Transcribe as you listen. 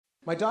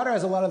My daughter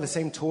has a lot of the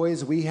same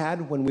toys we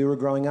had when we were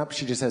growing up.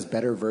 She just has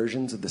better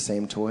versions of the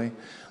same toy.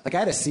 Like I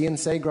had a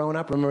See-N-Say growing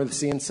up. Remember the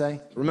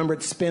See-N-Say? Remember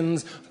it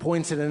spins,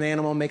 points at an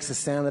animal, makes the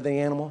sound of the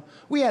animal?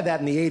 We had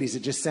that in the 80s. It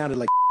just sounded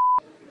like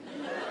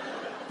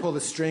pull the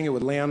string, it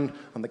would land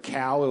on the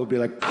cow. It would be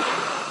like...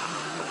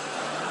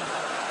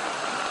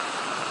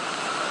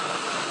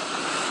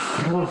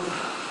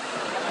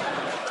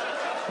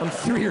 I'm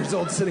 3 years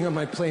old sitting on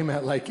my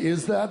playmat like,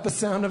 is that the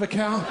sound of a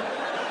cow?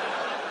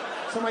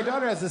 So my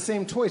daughter has the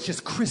same toy. It's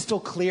just crystal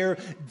clear,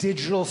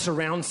 digital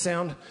surround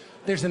sound.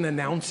 There's an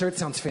announcer. It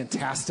sounds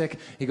fantastic.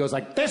 He goes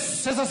like,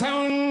 this is the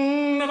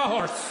sound of a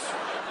horse.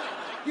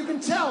 You can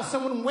tell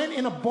someone went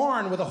in a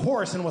barn with a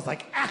horse and was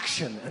like,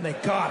 action, and they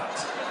got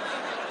it.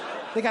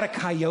 They got a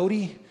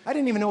coyote. I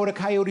didn't even know what a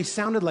coyote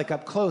sounded like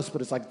up close,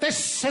 but it's like,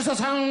 this is the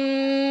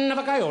sound of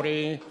a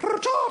coyote.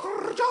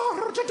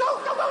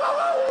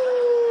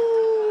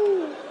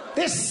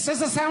 This is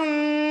the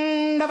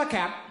sound of a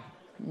cat.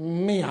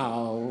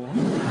 Meow.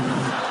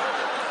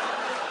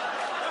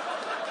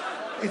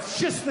 It's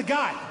just the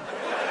guy.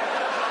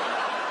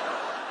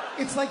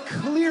 It's like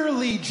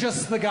clearly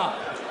just the guy.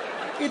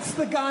 It's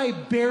the guy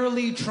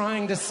barely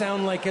trying to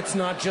sound like it's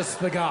not just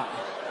the guy.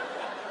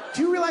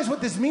 Do you realize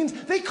what this means?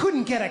 They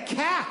couldn't get a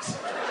cat.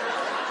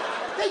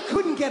 They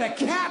couldn't get a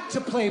cat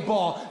to play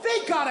ball.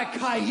 They got a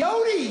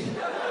coyote.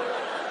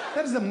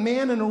 That is a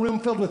man in a room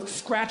filled with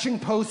scratching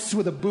posts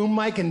with a boom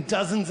mic and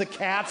dozens of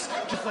cats.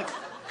 Just like,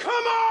 come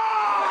on!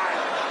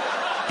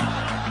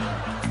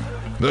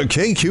 The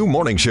KQ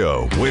Morning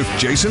Show with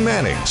Jason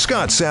Manning,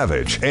 Scott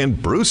Savage, and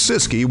Bruce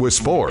Siskey with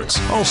sports.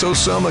 Also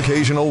some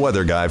occasional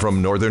weather guy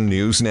from Northern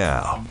News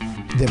Now.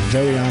 They're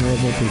very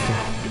honorable people.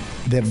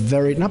 They're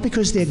very, not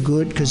because they're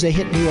good, because they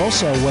hit me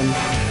also when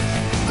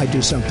I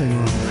do something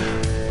wrong.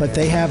 But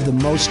they have the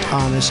most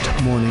honest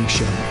morning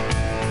show.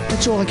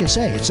 That's all I can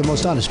say. It's the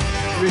most honest.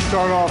 We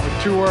start off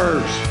with 2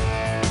 words.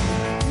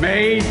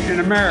 Made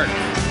in America.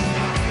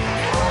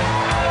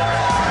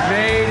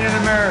 Made in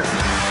America.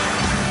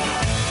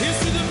 Here's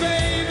to the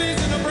babies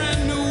in a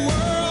brand new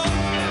world.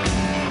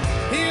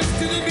 Here's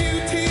to the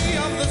beauty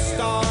of the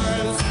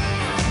stars.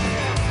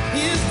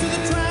 Here's to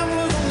the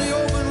travelers on the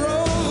open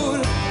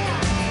road.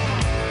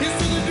 Here's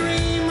to the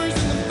dreamers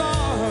in the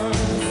bars.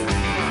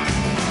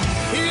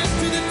 Here's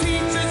to the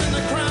teachers in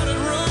the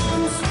crowded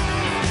rooms.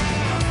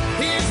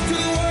 Here's to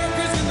the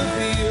workers in the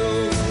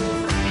fields.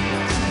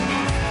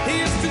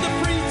 Here's to the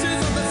preachers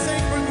of the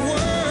sacred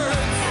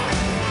words.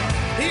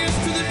 Here's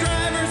to the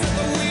drivers at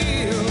the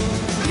wheel.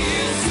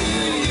 Here's to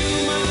you,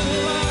 my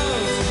little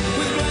loves,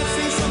 with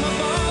blessings from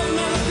above.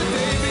 Now let the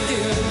day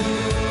begin.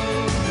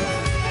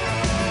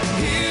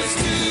 Here's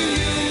to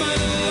you, my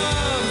little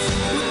loves,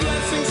 with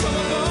blessings from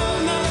above.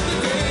 Now let the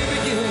day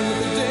begin. Let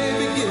the day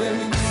begin.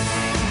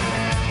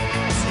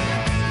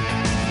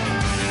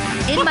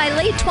 In my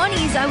late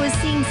 20s, I was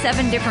seeing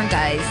 7 different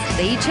guys.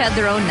 They each had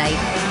their own night.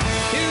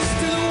 Here's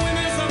to the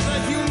winners of the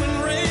human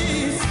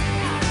race.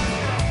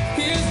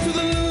 Here's to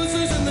the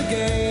losers in the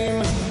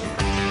game.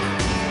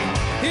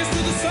 Here's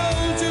to the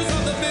soldiers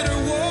of the bitter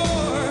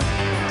war.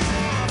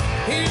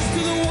 Here's to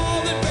the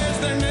wall that bears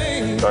their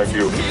name. Thank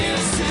you.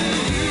 Here's to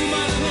you,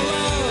 my little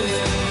loves,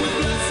 with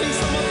blessings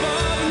from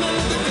above. Now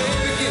let the day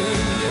begin.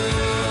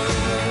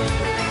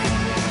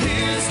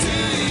 Here's to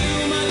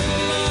you, my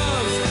little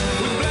loves,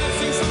 with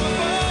blessings from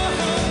above.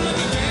 Let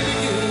the day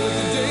begin. Let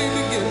the day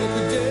begin. Let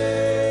the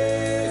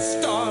day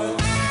start.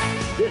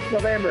 This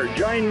November,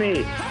 join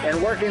me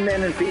and working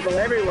men and people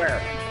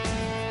everywhere.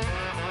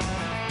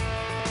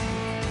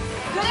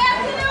 Good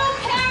afternoon,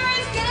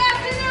 parents. Good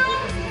afternoon,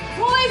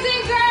 boys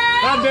and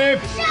girls. Hi,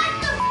 Dave. Shut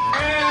the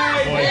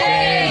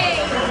Hey.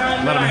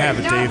 Let him have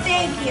it, No, Dave.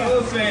 thank you.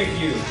 Oh, thank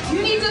you.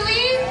 You need to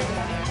leave?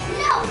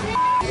 No.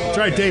 That's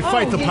right, Dave.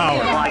 Fight the power.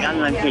 Like, I'm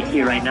on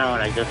KQ right now,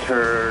 and I just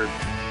heard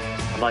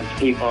a bunch of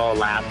people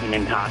laughing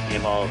and talking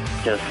about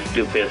just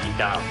stupid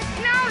stuff.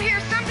 Now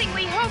here's something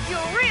we hope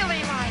you'll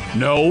really like.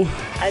 No.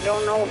 I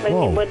don't know if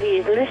anybody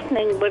is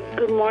listening, but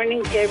good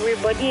morning to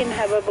everybody and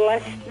have a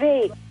blessed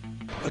day.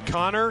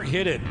 Connor,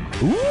 hit it.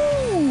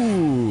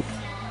 Ooh.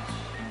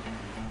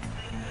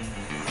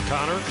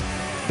 Connor?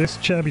 This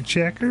Chubby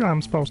Checker.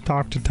 I'm supposed to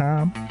talk to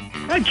Tom.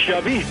 Hi,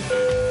 Chubby.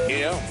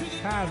 Yeah.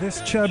 Hi,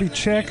 this Chubby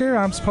Checker.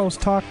 I'm supposed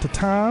to talk to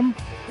Tom.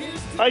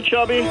 Hi,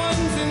 Chubby.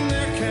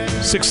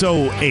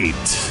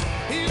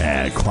 6:08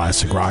 at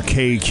Classic Rock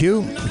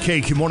KQ. The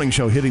KQ Morning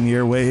Show hitting the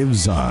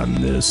airwaves on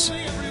this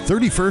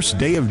 31st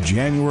day of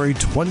January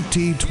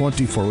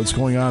 2024. What's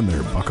going on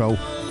there, bucko? You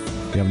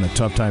having a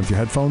tough time with your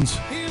headphones?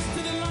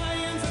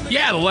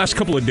 Yeah, the last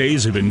couple of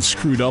days have been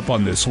screwed up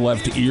on this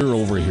left ear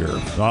over here.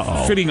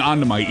 Uh-oh. Fitting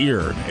onto my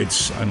ear.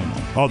 It's, I don't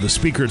know. Oh, the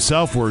speaker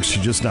itself works.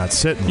 You're just not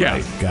sitting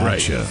right. Gotcha.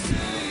 Right.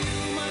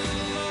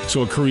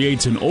 So it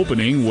creates an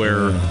opening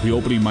where the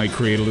opening might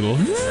create a little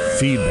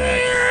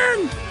feedback.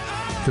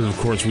 Because, of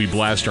course, we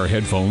blast our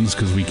headphones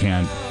because we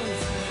can't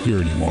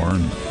hear anymore.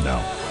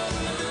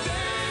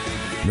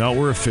 No,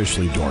 we're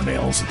officially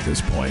doornails at this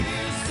point.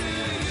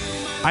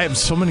 I have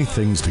so many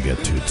things to get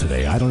to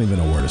today. I don't even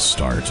know where to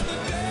start.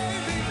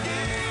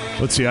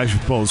 Let's see, I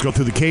suppose. Go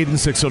through the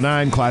cadence,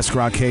 609, Classic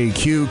Rock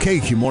KQ,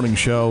 KQ Morning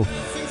Show,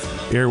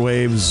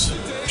 airwaves,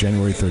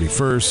 January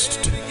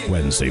 31st,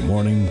 Wednesday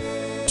morning.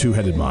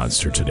 Two-headed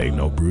monster today.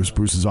 No Bruce.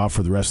 Bruce is off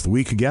for the rest of the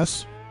week, I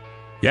guess.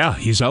 Yeah,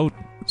 he's out.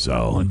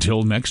 So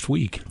until next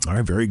week. All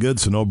right, very good.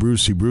 So no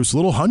Brucey Bruce.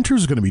 Little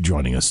Hunter's going to be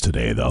joining us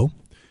today, though.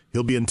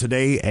 He'll be in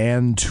today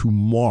and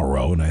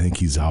tomorrow, and I think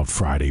he's out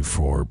Friday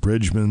for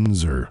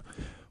Bridgman's or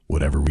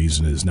whatever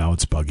reason it is. Now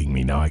it's bugging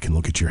me. Now I can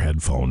look at your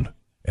headphone,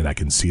 and I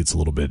can see it's a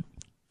little bit,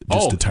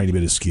 just a tiny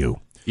bit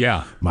askew.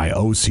 Yeah. My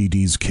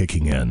OCD's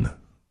kicking in.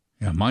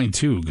 Yeah, mine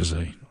too, because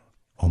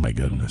Oh, my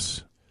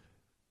goodness.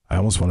 I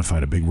almost want to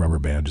find a big rubber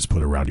band, just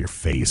put it around your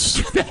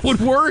face. That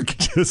would work.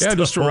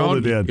 just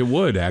around it in. It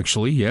would,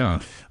 actually, yeah.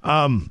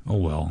 Oh,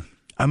 well.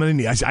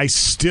 I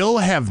still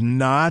have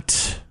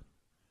not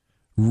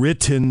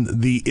written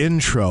the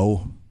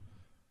intro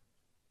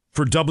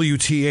for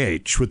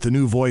WTH with the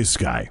new voice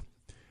guy.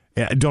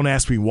 Don't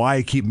ask me why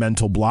I keep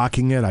mental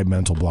blocking it. I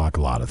mental block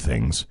a lot of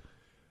things.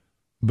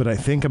 But I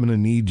think I'm going to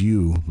need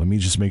you. Let me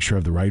just make sure I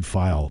have the right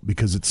file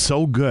because it's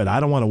so good. I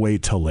don't want to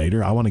wait till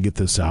later. I want to get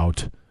this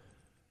out.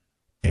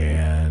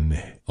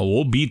 And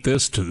we'll beat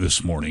this to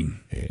this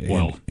morning.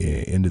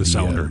 Into the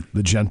sounder.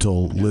 The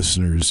gentle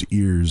listeners'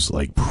 ears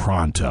like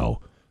pronto.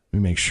 Let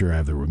me make sure I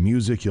have the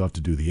music. You'll have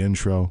to do the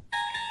intro.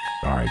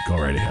 All right, go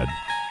right ahead.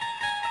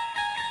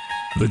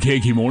 The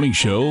KQ Morning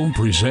Show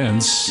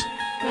presents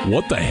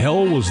What the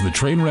Hell Was the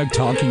Train Wreck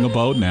Talking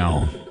About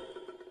Now?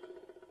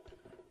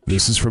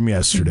 This is from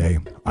yesterday.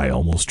 I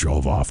almost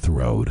drove off the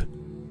road.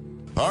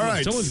 All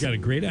right. Someone's got a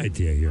great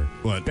idea here.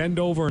 What? Bend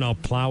over and I'll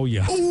plow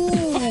you.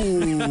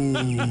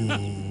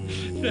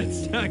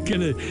 That's not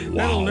going to...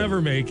 That'll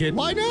never make it.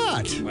 Why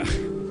not?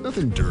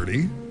 Nothing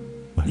dirty.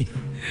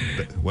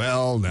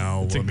 Well,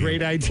 now... It's a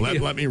great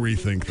idea. Let me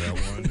rethink that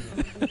one.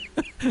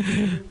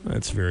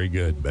 That's very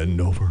good.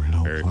 Bend over and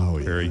I'll plow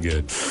you. Very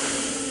good.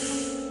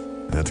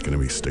 That's going to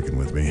be sticking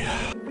with me.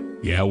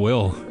 Yeah,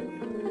 Will.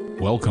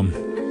 Welcome.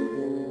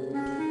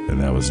 And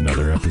that was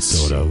another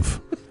episode of...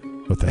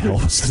 What the hell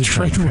was the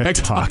train wreck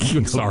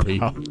talking sorry.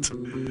 about?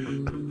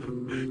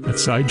 That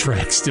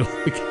sidetrack still.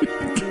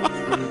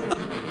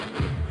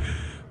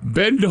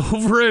 Bend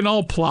over and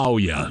I'll plow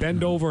you.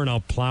 Bend over and I'll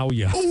plow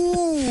you.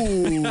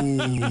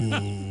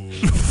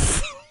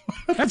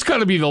 That's got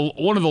to be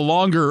one of the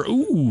longer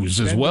oohs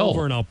as well. Bend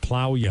over and I'll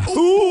plow you.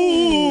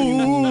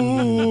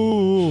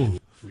 Ooh.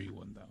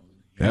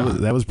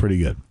 That was pretty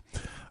good.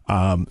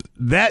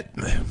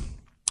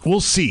 We'll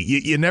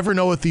see. You never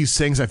know with these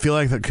things. I feel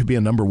like that could be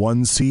a number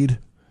one seed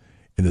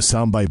in the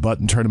Soundbite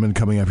Button Tournament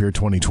coming up here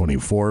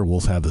 2024. We'll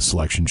have the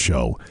selection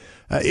show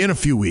in a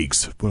few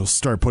weeks. We'll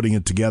start putting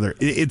it together.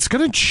 It's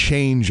going to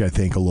change, I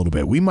think, a little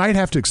bit. We might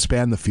have to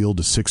expand the field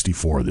to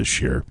 64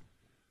 this year.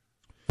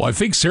 Well, I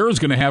think Sarah's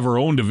going to have her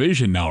own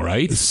division now,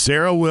 right?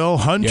 Sarah will.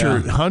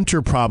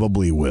 Hunter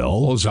probably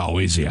will. Well, as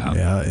always, yeah.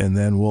 Yeah, and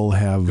then we'll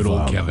have... Good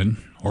old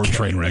Kevin. Or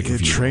Trainwreck.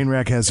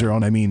 Trainwreck has their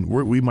own. I mean,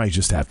 we might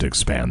just have to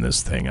expand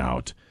this thing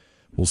out.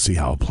 We'll see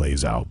how it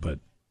plays out, but...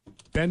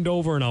 Bend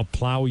over and I'll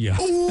plow you.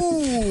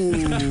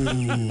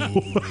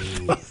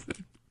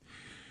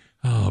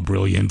 Oh,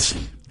 brilliant.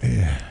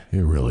 Yeah,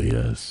 it really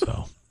is.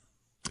 So,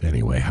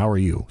 anyway, how are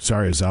you?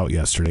 Sorry I was out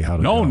yesterday. How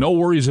did it go? No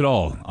worries at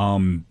all.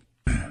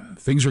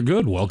 Things are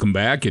good. Welcome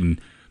back. And,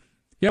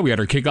 yeah, we had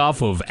our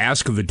kickoff of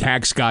Ask the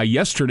Tax Guy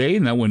yesterday,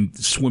 and that went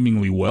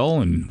swimmingly well.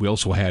 And we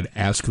also had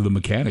Ask the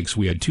Mechanics.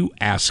 We had 2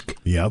 Ask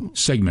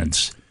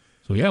segments.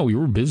 So, yeah, we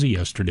were busy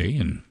yesterday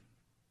and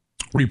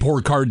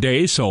report card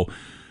day. So,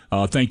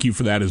 thank you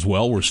for that as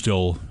well. We're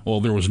still,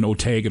 there was no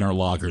tag in our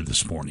locker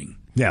this morning.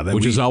 Yeah,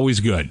 which is always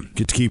good.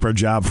 Get to keep our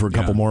job for a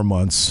couple more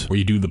months. Where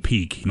you do the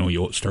peek.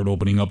 You start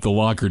opening up the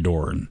locker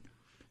door and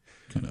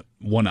kind of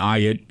one eye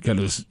it kind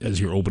of as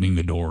you're opening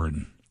the door.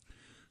 And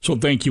so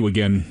thank you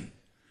again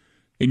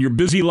in your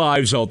busy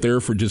lives out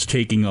there for just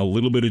taking a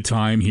little bit of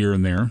time here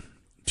and there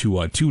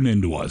to tune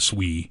into us.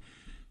 We,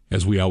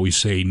 as we always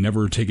say,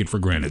 never take it for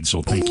granted.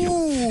 So thank you.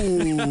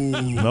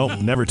 Nope,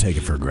 never take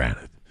it for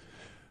granted.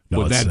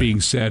 With that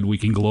being said, we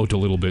can gloat a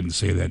little bit and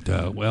say that,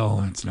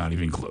 it's not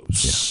even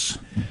close.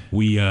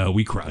 Yeah.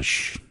 We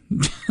crush.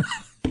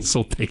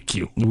 So thank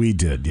you. We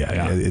did,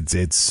 yeah.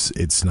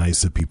 It's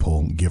nice that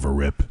people give a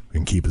rip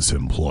and keep us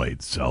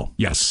employed. So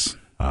yes.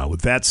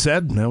 With that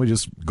said, now we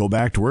just go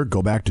back to work,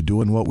 go back to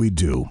doing what we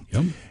do.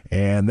 Yep.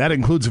 And that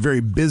includes a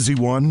very busy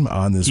one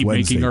on this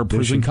Wednesday. Making our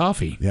prison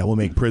coffee. Yeah, we'll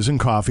make prison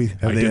coffee.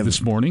 I did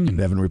this morning.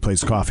 They haven't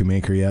replaced coffee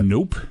maker yet.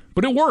 Nope.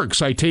 But it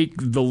works. I take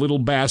the little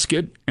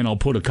basket and I'll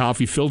put a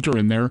coffee filter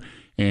in there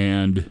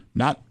and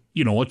not,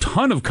 a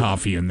ton of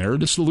coffee in there,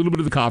 just a little bit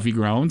of the coffee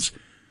grounds.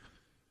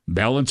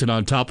 Balance it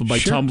on top of my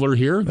tumbler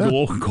here. Yeah.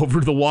 Go over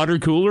to the water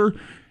cooler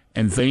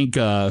and thank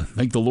the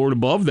Lord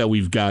above that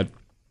we've got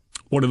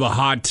one of the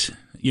hot,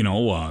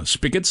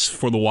 spigots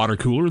for the water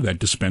cooler that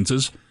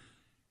dispenses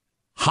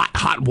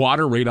hot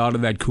water right out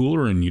of that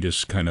cooler, and you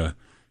just kind of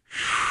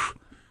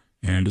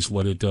and just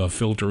let it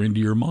filter into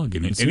your mug,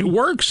 and it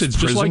works. It's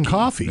just like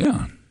coffee.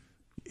 Yeah,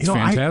 it's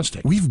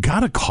fantastic. We've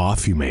got a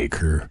coffee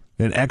maker.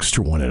 an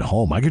extra one at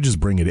home. I could just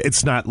bring it.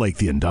 It's not like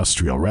the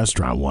industrial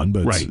restaurant one,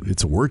 but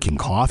it's a working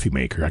coffee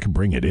maker. I can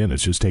bring it in.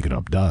 It's just taking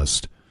up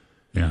dust.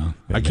 Yeah.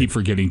 I keep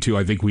forgetting, too.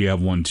 I think we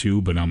have one,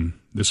 too, but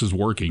this is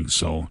working,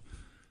 so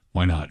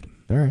why not?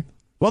 All right.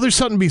 Well, there's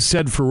something to be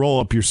said for roll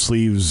up your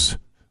sleeves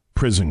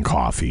prison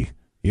coffee.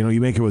 You know,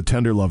 you make it with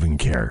tender loving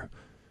care.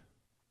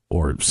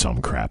 Or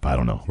some crap, I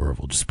don't know. Or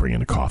we'll just bring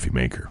in a coffee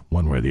maker,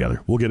 one way or the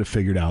other. We'll get it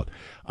figured out.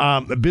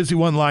 A busy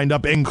one lined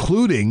up,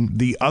 including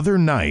the other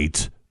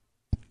night,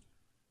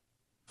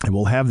 and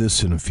we'll have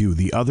this in a few.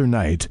 The other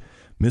night,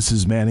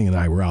 Mrs. Manning and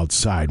I were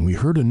outside, and we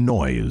heard a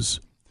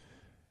noise.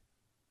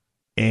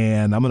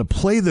 And I'm going to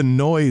play the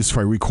noise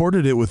for I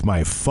recorded it with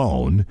my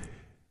phone.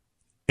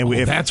 And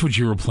that's what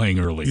you were playing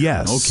earlier.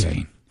 Yes.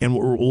 Okay. And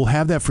we'll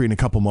have that for you in a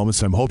couple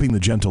moments. I'm hoping the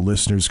gentle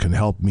listeners can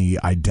help me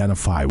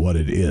identify what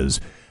it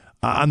is.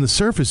 On the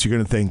surface, you're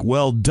going to think,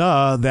 well,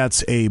 duh,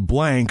 that's a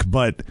blank,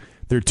 but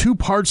there are two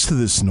parts to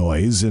this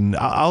noise, and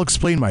I'll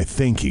explain my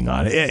thinking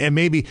on it. And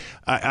maybe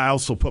I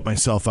also put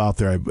myself out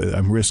there.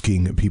 I'm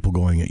risking people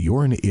going,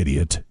 you're an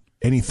idiot.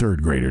 Any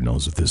third grader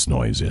knows what this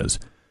noise is.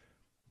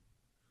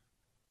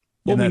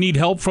 Well, we need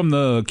help from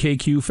the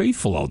KQ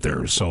faithful out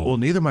there. Well,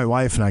 neither my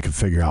wife and I could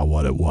figure out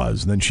what it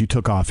was. And then she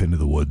took off into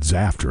the woods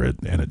after it,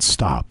 and it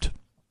stopped.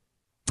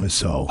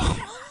 So...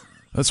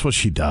 That's what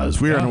she does.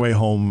 We were on our way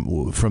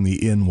home from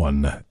the inn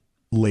one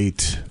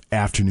late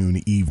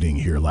afternoon, evening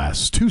here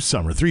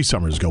three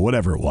summers ago,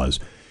 whatever it was.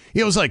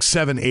 It was like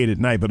 7, 8 at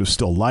night, but it was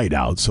still light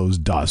out, so it was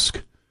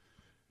dusk.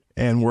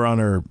 And we're on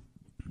our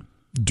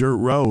dirt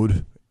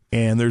road,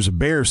 and there's a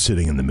bear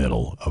sitting in the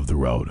middle of the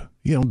road.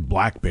 You know,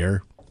 black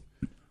bear.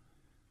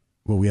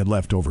 Well, we had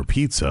leftover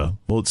pizza.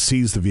 Well, it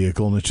sees the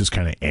vehicle, and it just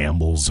kind of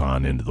ambles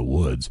on into the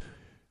woods.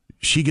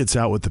 She gets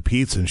out with the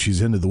pizza and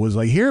she's into the woods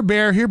like, here,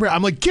 bear, here, bear.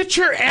 I'm like, get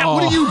your ass.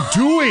 What are you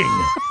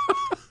doing?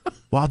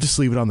 Well, I'll just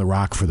leave it on the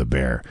rock for the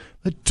bear.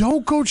 But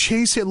don't go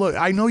chase it. Look,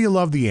 I know you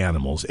love the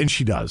animals. And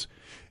she does.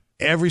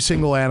 Every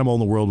single animal in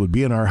the world would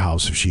be in our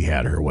house if she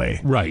had her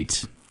way.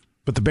 Right.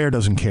 But the bear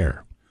doesn't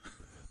care.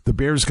 The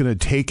bear's going to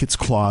take its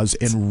claws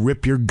and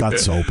rip your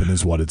guts open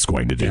is what it's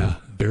going to do. Yeah,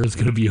 bear's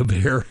going to be a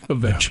bear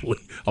eventually.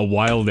 A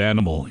wild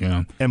animal,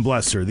 yeah. And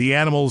bless her. The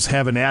animals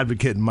have an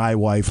advocate in my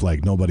wife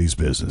like nobody's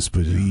business.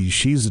 But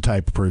she's the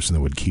type of person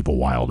that would keep a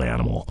wild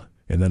animal.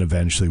 And then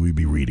eventually we'd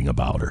be reading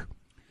about her.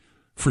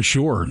 For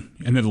sure.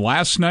 And then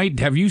last night,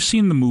 have you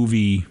seen the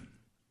movie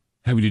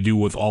having to do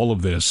with all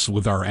of this,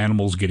 with our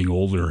animals getting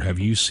older? Have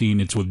you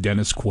seen, it's with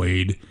Dennis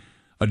Quaid,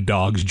 A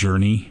Dog's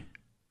Journey?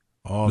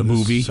 Oh, the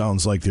movie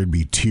sounds like there'd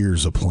be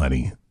tears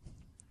aplenty.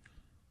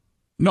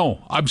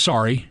 No, I'm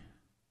sorry.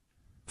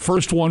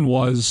 First one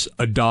was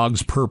A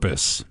Dog's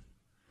Purpose.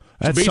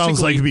 That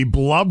sounds like it'd be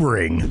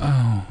blubbering.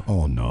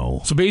 Oh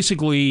no. So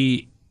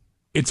basically,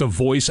 it's a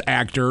voice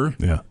actor.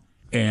 Yeah.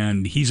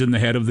 And he's in the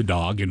head of the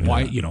dog. And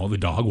why, the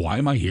dog, why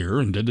am I here?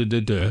 And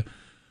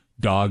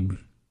dog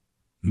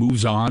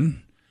moves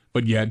on.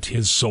 But yet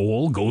his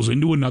soul goes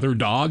into another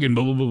dog and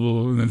blah, blah, blah,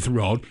 blah, and then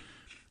throughout.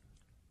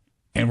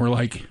 And we're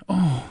like,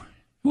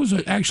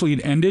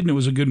 it ended and it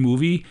was a good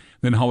movie.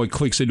 Then how it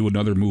clicks into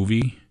another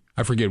movie.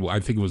 I forget. I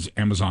think it was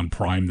Amazon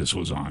Prime this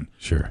was on.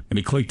 Sure. And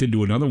it clicked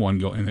into another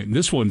one. And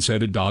this one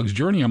said A Dog's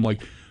Journey. I'm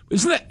like,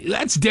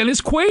 that's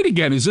Dennis Quaid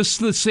again. Is this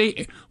the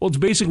same? Well, it's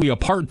basically a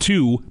part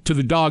 2 to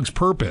The Dog's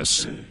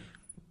Purpose.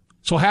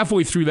 So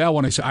halfway through that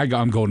one, I said,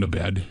 I'm going to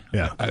bed.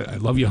 Yeah. I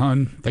love you,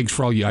 hon. Thanks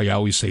for all you, I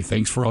always say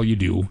thanks for all you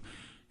do.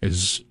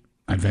 As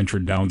I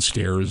ventured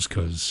downstairs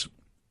because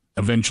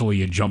eventually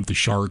you jump the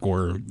shark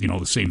or,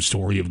 the same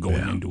story of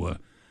going into a,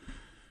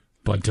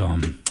 but,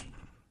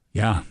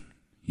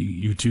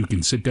 you two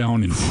can sit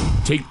down and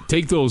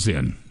take those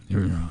in.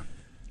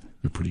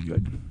 They're pretty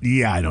good.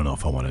 Yeah, I don't know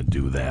if I want to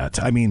do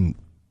that. I mean,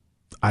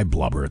 I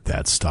blubber at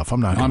that stuff. I'm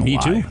not going to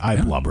lie. Too. I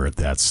blubber at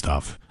that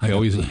stuff. I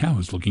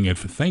was looking at,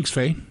 thanks,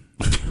 Faye.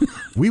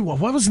 What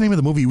was the name of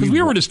the movie?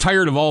 We were just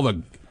tired of all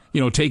the,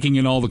 taking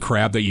in all the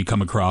crap that you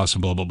come across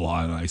and blah, blah,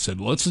 blah. And I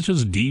said, let's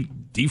just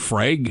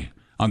defrag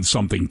on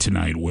something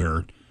tonight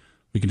where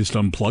we can just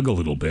unplug a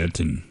little bit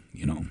and,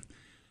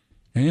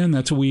 and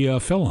that's what we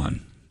fell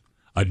on.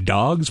 A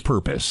Dog's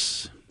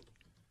Purpose.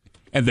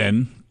 And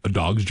then A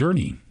Dog's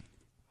Journey.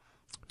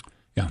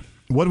 Yeah.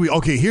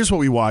 Here's what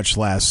we watched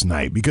last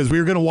night because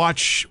we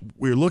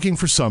were looking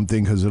for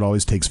something because it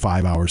always takes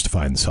 5 hours to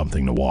find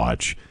something to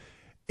watch.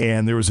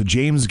 And there was a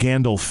James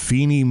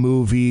Gandolfini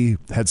movie,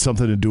 had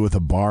something to do with a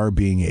bar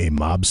being a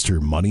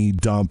mobster money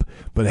dump,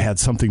 but it had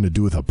something to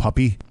do with a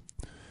puppy.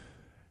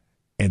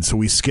 And so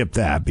we skipped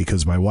that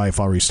because my wife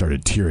already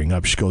started tearing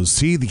up. She goes,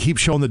 see, they keep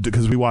showing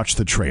because we watched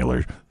the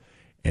trailer.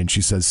 And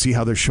she says, see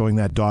how they're showing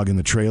that dog in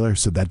the trailer?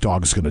 So that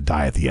dog's going to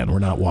die at the end. We're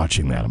not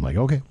watching that. I'm like,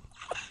 okay.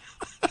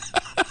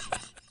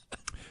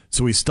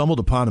 So we stumbled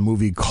upon a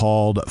movie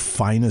called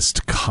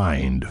Finest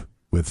Kind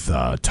with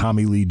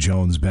Tommy Lee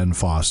Jones, Ben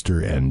Foster,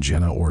 and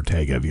Jenna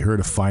Ortega. Have you heard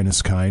of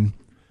Finest Kind?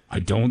 I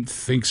don't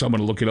think so. I'm going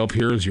to look it up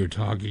here as you're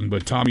talking,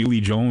 but Tommy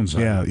Lee Jones.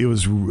 Yeah, it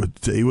was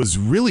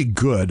really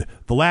good.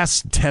 The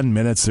last 10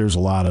 minutes, there's a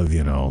lot of,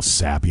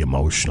 sappy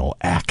emotional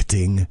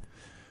acting.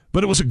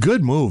 But it was a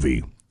good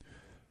movie.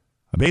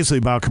 Basically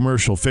about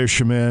commercial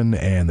fishermen,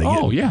 and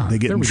they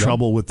get in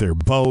trouble with their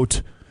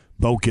boat.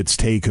 Boat gets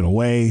taken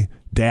away.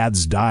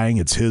 Dad's dying.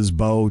 It's his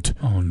boat.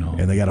 Oh, no.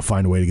 And they got to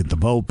find a way to get the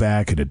boat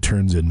back, and it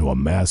turns into a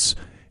mess.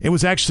 It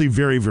was actually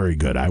very, very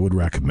good. I would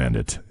recommend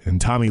it.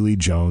 And Tommy Lee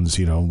Jones,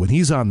 when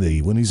he's on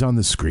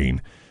the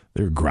screen,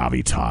 they're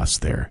gravitas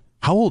there.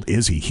 How old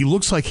is he? He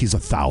looks like he's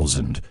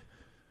 1,000.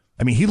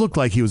 I mean, he looked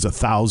like he was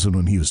 1,000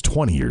 when he was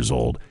 20 years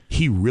old.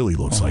 He really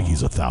looks like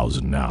he's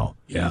 1,000 now.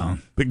 Yeah.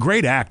 But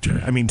great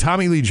actor. I mean,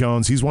 Tommy Lee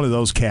Jones, he's one of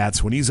those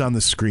cats. When he's on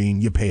the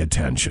screen, you pay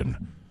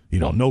attention.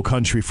 No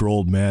Country for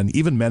Old Men,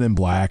 even Men in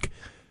Black.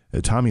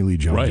 Tommy Lee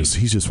Jones,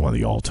 he's just one of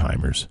the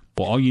all-timers.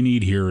 Well, all you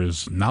need here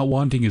is not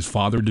wanting his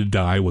father to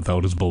die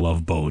without his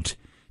beloved boat.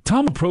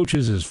 Tom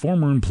approaches his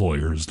former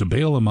employers to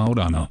bail him out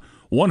on a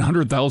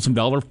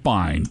 $100,000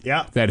 fine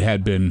that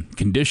had been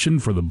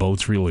conditioned for the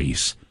boat's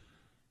release,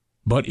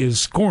 but is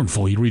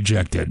scornfully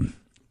rejected.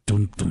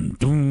 Dun, dun,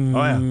 dun.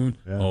 Oh, yeah.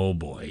 Oh,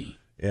 boy.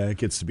 Yeah, it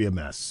gets to be a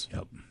mess.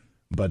 Yep.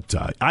 But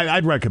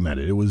I'd recommend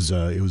it. It was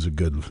a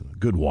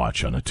good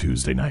watch on a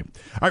Tuesday night.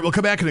 All right, we'll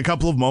come back in a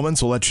couple of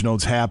moments. We'll let you know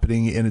what's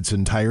happening in its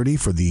entirety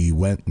for the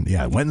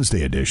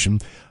Wednesday edition.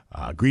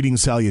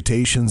 Greetings,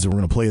 salutations, and we're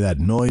going to play that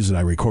noise that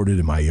I recorded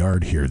in my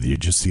yard here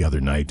just the other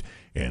night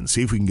and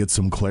see if we can get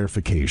some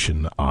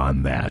clarification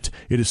on that.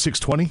 It is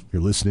 6:20.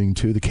 You're listening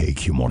to the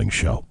KQ Morning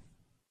Show.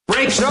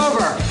 Break's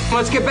over.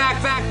 Let's get back.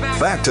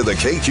 Back to the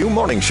KQ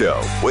Morning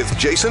Show with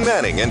Jason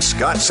Manning and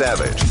Scott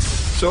Savage.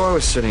 So I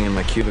was sitting in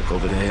my cubicle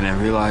today, and I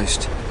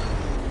realized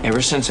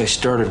ever since I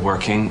started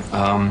working,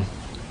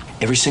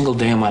 every single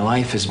day of my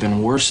life has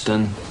been worse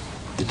than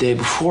the day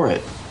before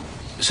it.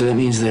 So that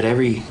means that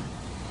every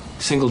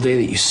single day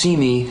that you see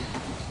me,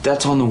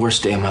 that's on the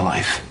worst day of my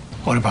life.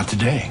 What about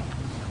today?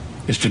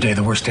 Is today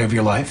the worst day of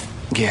your life?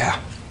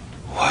 Yeah.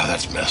 Wow,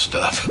 that's messed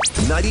up.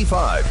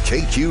 95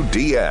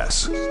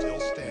 KQDS.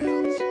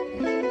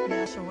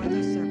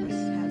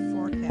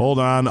 Hold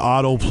on,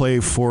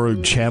 autoplay for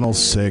Channel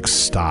 6.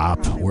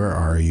 Stop. Where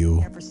are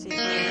you?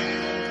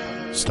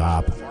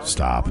 Stop.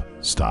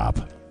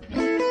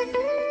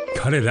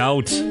 Cut it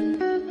out.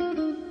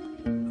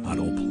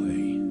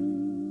 Autoplay.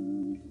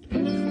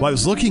 Well, I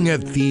was looking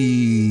at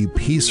the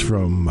piece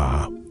from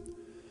our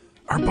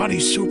buddy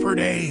Super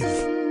Dave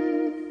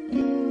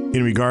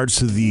in regards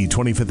to the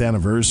 25th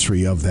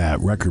anniversary of that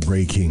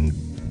record-breaking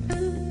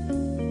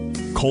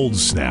cold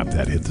snap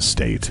that hit the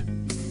state.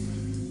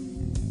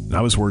 I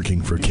was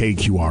working for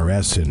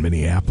KQRS in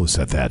Minneapolis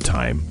at that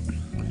time.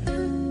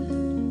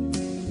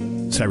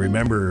 So I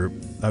remember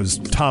I was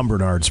Tom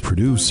Bernard's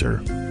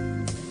producer. I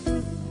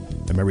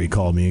remember he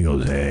called me and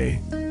goes, "Hey,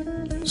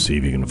 see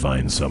if you can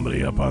find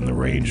somebody up on the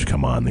range,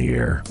 come on the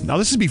air." Now,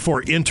 this is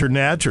before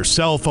internet or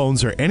cell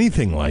phones or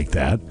anything like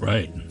that.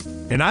 Right.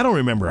 And I don't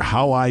remember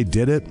how I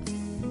did it.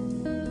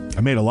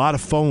 I made a lot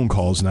of phone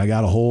calls, and I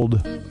got a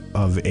hold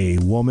of a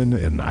woman,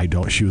 and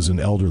she was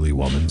an elderly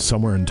woman,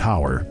 somewhere in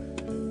Tower.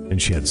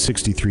 And she had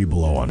 63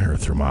 below on her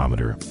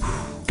thermometer.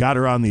 Got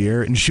her on the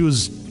air, and she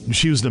was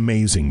an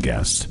amazing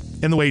guest.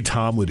 And the way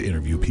Tom would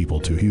interview people,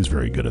 too, he was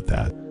very good at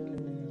that.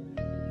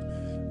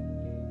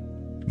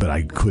 But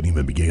I couldn't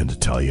even begin to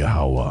tell you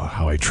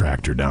how I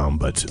tracked her down.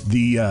 But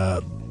the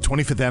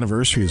 25th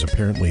anniversary is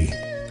apparently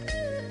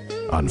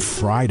on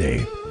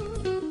Friday.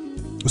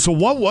 So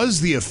what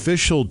was the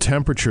official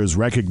temperatures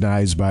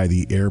recognized by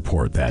the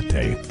airport that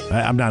day?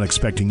 I'm not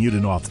expecting you to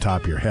know off the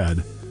top of your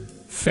head.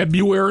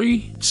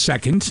 February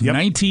 2nd,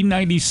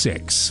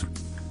 1996.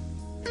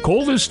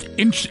 Coldest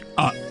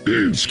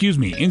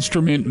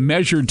instrument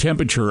measured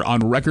temperature on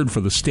record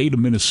for the state of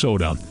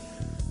Minnesota.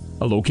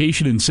 A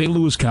location in St.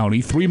 Louis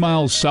County, 3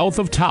 miles south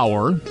of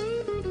Tower,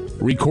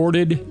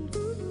 recorded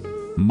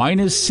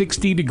minus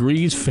 60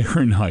 degrees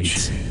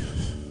Fahrenheit.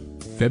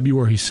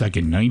 February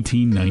 2nd,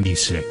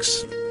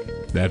 1996.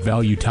 That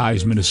value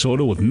ties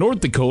Minnesota with North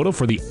Dakota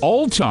for the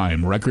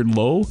all-time record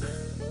low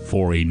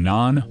for a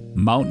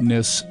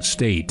non-mountainous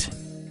state.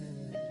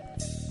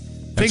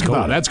 Think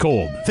about it. That's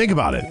cold. Think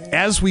about it.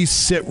 As we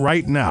sit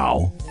right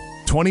now,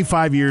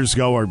 25 years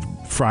ago, or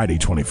Friday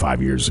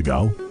 25 years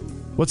ago,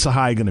 what's the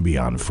high going to be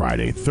on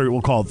Friday?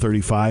 We'll call it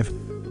 35.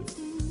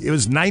 It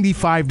was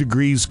 95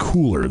 degrees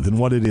cooler than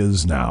what it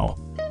is now.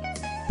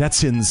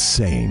 That's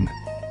insane.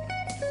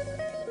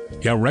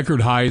 Yeah,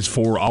 record highs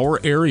for our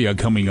area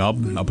coming up.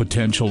 A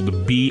potential to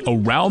be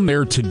around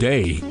there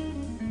today.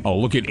 Oh,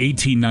 look at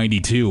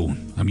 1892.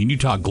 I mean, you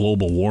talk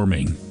global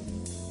warming.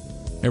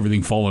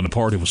 Everything falling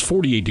apart. It was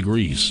 48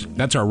 degrees.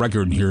 That's our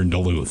record here in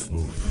Duluth.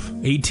 Oof.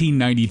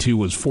 1892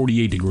 was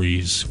 48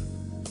 degrees.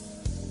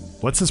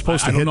 What's it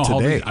supposed to hit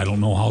today? I don't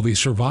know how they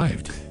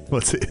survived.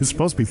 Well, it's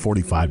supposed to be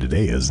 45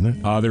 today, isn't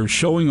it? They're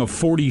showing a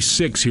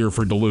 46 here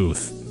for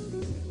Duluth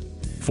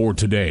for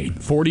today.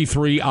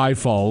 43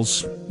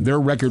 Ifalls. Their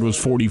record was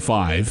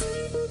 45.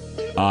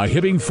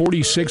 Hibbing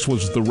 46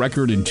 was the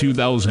record in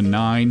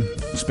 2009.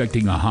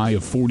 Expecting a high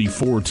of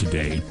 44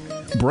 today.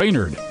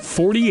 Brainerd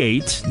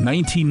 48,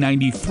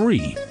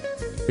 1993.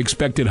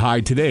 Expected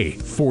high today,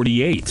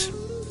 48.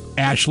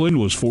 Ashland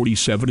was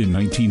 47 in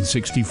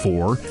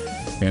 1964,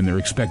 and they're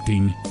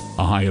expecting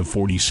a high of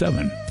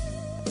 47.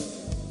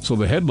 So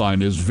the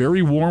headline is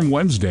Very Warm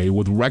Wednesday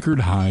with record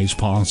highs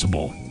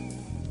possible.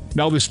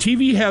 Now, this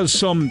TV has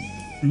some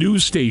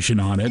news station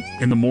on it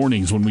in the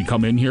mornings when we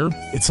come in here.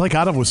 It's like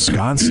out of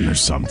Wisconsin or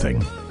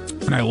something.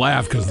 And I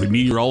laugh because the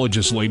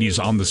meteorologist lady's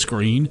on the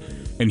screen,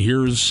 and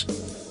here's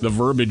the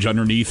verbiage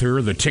underneath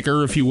her, the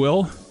ticker, if you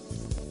will.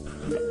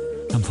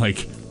 I'm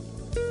like,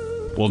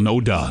 well, no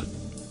duh.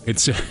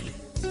 It's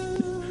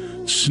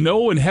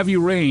snow and heavy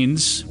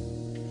rains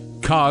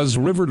cause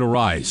river to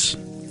rise.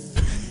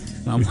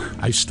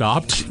 I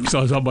stopped because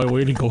I was on my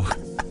way to go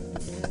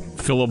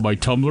fill up my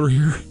tumbler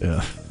here.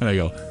 Yeah. And I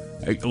go,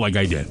 like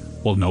I did.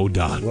 Well, no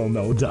duh. Well,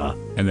 no duh.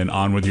 And then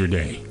on with your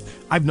day.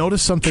 I've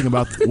noticed something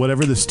about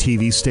whatever this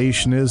TV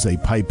station is, they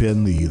pipe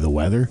in the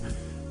weather.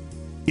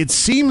 It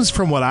seems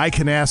from what I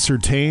can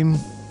ascertain,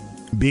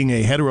 being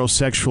a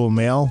heterosexual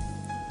male,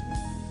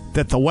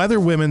 that the weather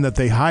women that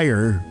they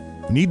hire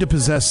need to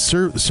possess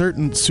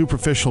certain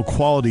superficial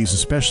qualities,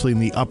 especially in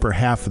the upper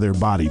half of their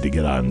body, to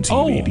get on TV.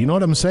 Oh. Do you know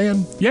what I'm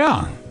saying?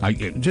 Yeah.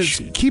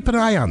 Just keep an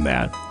eye on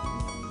that.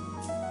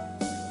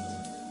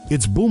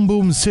 It's Boom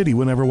Boom City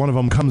whenever one of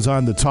them comes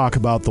on to talk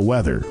about the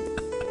weather.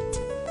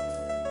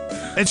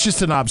 It's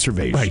just an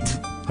observation. Right.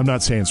 I'm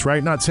not saying it's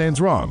right, not saying it's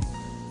wrong.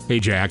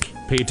 Hey, Jack,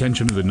 pay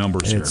attention to the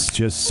numbers It's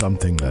just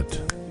something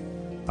that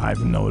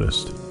I've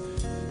noticed.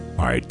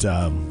 All right,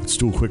 let's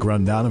do a quick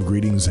rundown of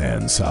greetings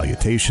and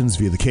salutations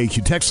via the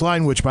KQ text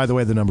line, which, by the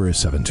way, the number is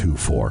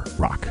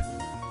 724-ROCK.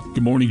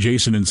 Good morning,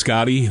 Jason and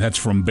Scotty. That's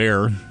from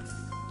Bear.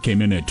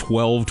 Came in at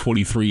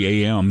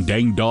 12:23 a.m.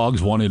 Dang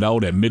dogs wanted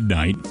out at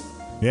midnight.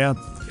 Yeah.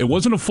 It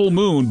wasn't a full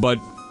moon, but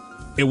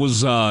it was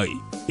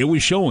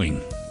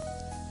showing.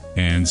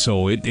 And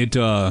so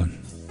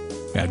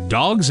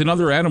dogs and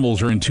other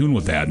animals are in tune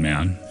with that,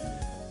 man.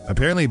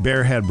 Apparently,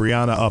 Bear had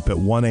Brianna up at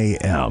 1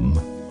 a.m.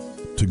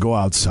 to go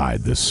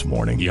outside this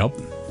morning. Yep.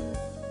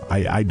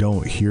 I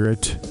don't hear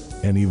it,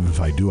 and even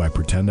if I do, I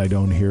pretend I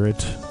don't hear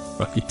it.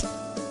 Right.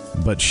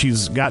 But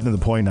she's gotten to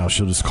the point now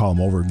she'll just call him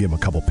over, give him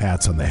a couple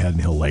pats on the head,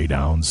 and he'll lay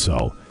down.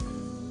 So,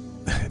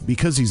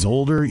 because he's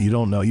older, you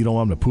don't want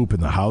him to poop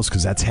in the house,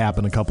 because that's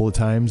happened a couple of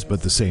times, but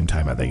at the same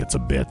time, I think it's a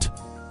bit.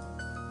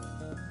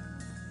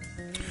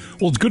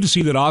 Well, it's good to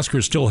see that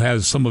Oscar still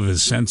has some of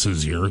his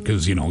senses here,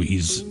 because,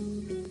 he's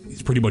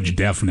pretty much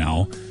deaf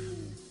now.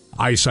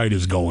 Eyesight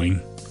is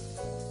going.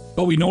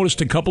 But we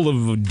noticed a couple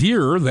of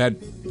deer that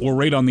were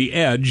right on the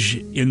edge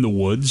in the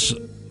woods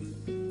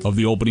of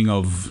the opening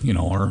of,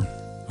 our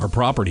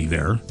property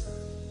there.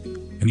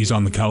 And he's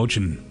on the couch,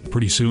 and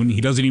pretty soon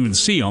he doesn't even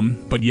see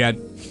them, but yet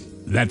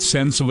that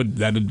sense of it,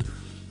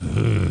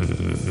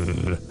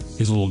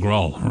 his little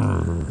growl.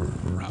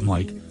 I'm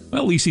like,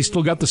 well, at least he's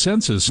still got the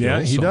senses still.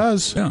 Yeah, he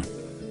does. Yeah.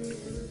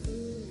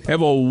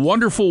 Have a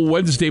wonderful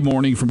Wednesday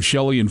morning from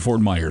Shelley and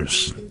Fort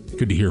Myers.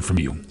 Good to hear from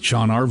you.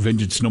 Sean R.,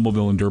 Vintage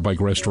Snowmobile and Dirt Bike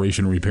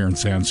Restoration and Repair in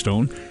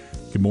Sandstone.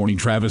 Good morning,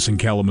 Travis in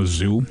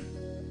Kalamazoo.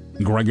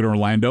 Greg in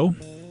Orlando.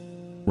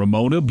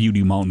 Ramona,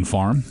 Beauty Mountain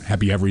Farm.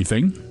 Happy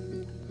everything.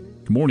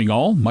 Good morning,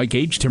 all. Mike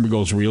H., Timber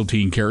Goes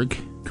Realty in Carrick.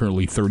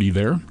 Currently 30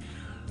 there.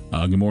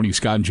 Good morning,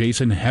 Scott and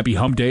Jason. Happy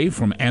Hump Day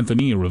from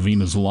Anthony at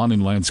Ravina's Lawn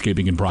and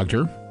Landscaping in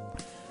Proctor.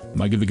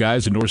 Mike and the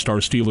guys at North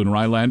Star Steel in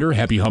Rylander.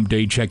 Happy Hump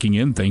Day checking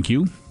in. Thank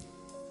you.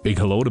 Big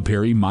hello to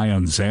Perry, Maya,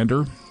 and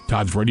Xander.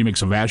 Todd's Ready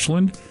Mix of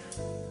Ashland.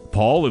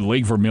 Paul at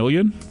Lake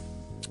Vermilion.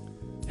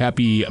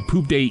 Happy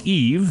Poop Day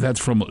Eve. That's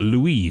from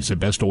Louise at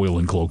Best Oil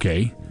in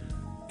Cloquet.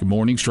 Good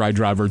morning, Stride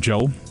Driver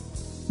Joe.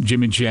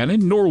 Jim and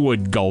Shannon,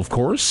 Norwood Golf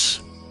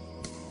Course.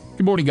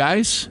 Good morning,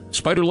 guys.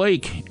 Spider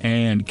Lake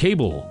and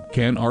Cable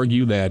can't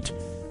argue that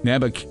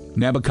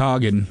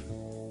Nabacogan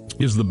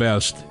is the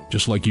best,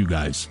 just like you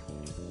guys.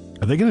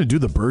 Are they going to do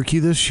the Berkey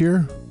this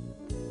year?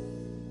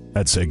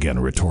 That's, again,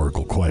 a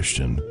rhetorical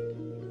question.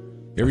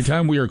 Every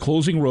time we are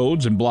closing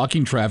roads and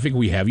blocking traffic,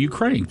 we have you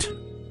cranked.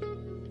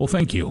 Well,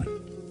 thank you.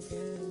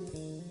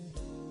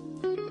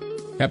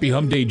 Happy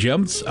Hump Day,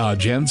 gents.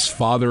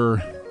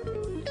 Father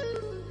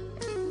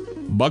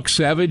Buck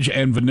Savage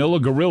and Vanilla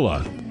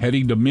Gorilla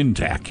heading to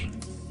Mintac.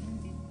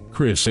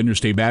 Chris,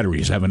 Interstate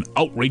Batteries, have an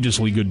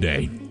outrageously good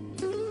day.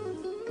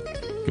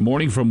 Good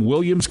morning from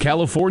Williams,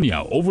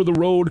 California. Over the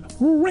road,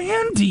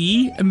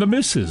 Randy and the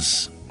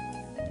missus.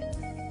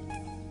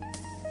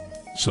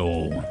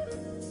 So,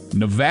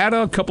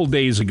 Nevada a couple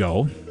days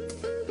ago,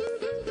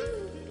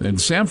 then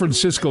San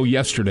Francisco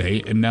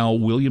yesterday, and now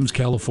Williams,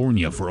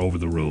 California for Over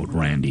the Road,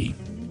 Randy.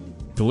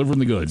 Delivering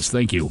the goods.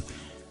 Thank you.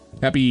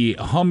 Happy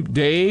Hump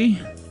Day.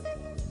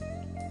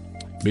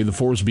 May the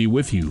force be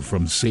with you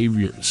from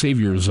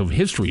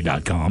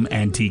saviorsofhistory.com,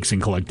 antiques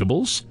and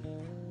collectibles,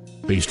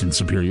 based in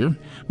Superior.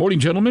 Morning,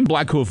 gentlemen.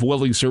 Black Hoof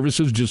Welding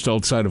Services, just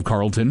outside of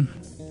Carlton.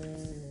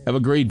 Have a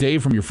great day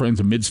from your friends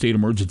at Midstate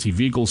Emergency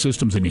Vehicle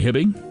Systems in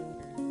Hibbing.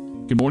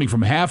 Good morning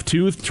from Half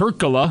Tooth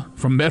Turkula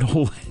from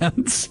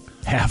Meadowlands.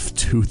 Half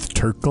Tooth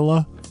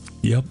Turkula?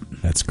 Yep.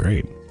 That's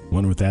great.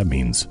 Wonder what that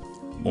means.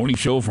 Morning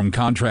show from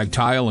Contract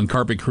Tile and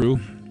Carpet Crew.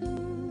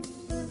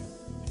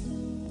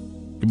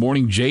 Good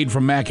morning, Jade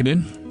from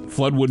Mackinnon,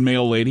 Floodwood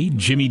Mail Lady,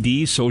 Jimmy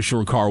D,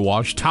 Social Car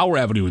Wash, Tower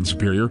Avenue in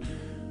Superior.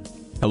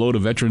 Hello to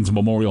Veterans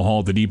Memorial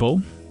Hall at the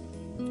Depot.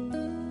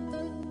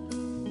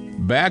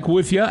 Back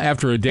with you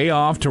after a day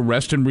off to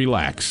rest and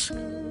relax.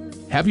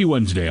 Happy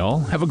Wednesday, all.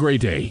 Have a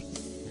great day.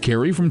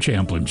 Carrie from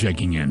Champlin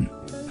checking in.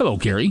 Hello,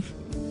 Carrie.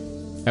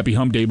 Happy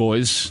Hump Day,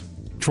 boys.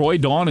 Troy,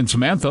 Dawn, and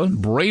Samantha,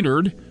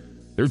 Brainerd,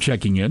 they're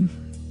checking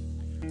in.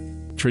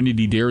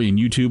 Trinity Dairy and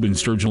YouTube in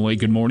Sturgeon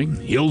Lake, good morning.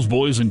 Hills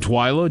Boys and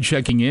Twyla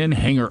checking in.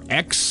 Hanger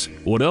X,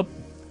 what up?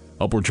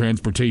 Upward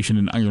Transportation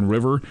in Iron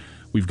River.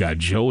 We've got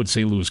Joe at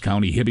St. Louis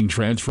County Hibbing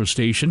Transfer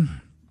Station.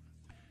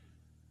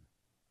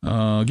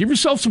 Give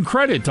yourself some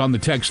credit on the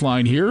text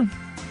line here.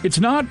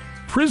 It's not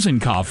prison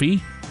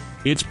coffee,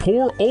 it's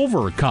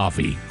pour-over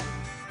coffee.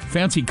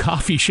 Fancy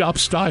coffee shop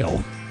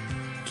style.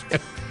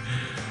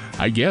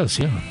 I guess,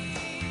 yeah.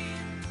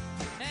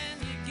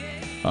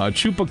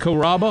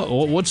 Chupacabra.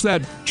 Oh, what's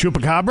that?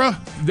 Chupacabra?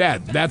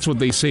 That's what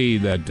they say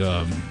that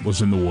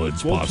was in the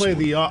woods. We'll possibly.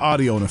 play the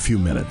audio in a few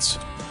minutes.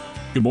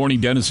 Good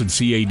morning, Dennis and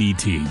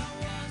CADT.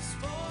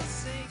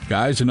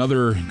 Guys,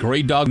 another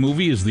great dog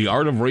movie is The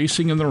Art of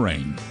Racing in the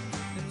Rain.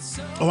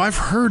 Oh, I've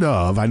heard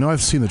of. I know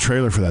I've seen the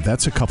trailer for that.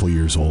 That's a couple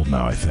years old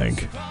now, I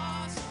think.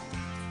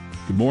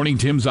 Good morning,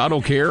 Tim's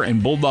Auto Care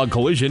and Bulldog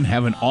Collision.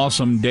 Have an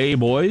awesome day,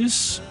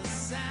 boys.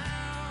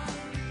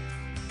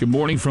 Good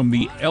morning from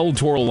the El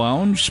Toro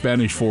Lounge,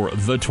 Spanish for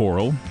The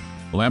Toro.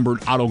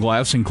 Lambert Auto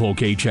Glass and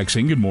Cloquet checks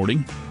in. Good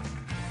morning.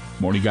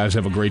 Morning, guys.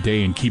 Have a great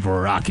day and keep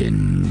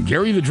rocking.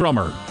 Gary the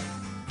drummer.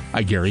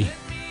 Hi, Gary.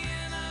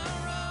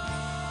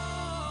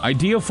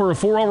 Idea for a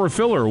 4-hour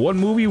filler. What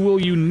movie will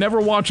you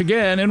never watch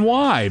again and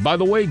why? By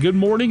the way, good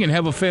morning and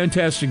have a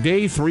fantastic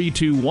day. 3,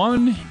 2,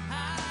 1.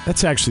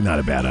 That's actually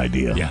not a bad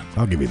idea. Yeah.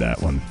 I'll give you that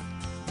one.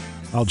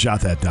 I'll jot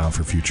that down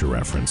for future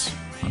reference.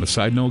 On a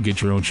side note,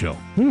 get your own show.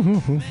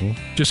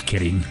 Just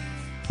kidding.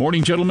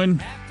 Morning,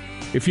 gentlemen.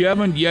 If you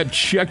haven't yet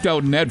checked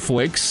out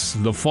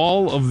Netflix, The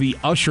Fall of the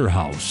Usher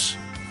House.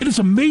 It is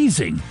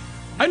amazing.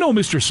 I know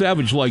Mr.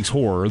 Savage likes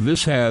horror.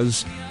 This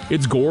has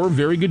its gore,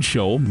 very good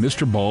show,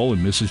 Mr. Ball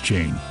and Mrs.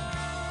 Chain.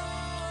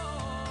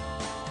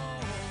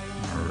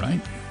 All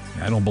right.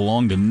 I don't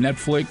belong to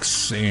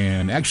Netflix,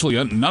 and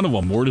actually none of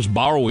them. We're just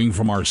borrowing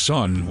from our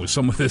son with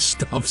some of this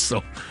stuff.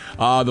 So,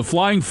 The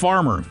Flying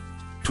Farmer,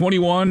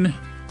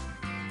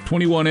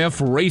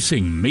 21F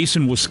Racing,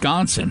 Mason,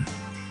 Wisconsin.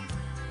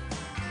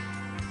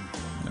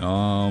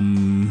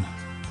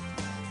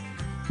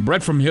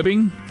 Brett from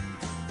Hibbing.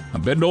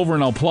 Bend over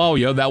and I'll plow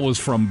you. That was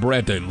from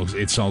Brett.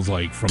 It sounds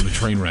like from the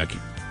train wreck.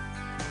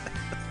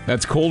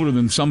 That's colder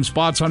than some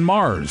spots on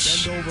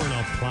Mars. Bend over and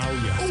I'll plow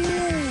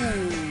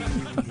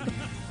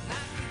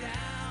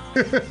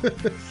you.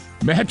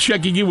 Matt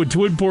checking in with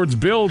Twin Ports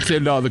Built,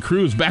 and the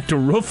crew's back to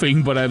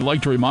roofing, but I'd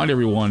like to remind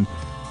everyone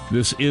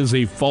this is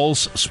a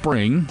false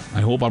spring.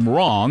 I hope I'm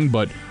wrong,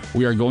 but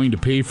we are going to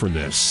pay for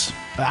this.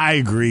 I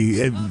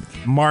agree.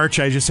 March,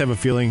 I just have a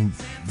feeling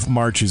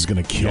March is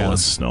going to kill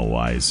us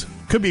snow-wise.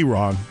 Could be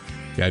wrong.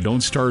 Yeah,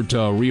 don't start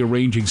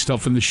rearranging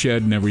stuff in the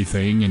shed and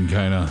everything and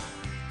kind of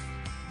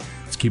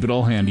let's keep it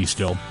all handy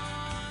still.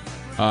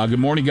 Good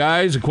morning,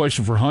 guys. A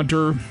question for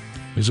Hunter.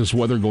 Is this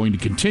weather going to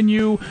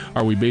continue?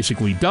 Are we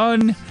basically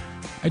done?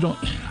 I don't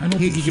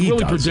think you can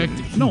really protect.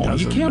 No,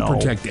 you can't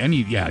protect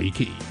any. Yeah, you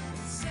can't.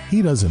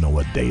 He doesn't know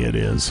what day it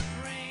is.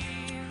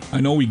 I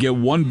know we get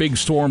one big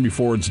storm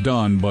before it's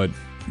done, but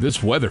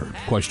this weather,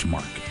 question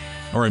mark.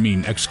 Or, I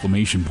mean,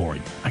 exclamation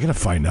point. I got to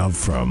find out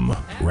from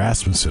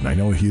Rasmussen. I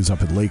know he was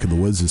up at Lake of the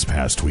Woods this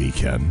past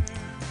weekend.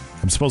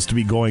 I'm supposed to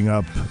be going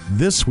up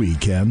this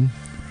weekend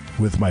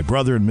with my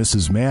brother and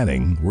Mrs.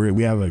 Manning.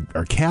 We have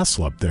our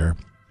castle up there,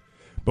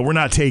 but we're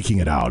not taking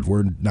it out.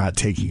 We're not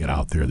taking it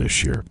out there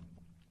this year.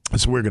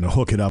 So we're going to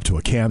hook it up to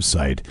a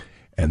campsite,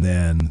 and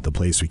then the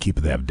place we keep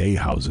it, they have day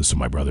houses. So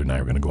my brother and I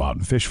are going to go out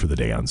and fish for the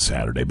day on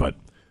Saturday. But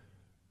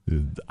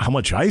how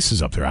much ice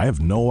is up there? I have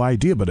no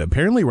idea, but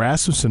apparently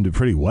Rasmussen did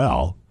pretty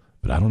well,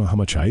 but I don't know how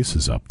much ice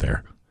is up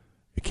there.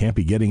 It can't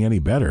be getting any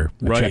better.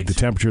 I checked the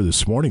temperature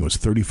this morning. It was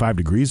 35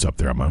 degrees up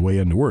there on my way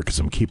into work because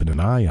I'm keeping an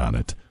eye on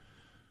it.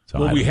 So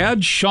well, we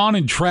had Sean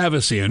and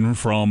Travis in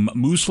from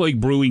Moose Lake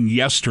Brewing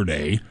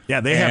yesterday. Yeah,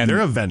 they have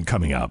their event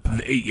coming up.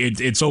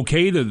 It's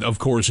okay to, of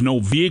course, no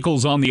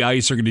vehicles on the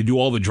ice are going to do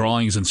all the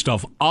drawings and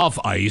stuff off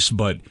ice,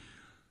 but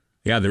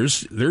yeah,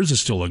 there's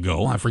still a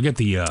go. I forget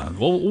the.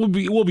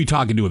 We'll be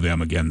talking to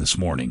them again this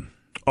morning.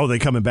 Oh, they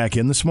coming back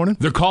in this morning?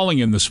 They're calling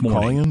in this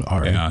morning. Calling in,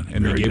 all right. Yeah,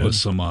 and they gave us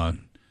some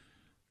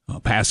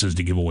passes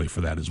to give away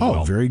for that as well.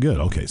 Oh, very good.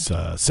 Okay,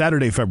 so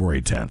Saturday,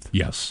 February 10th.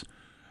 Yes.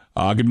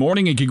 Good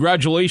morning and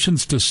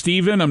congratulations to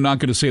Steven. I'm not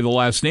going to say the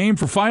last name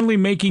for finally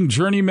making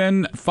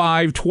Journeyman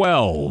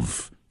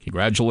 512.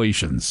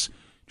 Congratulations.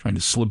 Trying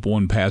to slip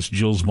one past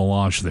Jill's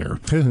Melange there.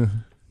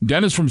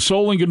 Dennis from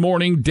Solon, good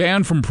morning.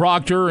 Dan from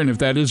Proctor, and if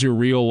that is your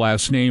real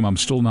last name, I'm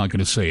still not going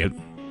to say it.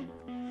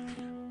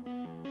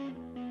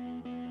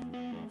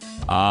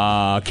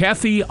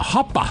 Kathy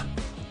Hoppa,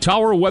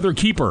 Tower Weather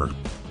Keeper,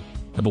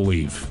 I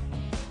believe.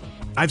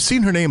 I've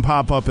seen her name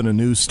pop up in a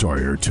news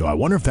story or two. I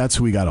wonder if that's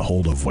who we got a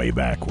hold of way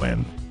back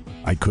when.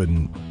 I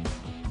couldn't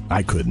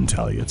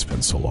tell you. It's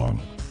been so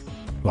long.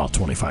 Well,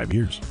 25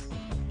 years.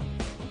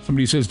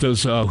 Somebody says,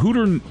 does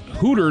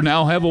Hooter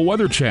now have a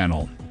weather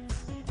channel?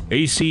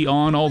 AC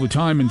on all the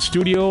time in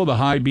studio. The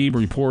high beam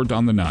report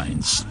on the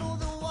 9s.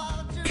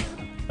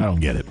 I don't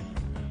get it.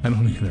 I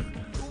don't either.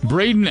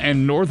 Braden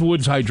and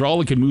Northwoods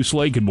Hydraulic in Moose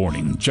Lake, good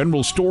morning.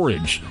 General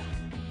Storage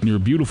near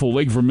beautiful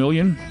Lake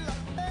Vermilion.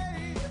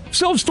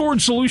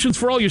 Self-storage solutions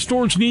for all your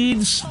storage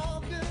needs.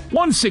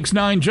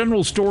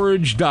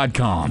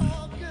 169generalstorage.com.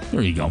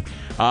 There you go.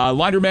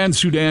 Linerman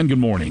Sudan, good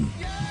morning.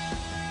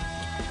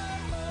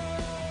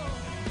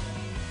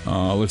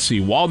 Let's see.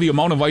 While the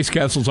amount of ice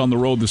castles on the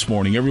road this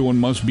morning, everyone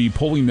must be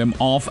pulling them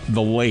off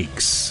the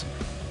lakes.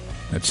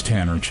 That's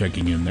Tanner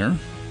checking in there.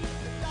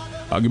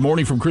 Good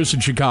morning from Chris in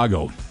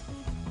Chicago.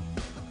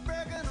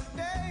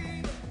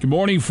 Good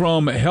morning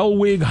from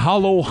Hellwig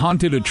Hollow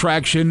Haunted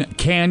Attraction,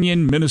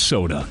 Canyon,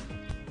 Minnesota.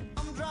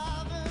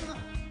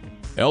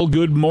 El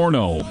Good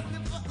Morno,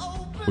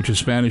 which is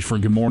Spanish for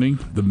good morning.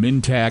 The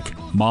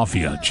Mintac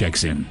Mafia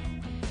checks in.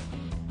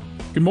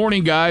 Good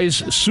morning,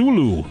 guys.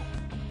 Sulu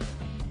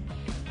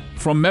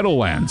from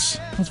Meadowlands.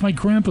 That's my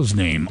grandpa's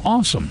name.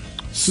 Awesome.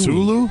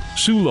 Sulu?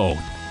 Sulo.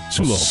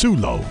 Sulo.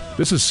 Sulo.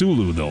 This is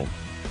Sulu, though.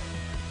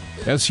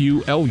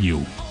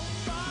 S-U-L-U.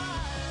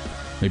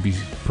 Maybe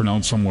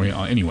pronounced some way.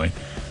 Anyway.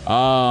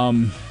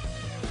 And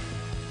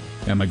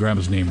my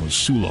grandpa's name was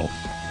Sulo.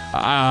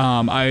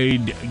 I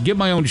get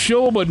my own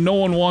show, but no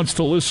one wants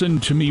to listen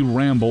to me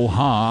ramble.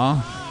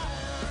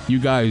 You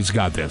guys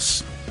got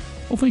this.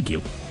 Well, thank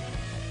you.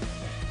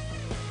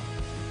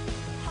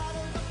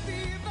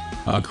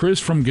 Chris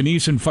from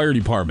Gnesen Fire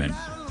Department.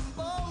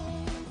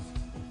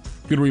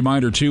 Good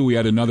reminder, too, we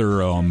had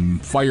another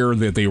fire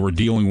that they were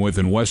dealing with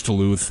in West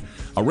Duluth,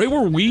 right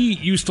where we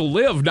used to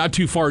live, not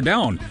too far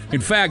down.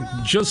 In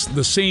fact, just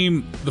the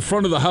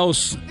front of the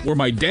house where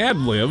my dad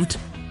lived,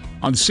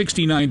 on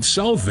 69th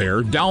South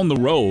there, down the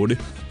road,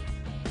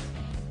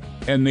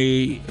 and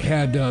they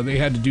had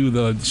to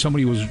do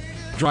somebody was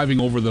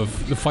driving over the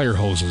fire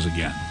hoses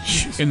again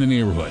in the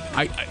neighborhood.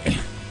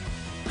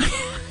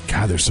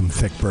 God, there's some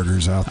thick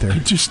burgers out there. I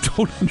just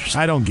don't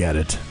understand. I don't get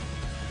it.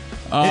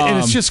 And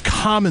it's just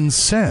common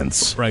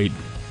sense. Right.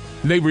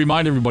 They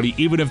remind everybody,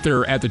 even if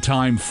they're at the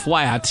time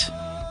flat,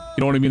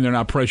 you know what I mean? They're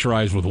not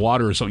pressurized with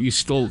water or something. You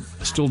still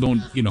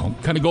don't,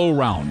 kind of go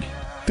around.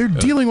 They're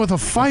dealing with a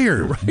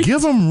fire. Right?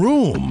 Give them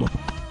room.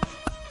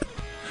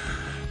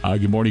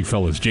 Good morning,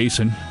 fellas.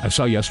 Jason, I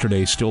saw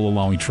yesterday still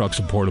allowing trucks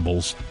and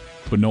portables,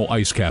 but no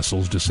ice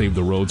castles to save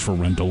the roads for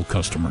rental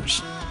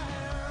customers.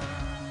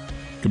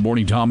 Good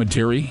morning, Tom and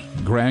Terry.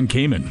 Grand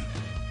Cayman.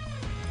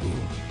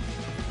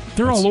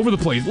 They're all over the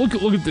place. Look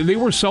at they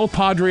were South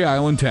Padre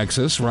Island,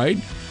 Texas, right?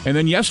 And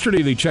then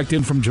yesterday they checked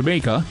in from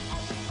Jamaica,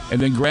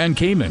 and then Grand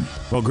Cayman.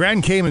 Well,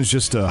 Grand Cayman's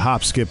just a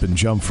hop, skip, and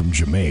jump from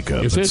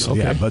Jamaica. Is it? Okay.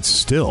 Yeah, but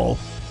still.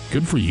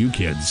 Good for you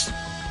kids.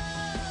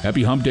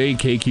 Happy Hump Day,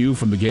 KQ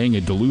from the gang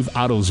at Duluth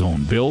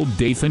AutoZone. Bill,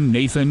 Dathan,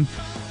 Nathan,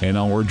 and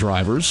our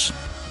drivers.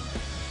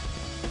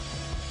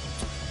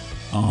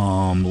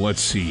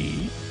 Let's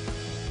see.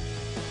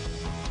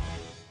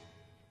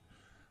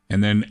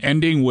 And then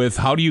ending with,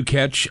 how do you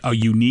catch a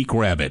unique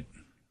rabbit?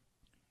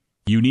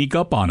 Unique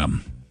up on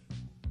them.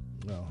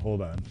 Oh,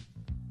 hold on.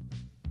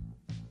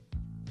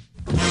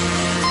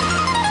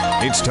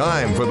 It's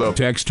time for the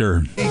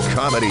Texter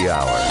Comedy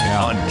Hour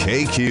on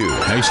KQ.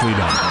 Nicely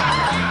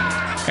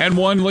done. And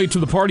one late to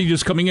the party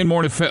just coming in.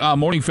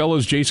 Morning,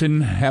 fellas.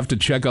 Jason, have to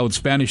check out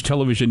Spanish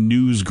television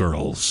News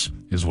Girls,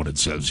 is what it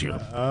says here.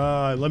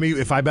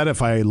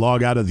 If I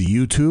log out of the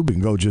YouTube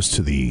and go just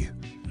to the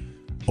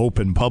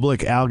open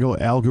public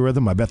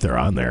algorithm, I bet they're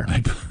on there.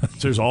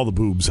 There's all the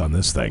boobs on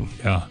this thing.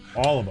 Yeah.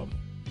 All of them.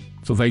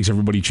 So thanks,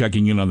 everybody,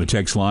 checking in on the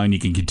text line. You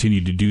can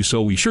continue to do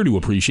so. We sure do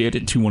appreciate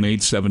it.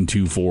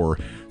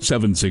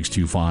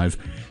 218-724-7625.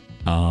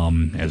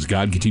 As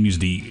God continues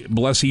to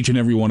bless each and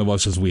every one of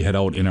us as we head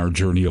out in our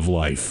journey of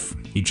life.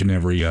 Each and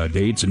every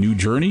day, it's a new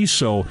journey,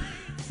 so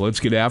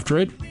let's get after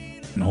it.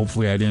 And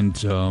hopefully I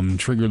didn't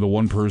trigger the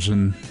one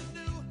person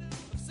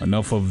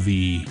enough of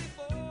the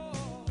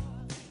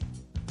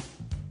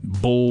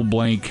bull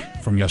blank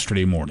from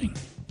yesterday morning.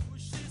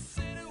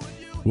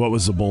 What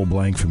was the bull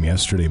blank from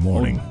yesterday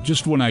morning? Well,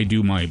 just when I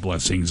do my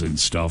blessings and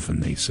stuff,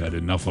 and they said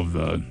enough of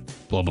the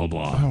blah, blah,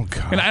 blah. Oh,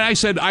 God. And I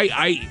said,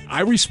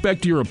 I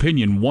respect your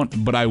opinion,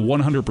 but I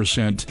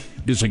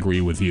 100%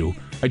 disagree with you.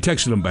 I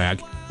texted them back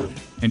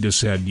and just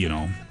said,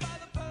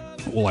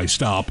 will I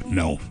stop?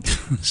 No.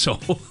 So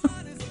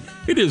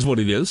it is what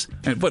it is.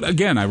 But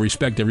again, I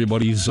respect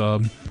everybody's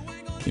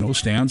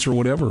stance or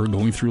whatever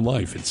going through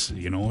life. It's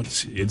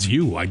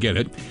you. I get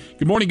it.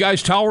 Good morning,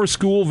 guys. Tower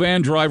School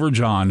van driver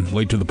John,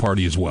 late to the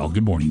party as well.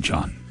 Good morning,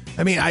 John.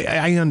 I mean,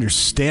 I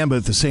understand, but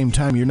at the same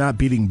time, you're not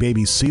beating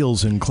baby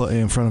seals in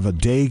front of a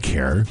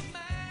daycare.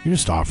 You're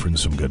just offering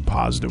some good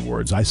positive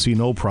words. I see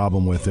no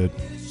problem with it.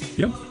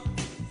 Yep.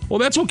 Well,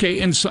 that's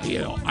okay. And so,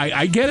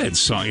 I get it.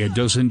 So it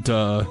doesn't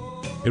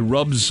It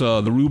rubs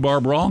the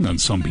rhubarb wrong on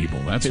some people.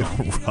 That's it.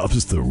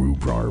 Rubs the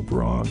rhubarb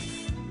wrong.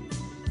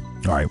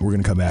 All right, we're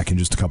going to come back in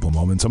just a couple of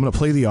moments. I'm going to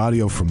play the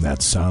audio from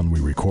that sound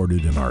we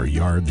recorded in our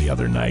yard the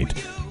other night.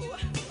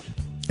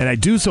 And I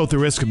do so at the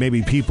risk of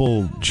maybe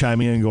people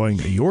chiming in and going,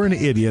 "You're an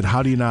idiot.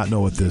 How do you not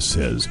know what this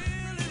is?"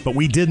 But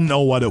we didn't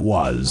know what it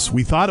was.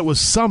 We thought it was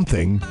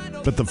something,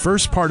 but the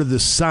first part of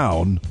this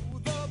sound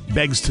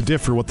begs to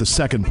differ what the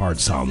second part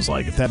sounds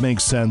like. If that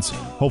makes sense,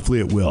 hopefully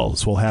it will.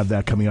 So we'll have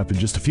that coming up in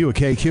just a few at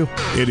KQ.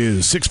 It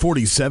is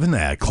 6:47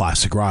 at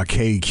Classic Rock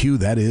KQ.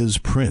 That is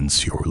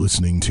Prince. You're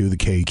listening to the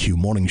KQ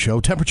Morning Show.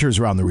 Temperatures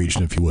around the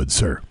region, if you would,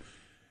 sir.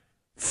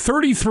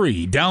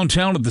 33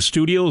 downtown at the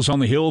studios on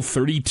the hill,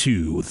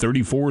 32.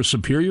 34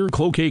 Superior,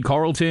 Cloquet,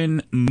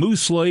 Carlton,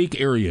 Moose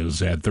Lake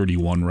areas at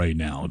 31 right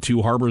now.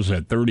 Two Harbors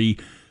at 30.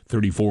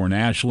 34 in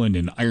Ashland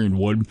and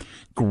Ironwood.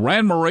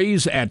 Grand Marais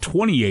at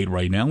 28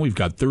 right now. We've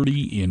got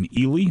 30 in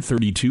Ely,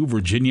 32,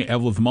 Virginia,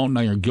 Evelyn, Mountain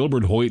Iron,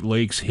 Gilbert, Hoyt,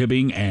 Lakes,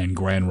 Hibbing, and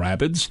Grand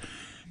Rapids.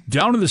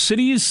 Down in the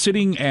cities,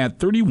 sitting at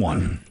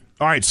 31.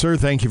 All right, sir,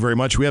 thank you very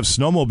much. We have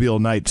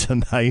snowmobile night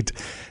tonight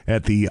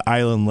at the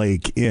Island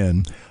Lake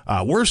Inn.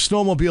 Worst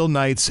snowmobile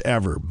nights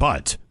ever,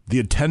 but the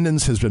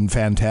attendance has been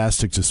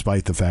fantastic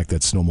despite the fact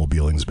that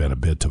snowmobiling has been a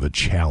bit of a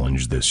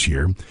challenge this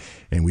year.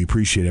 And we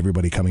appreciate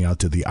everybody coming out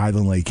to the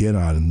Island Lake Inn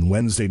on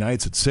Wednesday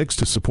nights at 6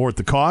 to support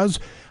the cause.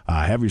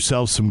 Have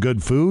yourselves some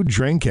good food,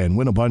 drink, and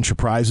win a bunch of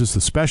prizes.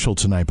 The special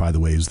tonight, by the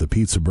way, is the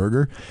pizza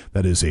burger.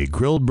 That is a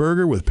grilled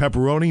burger with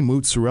pepperoni,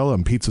 mozzarella,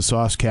 and pizza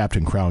sauce.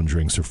 Captain Crown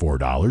drinks are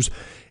 $4.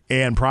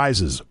 And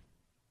prizes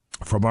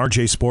from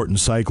RJ Sport and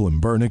Cycle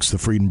and Burnix, the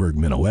Friedenberg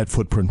Minuet,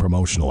 Footprint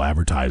Promotional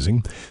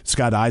Advertising,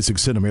 Scott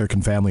Isaacson,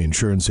 American Family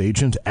Insurance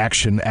Agent,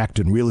 Action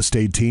Acton Real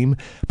Estate Team,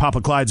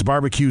 Papa Clyde's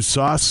Barbecue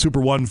Sauce,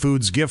 Super One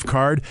Foods Gift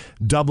Card,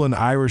 Dublin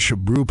Irish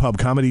Brew Pub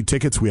Comedy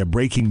Tickets. We have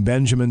Breaking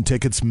Benjamin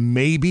tickets,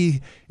 maybe,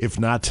 if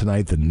not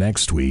tonight, then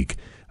next week.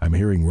 I'm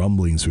hearing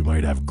rumblings we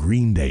might have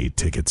Green Day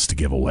tickets to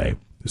give away.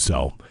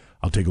 So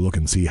I'll take a look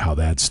and see how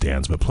that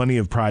stands. But plenty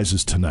of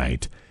prizes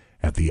tonight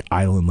at the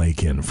Island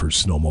Lake Inn for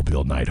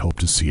Snowmobile Night. Hope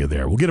to see you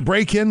there. We'll get a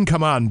break in,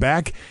 come on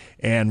back,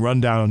 and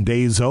run down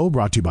Days-O,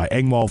 brought to you by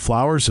Engwall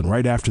Flowers. And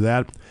right after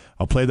that,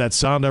 I'll play that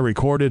sound I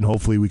recorded, and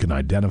hopefully we can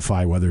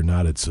identify whether or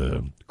not it's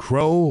a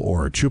crow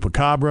or a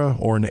chupacabra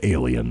or an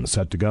alien.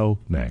 Set to go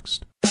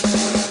next.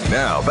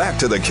 Now, back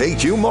to the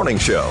KQ Morning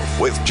Show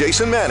with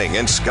Jason Manning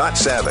and Scott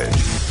Savage.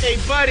 Hey,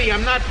 buddy,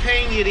 I'm not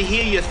paying you to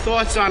hear your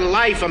thoughts on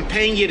life. I'm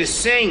paying you to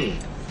sing.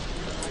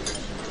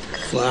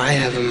 Well, I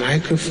have a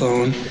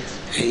microphone.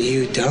 And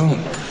you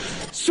don't.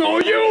 So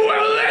you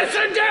will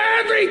listen to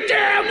every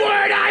damn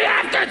word I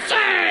have to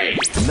say!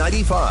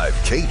 95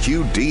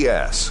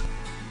 KQDS.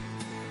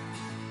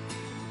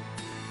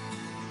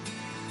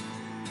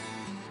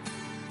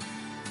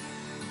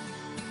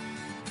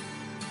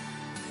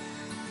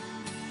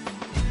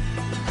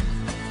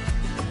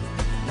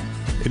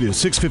 It is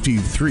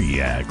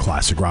 6:53 at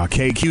Classic Rock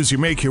KQ. You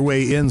make your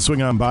way in,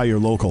 swing on by your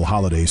local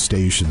Holiday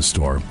Station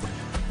store.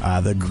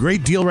 The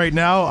great deal right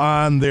now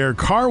on their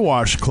Car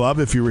Wash Club.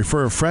 If you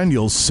refer a friend,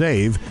 you'll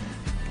save.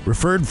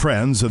 Referred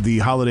friends of the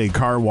Holiday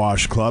Car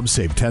Wash Club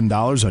save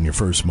 $10 on your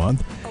first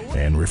month.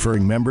 And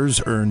referring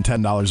members earn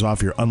 $10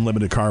 off your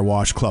unlimited Car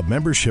Wash Club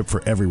membership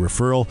for every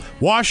referral.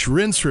 Wash,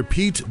 rinse,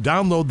 repeat.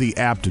 Download the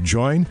app to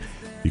join.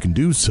 You can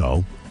do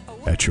so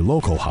at your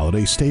local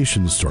Holiday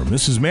Station store.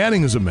 Mrs.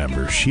 Manning is a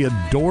member. She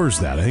adores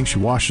that. I think she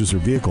washes her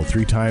vehicle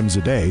 3 times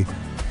a day.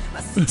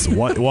 It's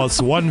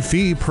one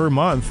fee per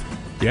month.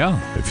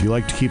 Yeah. If you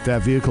like to keep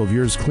that vehicle of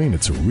yours clean,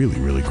 it's a really,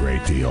 really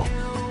great deal.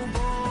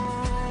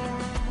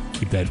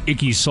 Keep that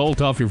icky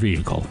salt off your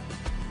vehicle.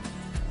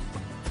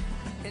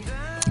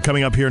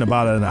 Coming up here in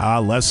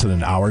about less than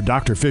an hour,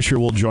 Dr. Fisher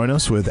will join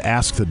us with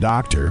Ask the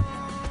Doctor.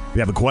 If you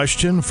have a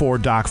question for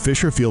Doc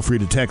Fisher, feel free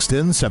to text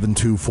in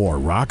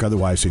 724-ROCK.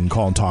 Otherwise, you can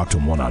call and talk to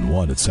him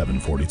one-on-one at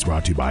 740. It's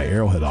brought to you by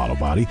Arrowhead Auto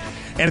Body.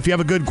 And if you have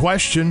a good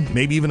question,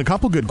 maybe even a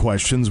couple good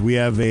questions, we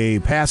have a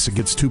pass that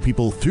gets 2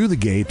 people through the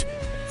gate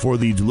for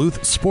the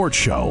Duluth Sports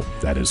Show.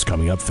 That is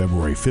coming up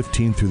February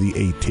 15th through the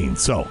 18th.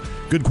 So,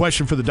 good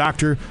question for the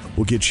doctor.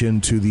 We'll get you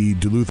into the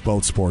Duluth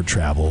Boat Sport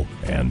Travel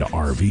and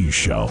RV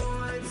Show.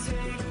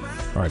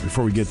 All right,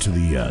 before we get to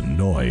the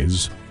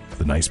noise,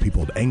 the nice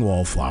people at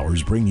Engwall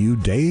Flowers bring you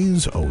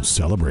Days-O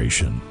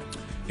Celebration.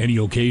 Any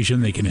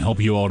occasion, they can help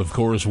you out, of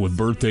course, with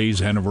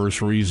birthdays,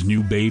 anniversaries,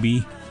 new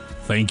baby,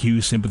 thank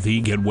you, sympathy,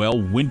 get well,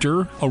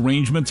 winter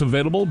arrangements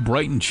available,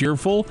 bright and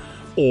cheerful,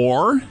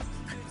 or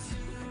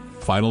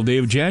final day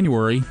of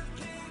January,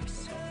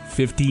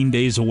 15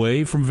 days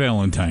away from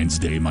Valentine's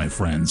Day, my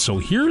friends. So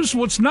here's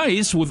what's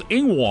nice with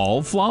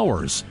Engwall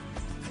Flowers.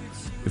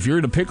 If you're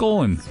in a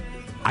pickle and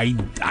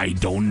I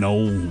don't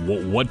know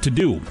what to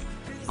do,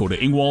 go to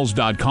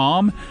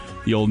ingwalls.com.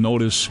 You'll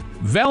notice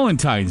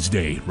Valentine's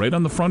Day right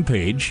on the front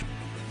page.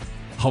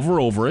 Hover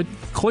over it,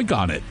 click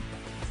on it,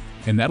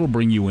 and that'll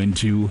bring you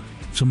into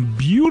some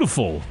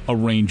beautiful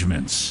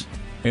arrangements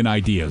and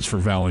ideas for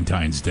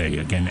Valentine's Day.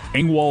 Again,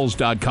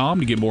 engwalls.com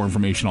to get more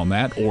information on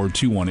that, or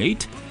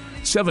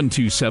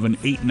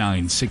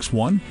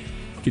 218-727-8961.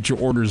 Get your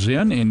orders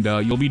in, and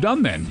you'll be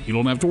done then. You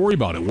don't have to worry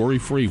about it.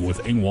 Worry-free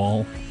with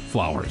Engwall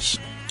Flowers.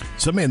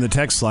 Somebody in the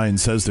text line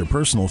says their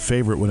personal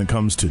favorite when it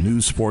comes to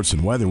news, sports,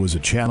 and weather was a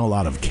channel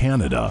out of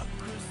Canada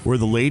where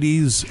the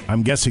ladies,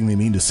 I'm guessing they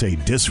mean to say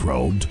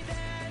disrobed,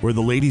 where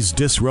the ladies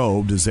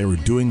disrobed as they were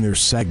doing their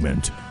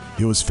segment.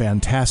 It was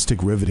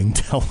fantastic, riveting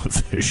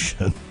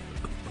television.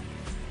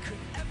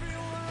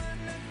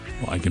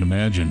 Well, I can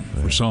imagine.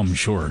 For some,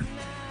 sure.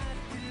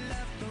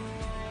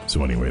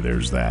 So anyway,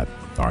 there's that.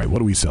 All right,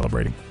 what are we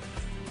celebrating?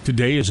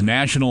 Today is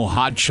National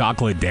Hot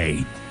Chocolate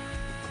Day.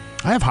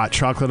 I have hot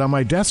chocolate on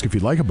my desk if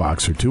you'd like a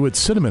box or two. It's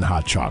cinnamon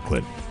hot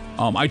chocolate.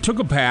 I took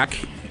a pack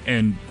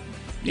and,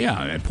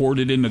 I poured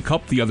it in a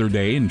cup the other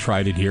day and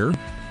tried it here.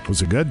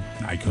 Was it good?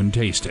 I couldn't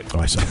taste it. Oh,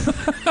 I saw.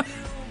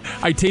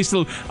 I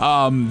tasted,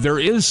 there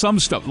is some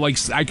stuff, like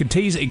I could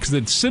taste it because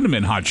it's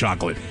cinnamon hot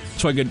chocolate.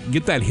 So I could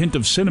get that hint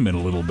of cinnamon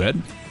a little bit.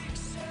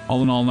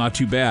 All in all, not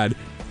too bad.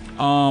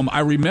 I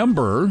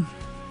remember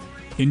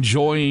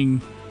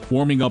enjoying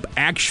warming up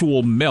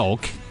actual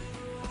milk.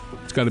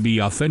 It's got to be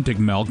authentic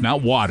milk,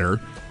 not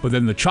water. But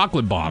then the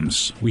chocolate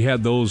bombs, we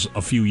had those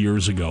a few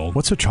years ago.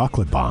 What's a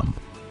chocolate bomb?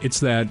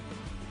 It's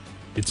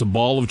a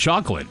ball of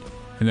chocolate.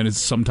 And then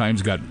it's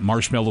sometimes got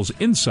marshmallows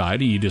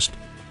inside, and you just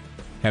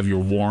have your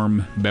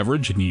warm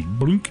beverage, and you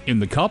blink in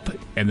the cup,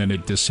 and then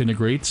it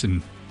disintegrates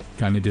and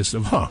kind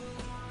of Huh.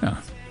 Yeah.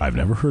 I've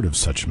never heard of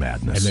such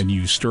madness. And then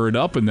you stir it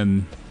up, and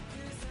then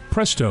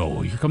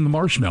presto, here come the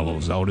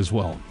marshmallows out as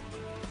well.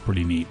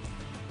 Pretty neat.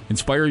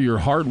 Inspire your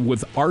heart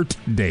with Art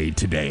Day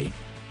today.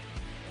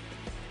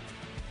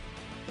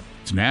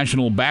 It's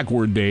National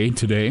Backward Day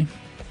today.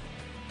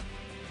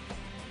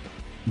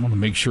 I want to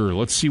make sure.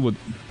 Let's see what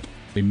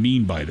they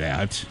mean by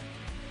that.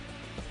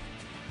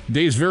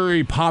 Today is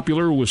very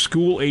popular with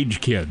school-age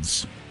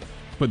kids,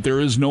 but there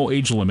is no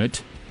age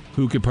limit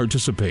who can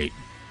participate.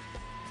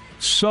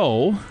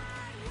 So,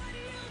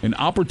 an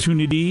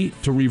opportunity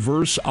to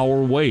reverse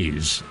our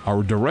ways,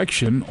 our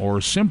direction,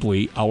 or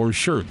simply our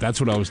shirt. That's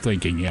what I was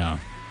thinking, yeah.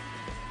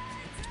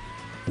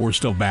 Or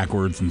stuff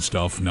backwards and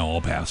stuff. No,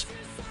 I'll pass.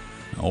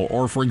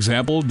 Or, for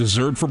example,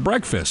 dessert for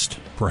breakfast,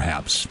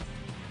 perhaps.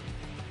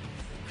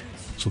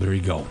 So there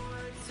you go.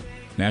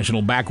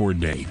 National Backward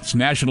Day. It's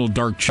National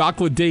Dark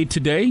Chocolate Day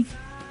today.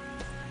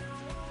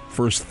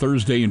 First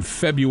Thursday in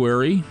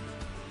February.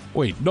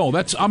 Wait, no,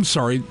 I'm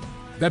sorry.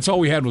 That's all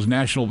we had was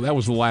National. That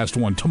was the last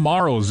one.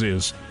 Tomorrow's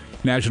is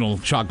National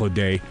Chocolate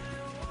Day.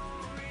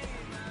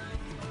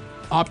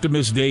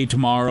 Optimist Day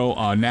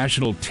tomorrow.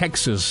 National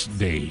Texas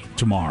Day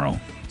tomorrow.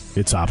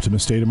 It's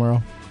Optimist Day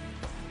tomorrow?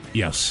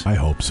 Yes. I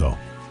hope so.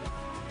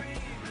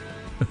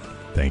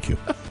 Thank you.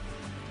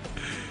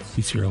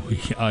 He's here.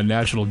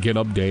 National Get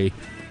Up Day,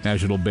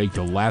 National Baked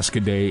Alaska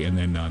Day, and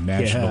then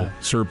National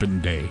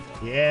Serpent Day.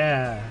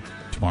 Yeah.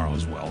 Tomorrow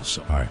as well.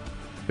 So, all right.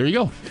 There you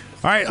go.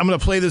 All right, I'm going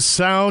to play this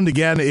sound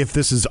again. If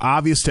this is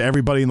obvious to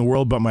everybody in the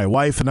world but my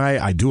wife and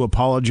I do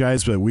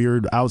apologize, but we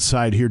were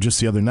outside here just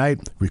the other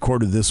night,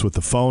 recorded this with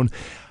the phone.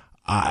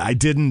 I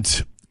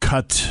didn't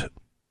cut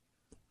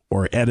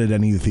or edit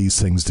any of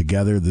these things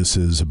together. This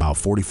is about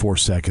 44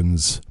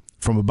 seconds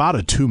from about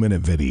a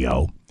 2-minute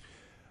video.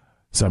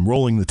 So I'm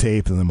rolling the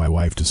tape, and then my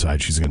wife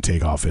decides she's going to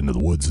take off into the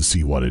woods to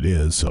see what it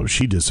is. So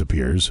she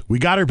disappears. We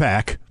got her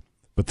back,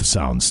 but the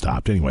sound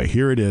stopped. Anyway,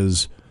 here it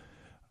is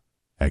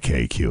at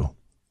KQ.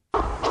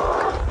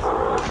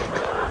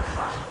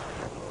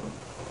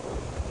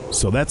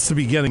 So that's the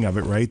beginning of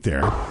it right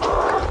there.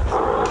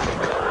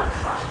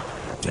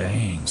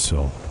 Dang.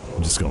 So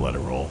I'm just going to let it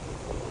roll.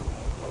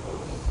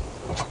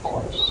 Of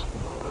course.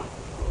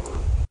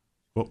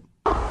 Oh.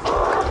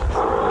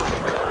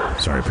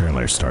 Sorry,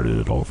 apparently I started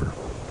it over.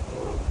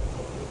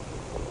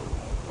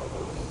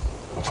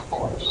 Of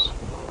course.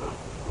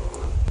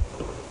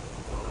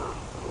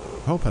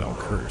 I hope I don't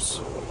curse.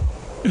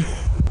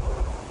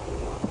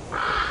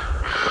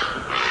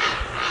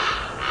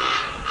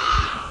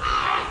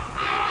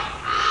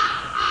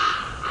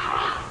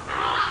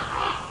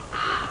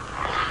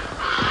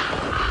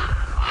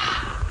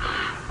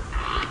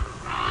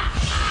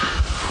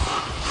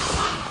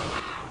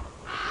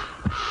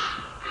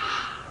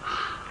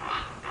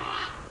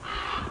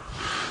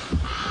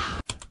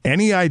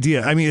 Any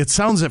idea? I mean, it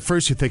sounds at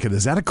first you're thinking,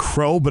 is that a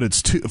crow? But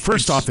it's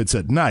first off, it's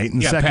at night,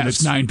 and second, past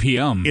it's 9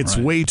 p.m. It's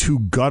right. way too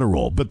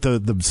guttural. But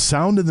the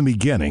sound in the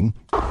beginning,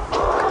 and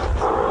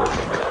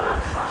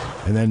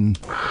then,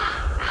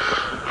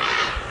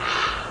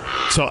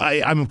 so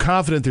I'm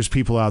confident there's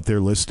people out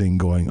there listening,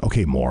 going,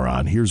 "Okay,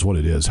 moron, here's what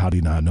it is. How do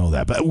you not know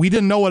that?" But we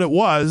didn't know what it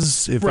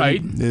was. If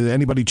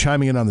anybody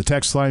chiming in on the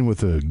text line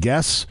with a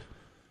guess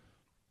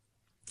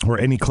or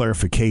any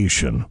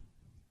clarification.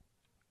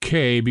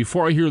 Okay,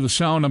 before I hear the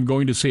sound, I'm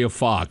going to say a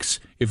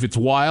fox. If it's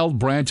wild,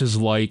 branches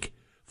like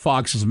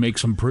foxes make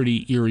some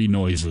pretty eerie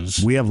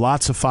noises. We have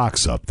lots of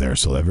fox up there,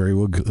 so that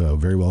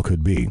very well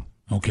could be.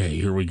 Okay,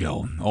 here we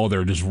go. Oh,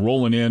 they're just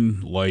rolling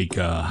in like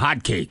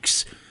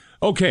hotcakes.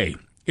 Okay,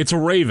 it's a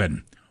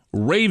raven.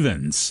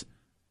 Ravens.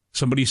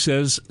 Somebody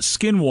says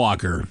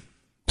skinwalker.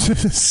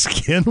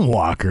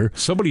 Skinwalker?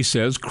 Somebody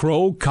says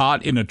crow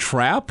caught in a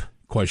trap.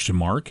 Question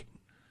mark.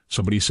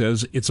 Somebody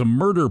says it's a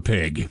murder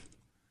pig.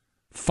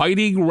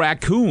 Fighting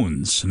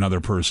raccoons,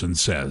 another person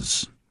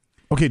says.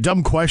 Okay,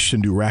 dumb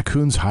question. Do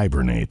raccoons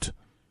hibernate?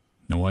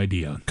 No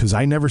idea. Because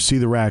I never see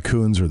the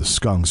raccoons or the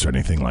skunks or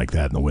anything like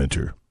that in the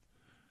winter.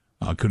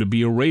 Could it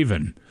be a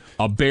raven?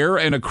 A bear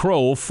and a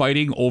crow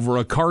fighting over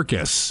a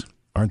carcass.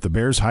 Aren't the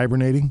bears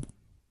hibernating?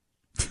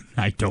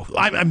 I don't.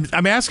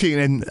 I'm asking,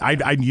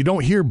 and you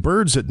don't hear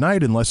birds at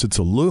night unless it's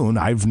a loon.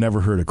 I've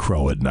never heard a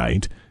crow at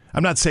night.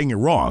 I'm not saying you're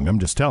wrong. I'm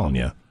just telling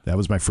you. That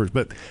was my first.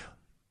 But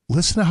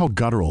listen to how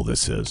guttural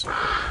this is.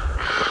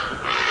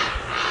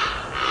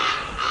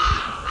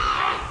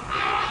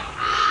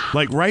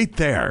 Like right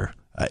there.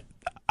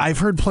 I've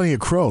heard plenty of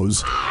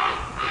crows.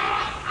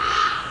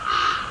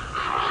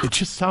 It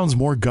just sounds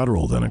more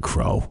guttural than a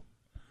crow.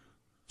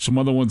 Some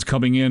other ones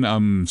coming in.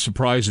 I'm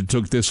surprised it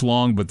took this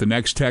long, but the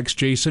next text,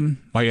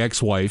 Jason, my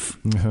ex-wife.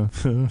 And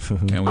we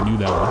knew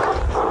that one.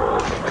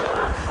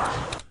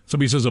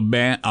 Somebody says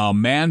a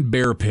man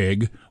bear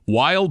pig,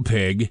 wild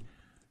pig.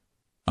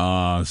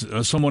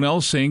 Someone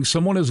else saying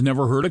someone has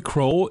never heard a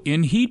crow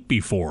in heat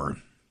before.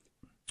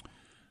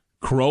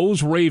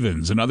 Crows,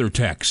 ravens, another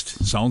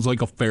text. Sounds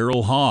like a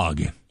feral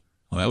hog.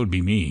 Well, that would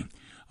be me.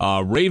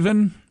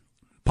 Raven,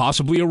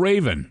 possibly a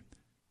raven.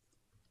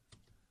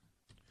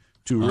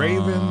 Do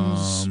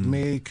ravens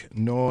make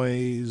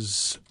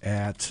noise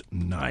at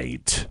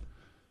night?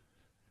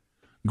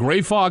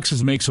 Gray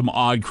foxes make some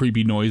odd,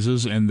 creepy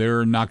noises, and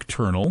they're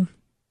nocturnal.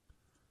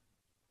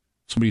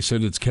 Somebody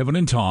said it's Kevin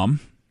and Tom.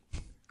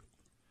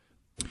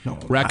 No,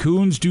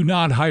 Raccoons do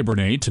not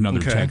hibernate. Another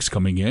text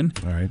coming in.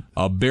 All right.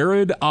 A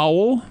barred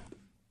owl,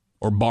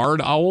 or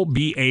barred owl,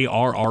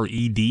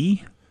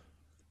 B-A-R-R-E-D.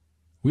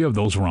 We have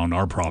those around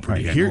our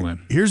property. Right,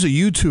 here's a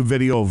YouTube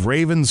video of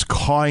ravens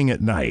cawing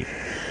at night.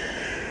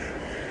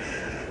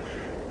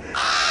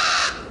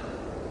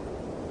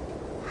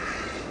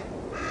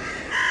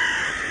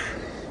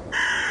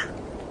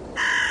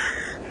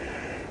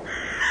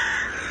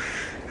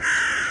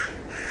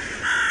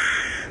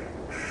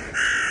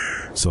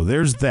 So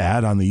there's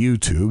that on the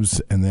YouTubes,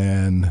 and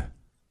then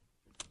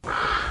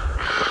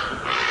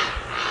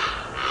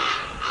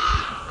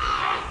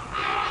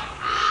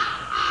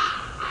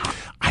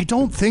I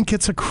don't think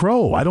it's a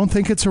crow. I don't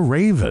think it's a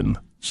raven.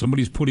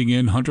 Somebody's putting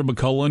in Hunter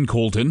McCullough and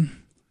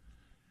Colton.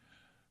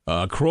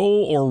 Crow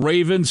or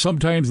raven,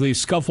 sometimes they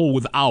scuffle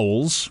with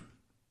owls.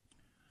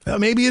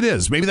 Maybe it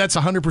is. Maybe that's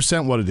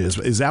 100% what it is.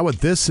 Is that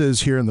what this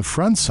is here in the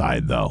front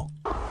side, though?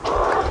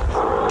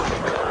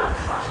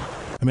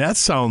 I mean, that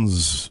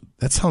sounds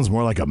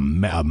more like a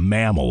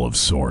mammal of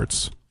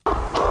sorts.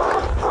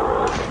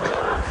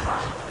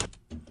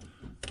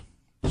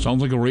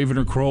 Sounds like a raven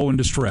or crow in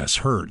distress.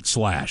 Herd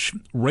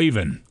 /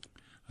 raven.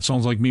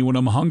 Sounds like me when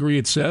I'm hungry,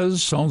 it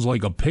says. Sounds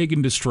like a pig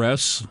in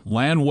distress.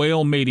 Land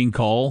whale mating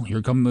call.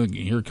 Here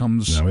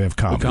comes. Now we have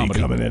comedy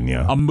coming in,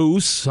 yeah. A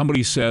moose,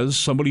 somebody says.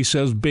 Somebody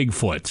says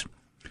Bigfoot.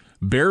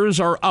 Bears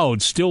are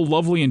out. Still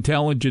lovely and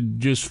talented.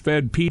 Just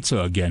fed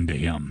pizza again to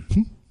him.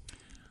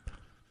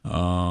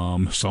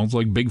 Sounds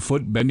like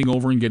Bigfoot bending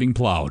over and getting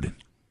plowed.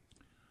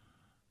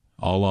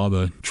 All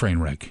the train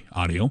wreck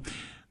audio.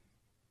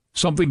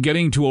 Something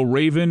getting to a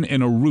raven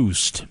in a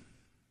roost.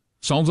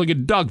 Sounds like a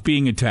duck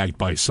being attacked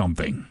by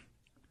something.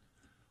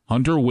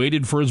 Hunter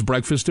waited for his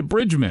breakfast at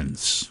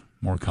Bridgman's.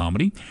 More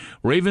comedy.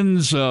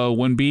 Ravens,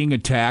 when being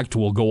attacked,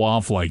 will go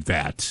off like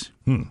that.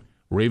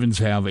 Ravens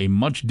have a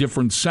much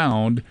different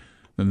sound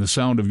than the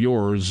sound of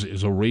yours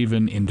is a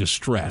raven in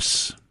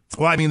distress.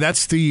 Well, I mean,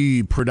 that's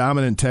the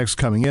predominant text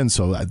coming in,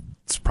 so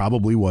that's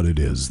probably what it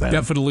is then.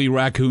 Definitely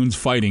raccoons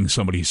fighting,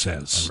 somebody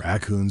says.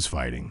 Raccoons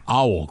fighting.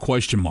 Owl,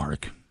 question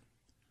mark.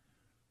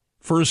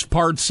 First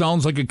part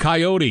sounds like a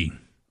coyote.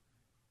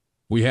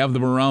 We have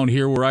them around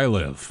here where I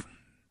live.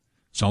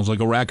 Sounds like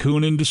a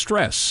raccoon in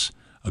distress.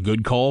 A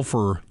good call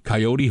for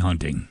coyote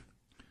hunting.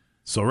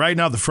 So right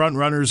now the front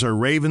runners are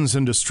ravens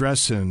in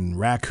distress and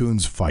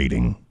raccoons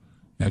fighting.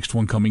 Next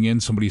one coming in,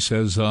 somebody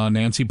says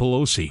Nancy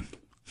Pelosi.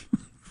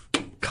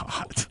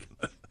 God.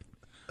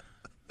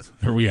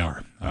 Here we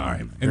are. All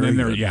right. And then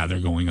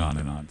they're going on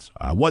and on.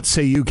 What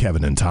say you,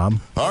 Kevin and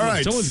Tom? All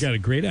right. Someone's got a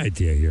great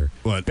idea here.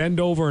 What? Bend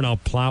over and I'll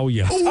plow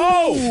you.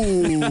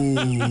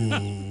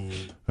 Oh!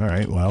 All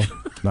right. Well,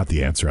 not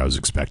the answer I was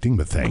expecting,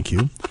 but thank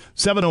you.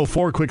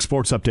 7:04, quick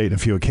sports update and a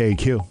few at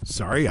KQ.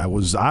 Sorry, I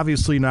was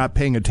obviously not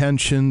paying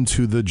attention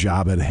to the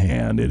job at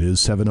hand. It is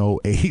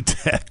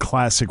 7:08 at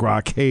Classic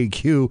Rock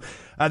KQ.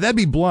 That'd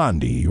be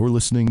Blondie. You're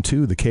listening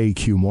to the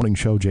KQ Morning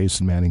Show.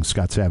 Jason Manning,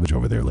 Scott Savage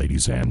over there,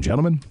 ladies and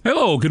gentlemen.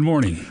 Hello, good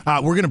morning.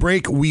 We're going to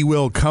break. We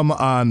will come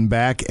on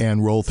back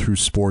and roll through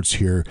sports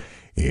here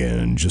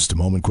in just a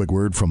moment. Quick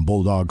word from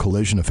Bulldog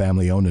Collision, a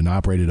family-owned and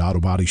operated auto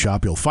body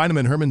shop. You'll find them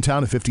in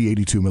Hermantown at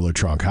 5082 Miller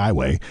Trunk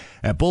Highway.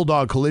 At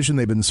Bulldog Collision,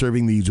 they've been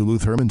serving the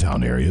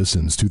Duluth-Hermantown area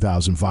since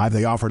 2005.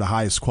 They offer the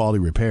highest quality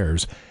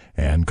repairs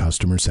and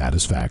customer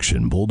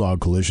satisfaction.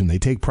 Bulldog Collision, they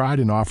take pride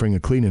in offering a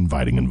clean,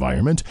 inviting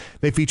environment.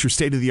 They feature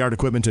state-of-the-art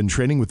equipment and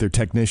training with their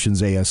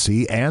technicians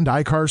ASC and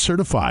ICAR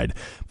certified.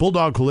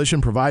 Bulldog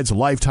Collision provides a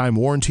lifetime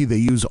warranty. They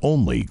use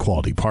only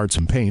quality parts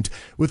and paint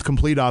with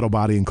complete auto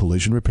body and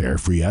collision repair,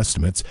 free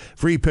estimates,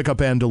 free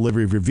pickup and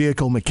delivery of your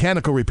vehicle,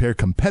 mechanical repair,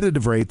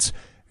 competitive rates,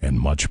 and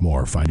much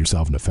more. Find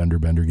yourself an offender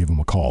bender, give them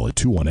a call at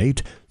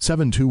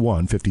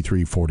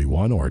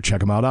 218-721-5341 or check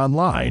them out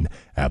online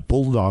at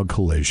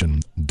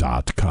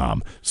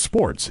bulldogcollision.com.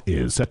 Sports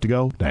is set to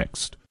go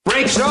next.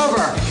 Break's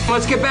over.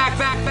 Let's get back.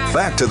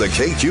 Back to the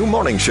KQ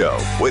Morning Show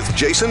with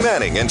Jason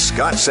Manning and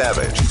Scott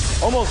Savage.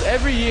 Almost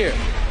every year.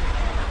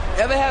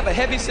 Ever have a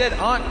heavy-set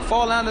aunt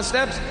fall down the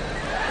steps?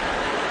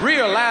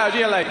 Real loud,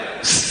 you're like...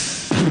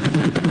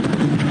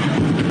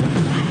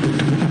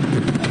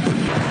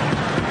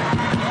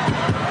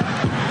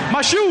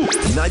 My shoe!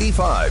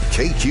 95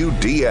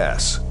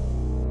 KQDS.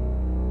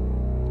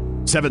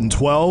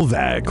 712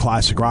 at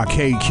Classic Rock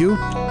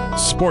KQ.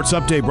 Sports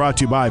Update brought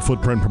to you by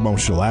Footprint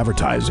Promotional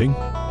Advertising.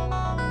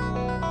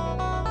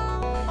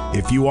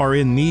 If you are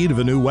in need of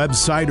a new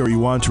website or you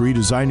want to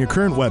redesign your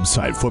current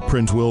website,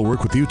 Footprint will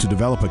work with you to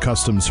develop a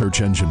custom search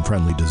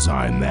engine-friendly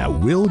design that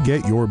will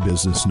get your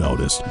business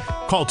noticed.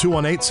 Call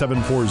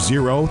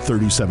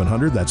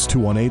 218-740-3700. That's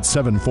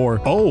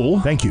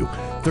 218-740. Thank you.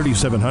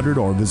 3700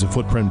 or visit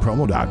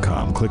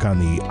footprintpromo.com. Click on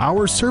the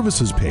Our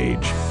Services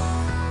page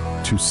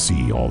to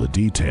see all the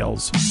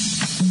details.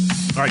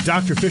 All right,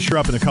 Dr. Fisher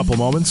up in a couple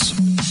moments.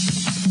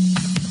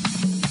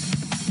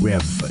 We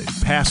have a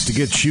pass to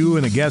get you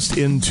and a guest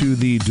into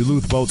the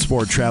Duluth Boat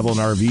Sport Travel and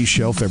RV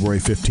Show, February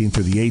 15th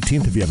through the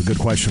 18th. If you have a good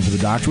question for the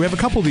doctor, we have a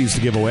couple of these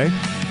to give away.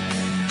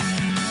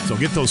 So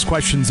get those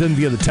questions in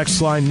via the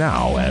text line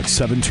now at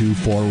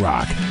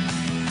 724-ROCK.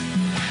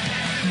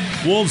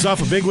 Wolves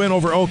off a big win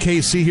over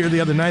OKC here the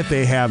other night.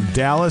 They have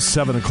Dallas.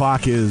 7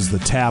 o'clock is the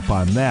tap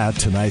on that.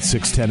 Tonight,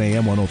 6:10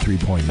 a.m.,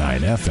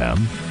 103.9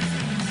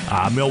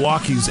 FM.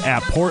 Milwaukee's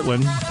at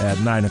Portland at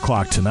 9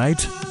 o'clock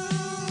tonight.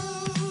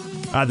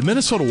 The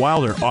Minnesota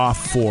Wild are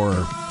off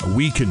for a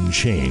week and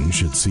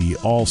change. It's the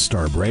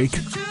All-Star break.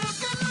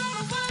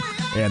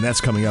 And that's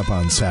coming up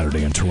on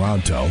Saturday in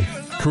Toronto.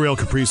 Kirill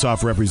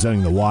Kaprizov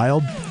representing the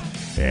Wild.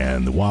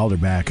 And the Wild are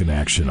back in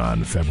action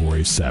on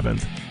February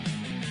 7th.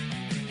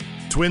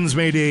 Twins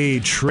made a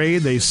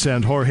trade. They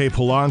sent Jorge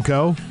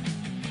Polanco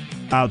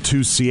out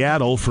to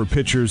Seattle for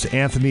pitchers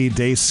Anthony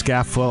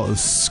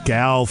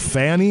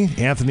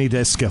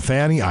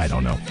DeSclafani. I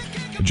don't know.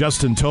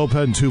 Justin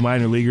Topa and 2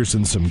 minor leaguers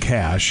and some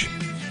cash.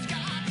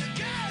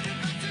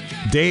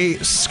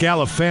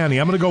 DeSclafani.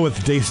 I'm going to go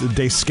with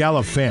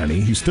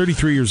DeSclafani. He's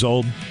 33 years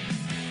old.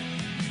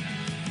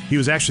 He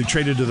was actually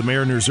traded to the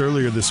Mariners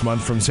earlier this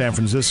month from San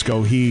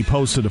Francisco. He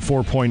posted a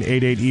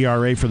 4.88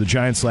 ERA for the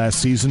Giants last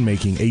season,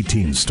 making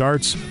 18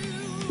 starts.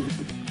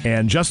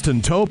 And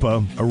Justin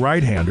Topa, a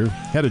right-hander,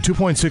 had a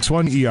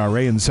 2.61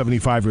 ERA and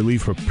 75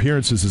 relief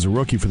appearances as a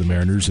rookie for the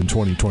Mariners in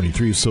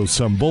 2023. So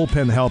some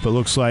bullpen help, it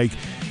looks like,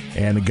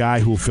 and a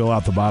guy who will fill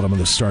out the bottom of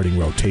the starting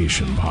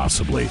rotation,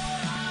 possibly.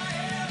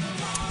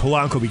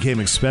 Polanco became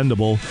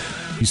expendable.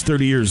 He's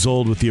 30 years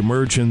old with the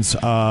emergence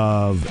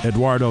of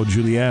Eduardo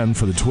Julian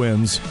for the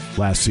Twins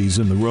last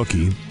season, the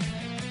rookie.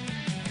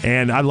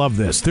 And I love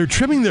this. They're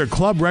trimming their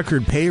club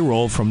record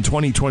payroll from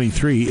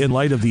 2023 in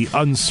light of the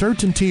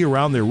uncertainty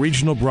around their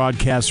regional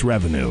broadcast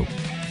revenue.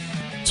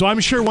 So I'm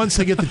sure once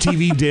they get the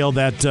TV deal,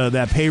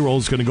 that payroll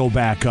is going to go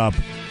back up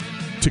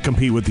to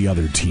compete with the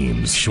other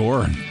teams.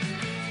 Sure.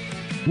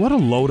 What a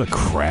load of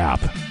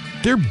crap.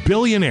 They're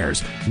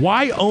billionaires.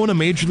 Why own a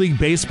Major League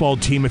Baseball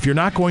team if you're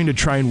not going to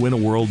try and win a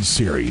World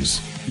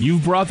Series?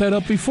 You've brought that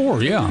up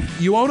before, yeah.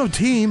 You own a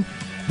team,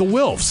 the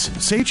Wilfs.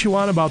 Say what you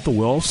want about the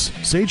Wilfs.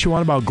 Say what you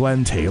want about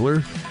Glenn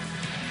Taylor.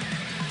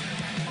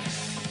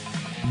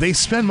 They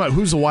spend money.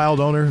 Who's the Wild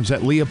owner? Is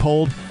that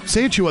Leopold?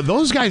 Say what you want.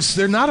 Those guys,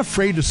 they're not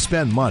afraid to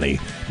spend money.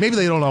 Maybe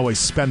they don't always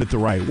spend it the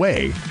right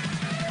way,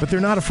 but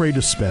they're not afraid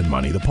to spend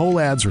money. The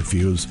Pohlads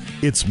refuse.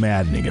 It's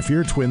maddening. If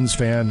you're a Twins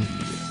fan,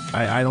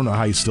 I don't know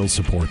how you still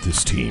support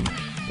this team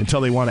until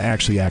they want to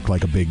actually act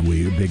like a big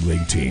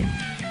league team.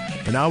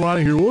 And now I want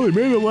to hear, well, they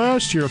made it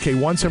last year. Okay,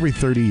 once every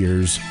 30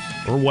 years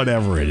or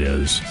whatever it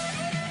is.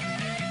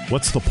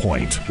 What's the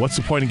point? What's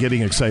the point of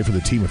getting excited for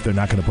the team if they're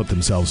not going to put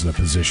themselves in a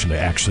position to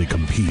actually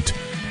compete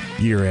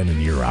year in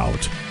and year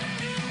out?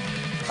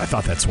 I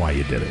thought that's why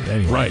you did it.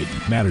 Anyway, right.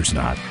 Matters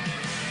not.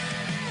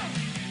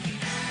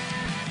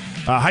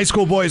 High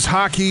school boys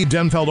hockey,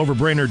 Denfeld over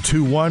Brainerd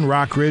 2-1,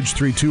 Rock Ridge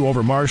 3-2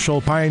 over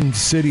Marshall, Pine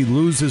City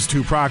loses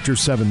to Proctor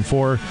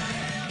 7-4.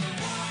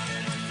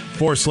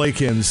 Forest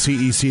Lake and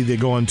CEC, they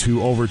go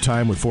into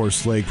overtime with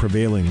Forest Lake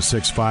prevailing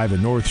 6-5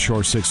 and North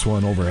Shore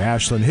 6-1 over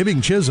Ashland.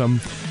 Hibbing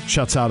Chisholm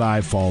shuts out I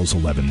Falls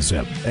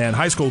 11-zip. And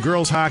high school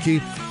girls hockey,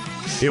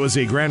 it was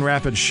a Grand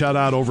Rapids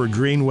shutout over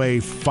Greenway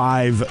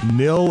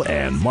 5-0,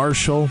 and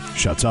Marshall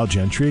shuts out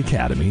Gentry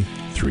Academy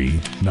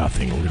 3-0.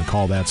 We're going to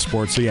call that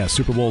sports. So, yeah,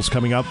 Super Bowl's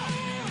coming up.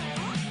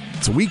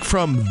 It's a week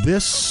from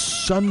this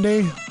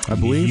Sunday, I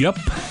believe. Yep.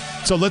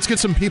 So let's get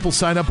some people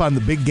signed up on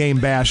the Big Game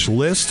Bash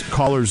list.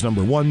 Callers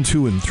number 1,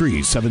 2, and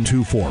 3,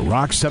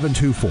 724-ROCK,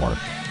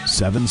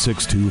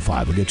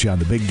 724-7625. We'll get you on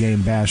the Big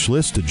Game Bash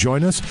list to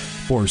join us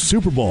for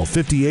Super Bowl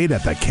 58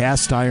 at the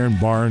Cast Iron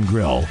Bar and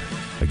Grill.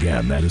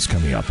 Again, that is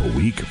coming up a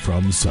week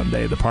from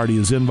Sunday. The party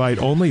is invite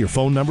only. Your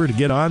phone number to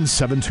get on,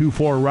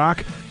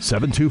 724-ROCK,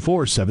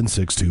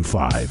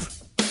 724-7625.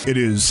 It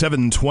is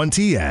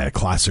 7:20 at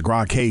Classic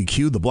Rock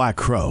KQ, the Black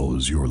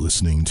Crowes. You're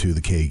listening to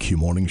the KQ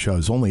Morning Show. I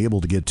was only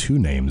able to get 2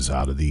 names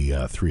out of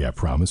the 3 I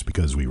promised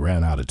because we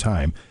ran out of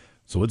time.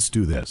 So let's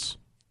do this.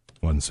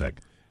 One sec.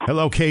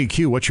 Hello,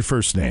 KQ. What's your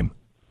first name?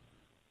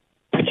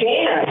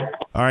 Jan.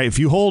 All right, if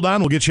you hold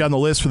on, we'll get you on the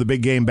list for the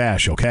Big Game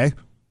Bash, okay?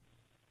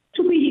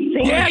 Sweet.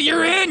 Yeah,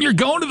 you're in. You're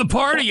going to the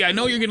party. I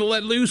know you're going to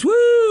let loose.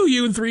 Woo,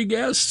 you and 3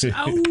 guests.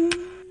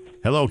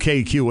 Hello,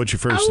 KQ. What's your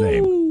first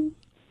name?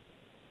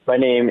 My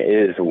name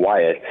is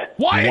Wyatt.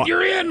 Wyatt,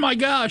 you're in, my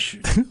gosh.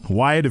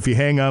 Wyatt, if you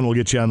hang on, we'll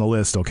get you on the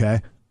list, okay?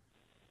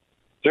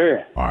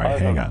 Sure. All right,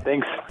 hang on.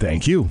 Thanks.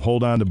 Thank you.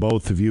 Hold on to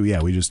both of you.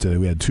 Yeah, we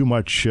had too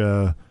much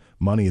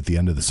money at the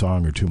end of the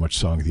song or too much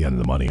song at the end of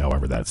the money,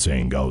 however that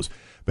saying goes.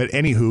 But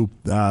anywho,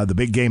 the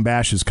Big Game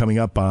Bash is coming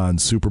up on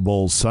Super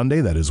Bowl Sunday.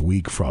 That is a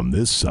week from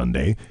this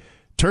Sunday.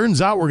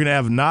 Turns out we're going to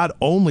have not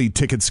only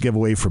tickets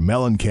giveaway for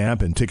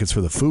Mellencamp and tickets for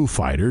the Foo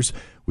Fighters,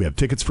 we have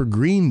tickets for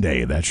Green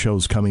Day. That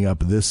show's coming up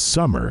this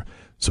summer.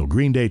 So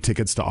Green Day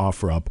tickets to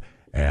offer up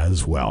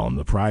as well. And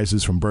the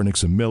prizes from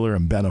Burnix and Miller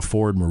and Benna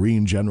Ford,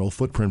 Marine General,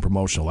 Footprint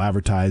Promotional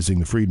Advertising,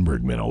 the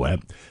Friedenberg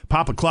Minuet,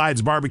 Papa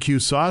Clyde's Barbecue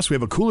Sauce. We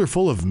have a cooler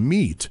full of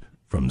meat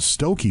from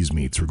Stokey's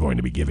Meats we're going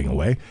to be giving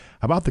away.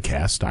 How about the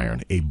cast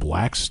iron? A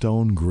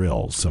Blackstone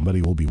grill.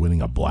 Somebody will be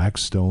winning a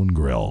Blackstone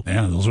grill.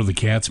 Yeah, those are the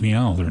Cat's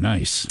Meow. They're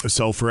nice.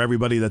 So for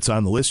everybody that's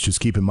on the list, just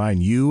keep in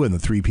mind you and the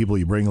 3 people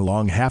you bring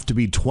along have to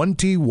be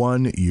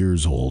 21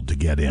 years old to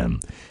get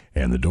in.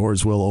 And the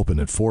doors will open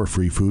at 4.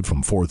 Free food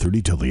from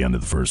 4:30 till the end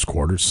of the first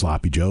quarter.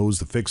 Sloppy Joe's,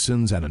 the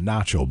Fixins, and a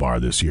nacho bar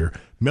this year.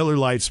 Miller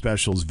Lite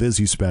specials,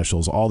 Vizzy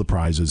specials, all the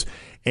prizes.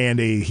 And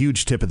a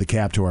huge tip of the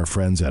cap to our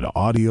friends at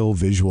Audio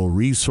Visual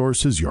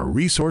Resources, your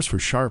resource for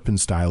sharp and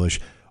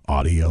stylish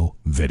audio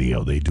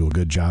video. They do a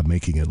good job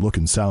making it look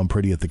and sound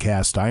pretty at the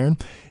cast iron.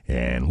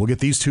 And we'll get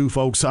these 2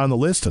 folks on the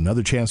list.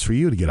 Another chance for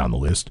you to get on the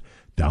list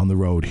down the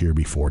road here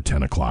before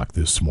 10 o'clock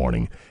this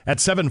morning. At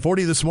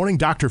 7:40 this morning,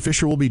 Dr.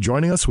 Fisher will be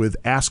joining us with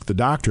Ask the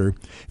Doctor.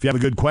 If you have a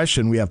good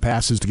question, we have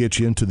passes to get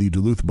you into the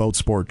Duluth Boat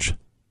Sport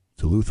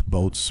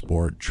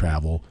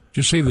Travel.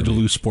 Just say the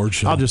Duluth Sport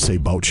Show. I'll just say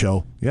Boat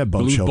Show. Yeah, Boat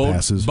Duluth Show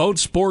passes. Boat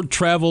Sport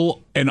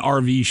Travel and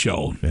RV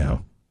Show. Yeah.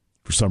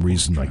 For some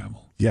reason,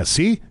 yeah,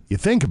 see? You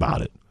think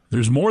about it.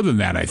 There's more than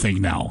that, I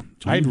think, now.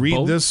 I'd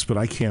read this, but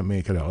I can't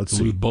make it out. Let's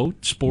see.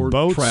 Boat, Sport,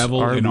 Boats,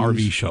 Travel, RVs, and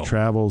RV Show.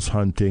 Travels,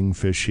 hunting,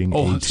 fishing,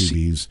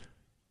 ATVs,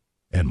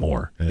 and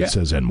more. And it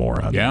says and more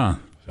on there.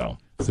 So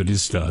it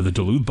is the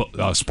Duluth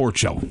Sport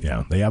Show.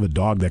 Yeah, they have a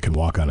dog that can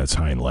walk on its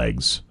hind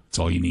legs. That's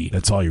all you need.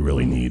 That's all you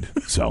really need.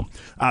 So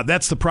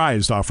that's the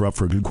prize to offer up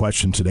for a good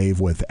question today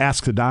with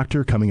Ask the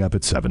Doctor coming up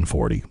at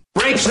 7:40.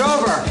 Break's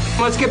over.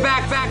 Let's get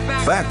back.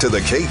 Back to the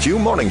KQ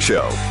Morning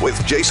Show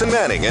with Jason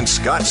Manning and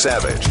Scott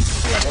Savage.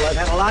 Well, I've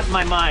had a lot in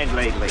my mind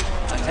lately.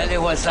 I'll tell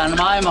you what's on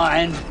my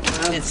mind.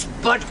 It's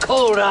butt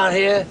cold out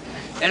here,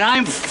 and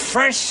I'm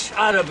fresh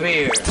out of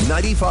beer.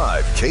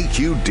 95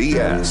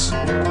 KQDS.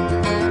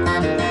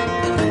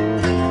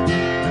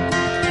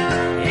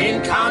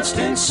 In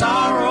constant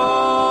sorrow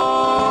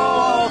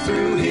all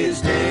through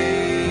his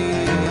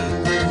day.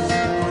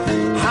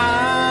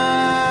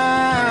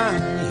 I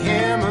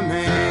am a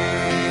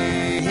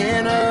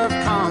man of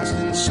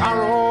constant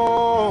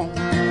sorrow.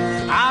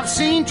 I've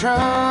seen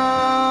trouble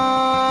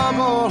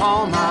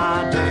all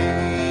my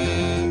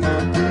day.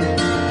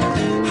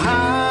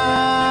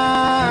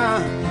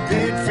 I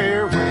bid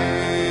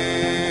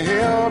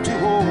farewell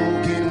to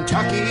old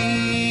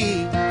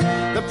Kentucky,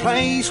 the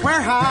place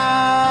where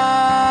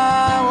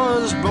I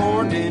was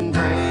born and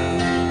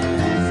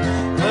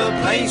raised, the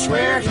place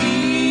where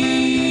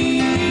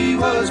he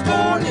was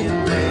born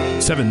and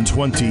raised.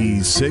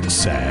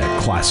 7:26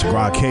 at Classic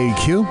Rock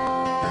KQ.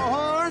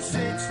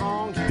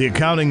 The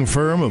accounting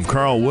firm of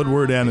Carl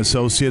Woodward and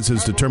Associates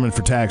has determined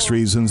for tax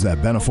reasons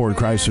that Benna Ford,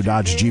 Chrysler,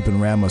 Dodge, Jeep,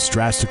 and Ram must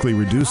drastically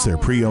reduce their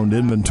pre-owned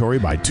inventory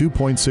by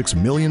 $2.6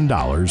 million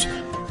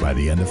by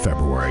the end of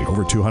February.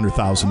 Over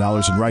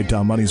 $200,000 in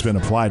write-down money has been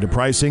applied to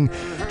pricing.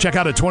 Check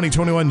out a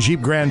 2021 Jeep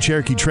Grand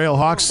Cherokee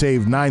Trailhawk,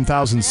 save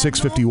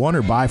 $9,651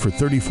 or buy for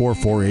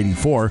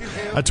 $34,484.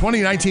 A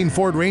 2019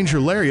 Ford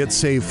Ranger Lariat,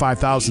 save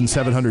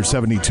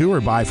 $5,772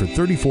 or buy for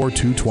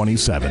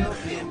 $34,227.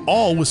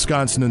 All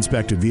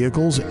Wisconsin-inspected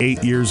vehicles,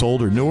 8 years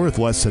old or newer with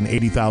less than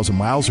 80,000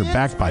 miles, are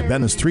backed by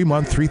Benna's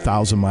 3-month,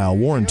 3,000-mile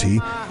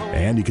warranty,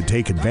 and you can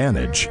take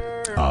advantage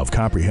of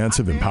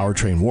comprehensive and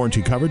powertrain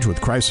warranty coverage with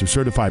Chrysler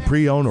Certified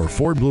Pre-Owned or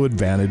Ford Blue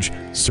Advantage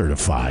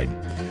Certified.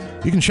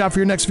 You can shop for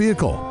your next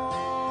vehicle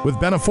with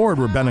Benna Ford,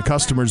 where Benna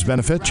customers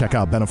benefit. Check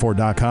out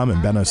BennaFord.com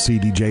and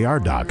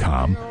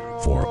BennaCDJR.com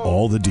for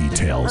all the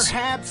details.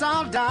 Perhaps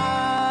I'll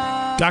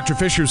die. Dr.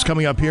 Fisher's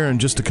coming up here in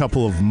just a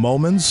couple of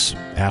moments.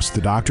 Ask the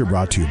Doctor,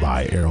 brought to you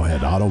by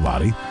Arrowhead Auto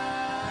Body.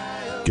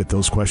 Get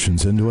those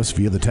questions into us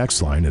via the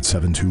text line at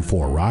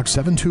 724-ROCK,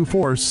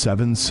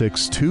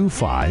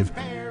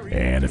 724-7625.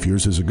 And if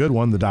yours is a good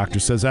one, the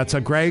doctor says, that's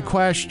a great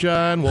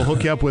question. We'll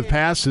hook you up with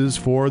passes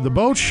for the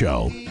boat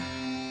show.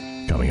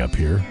 Coming up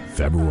here,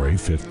 February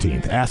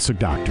 15th. Ask the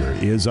Doctor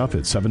is up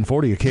at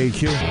 740 at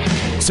KQ.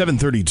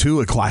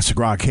 732 at Classic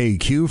Rock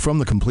KQ from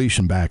the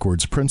Completion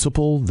Backwards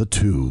Principle, The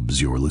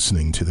Tubes. You're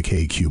listening to the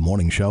KQ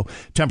Morning Show.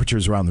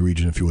 Temperatures around the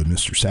region, if you would,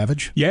 Mr.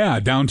 Savage. Yeah,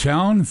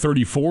 downtown,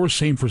 34.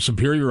 Same for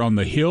Superior on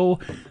the Hill.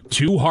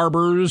 Two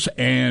Harbors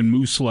and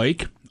Moose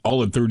Lake,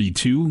 all at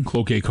 32.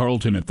 Cloquet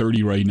Carlton at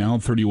 30 right now,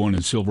 31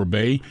 in Silver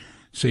Bay.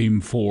 Same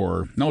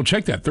for, no,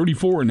 check that,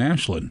 34 in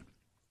Ashland.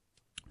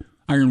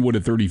 Ironwood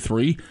at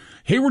 33.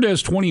 Hayward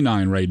has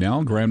 29 right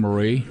now. Grand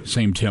Marais,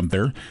 same temp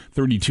there.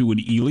 32 in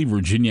Ely.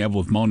 Virginia,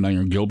 Evelyn, Mountain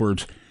Iron,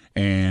 Gilbert,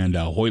 and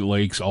Hoyt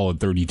Lakes all at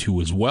 32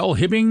 as well.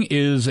 Hibbing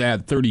is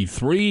at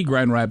 33.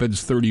 Grand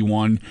Rapids,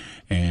 31.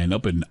 And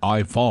up in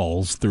I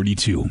Falls,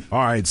 32.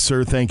 All right,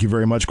 sir, thank you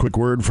very much. Quick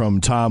word from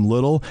Tom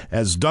Little.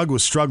 As Doug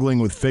was struggling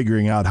with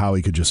figuring out how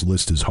he could just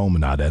list his home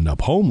and not end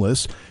up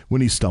homeless, when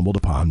he stumbled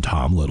upon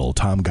Tom Little.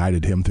 Tom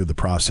guided him through the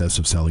process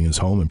of selling his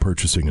home and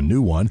purchasing a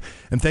new one.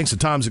 And thanks to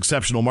Tom's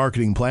exceptional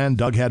marketing plan,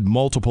 Doug had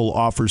multiple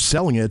offers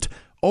selling it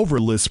over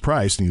list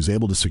price, and he was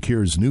able to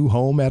secure his new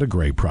home at a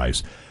great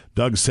price.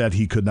 Doug said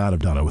he could not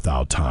have done it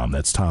without Tom.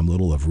 That's Tom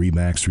Little of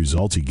RE/MAX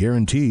Results. He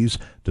guarantees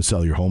to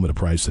sell your home at a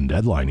price and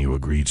deadline you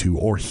agree to,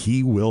 or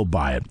he will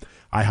buy it.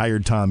 I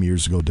hired Tom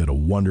years ago, did a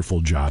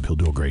wonderful job. He'll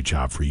do a great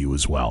job for you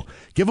as well.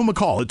 Give him a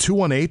call at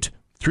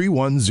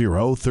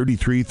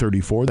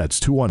 218-310-3334. That's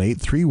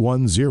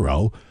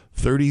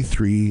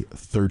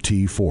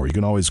 218-310-3334. You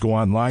can always go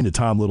online to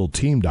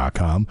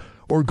TomLittleTeam.com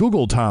or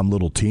Google Tom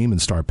Little Team and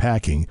start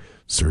packing.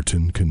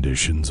 Certain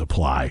conditions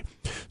apply.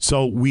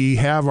 So we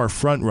have our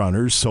front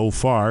runners so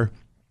far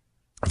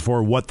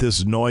for what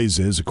this noise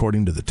is,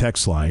 according to the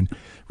text line.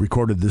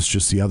 Recorded this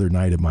just the other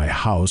night at my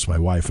house. My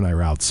wife and I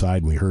were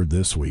outside and we heard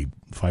this. We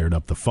fired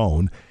up the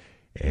phone,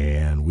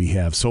 and we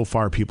have so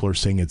far people are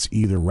saying it's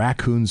either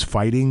raccoons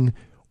fighting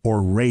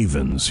or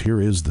ravens.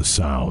 Here is the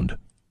sound.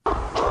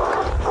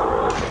 I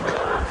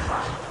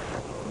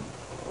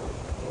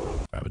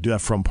would do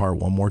that front part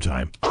one more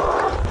time.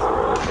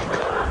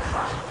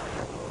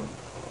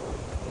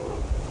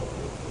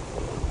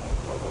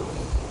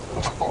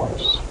 Of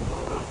course.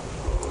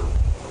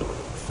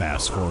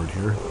 Fast forward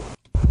here.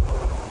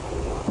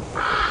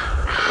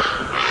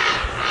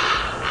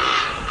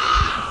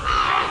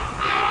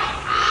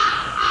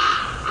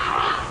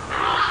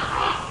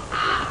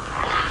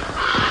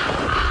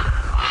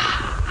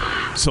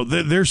 So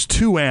there's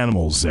two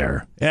animals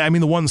there. I mean,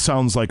 the one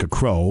sounds like a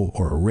crow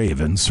or a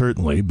raven,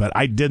 certainly, but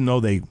I didn't know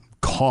they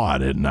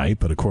cawed at night,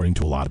 but according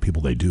to a lot of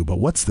people, they do. But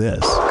what's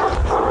this?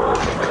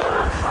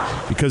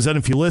 Because then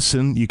if you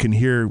listen, you can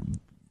hear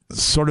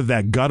sort of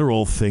that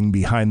guttural thing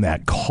behind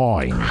that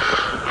cawing.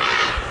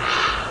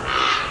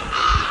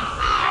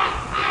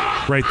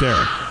 Right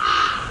there.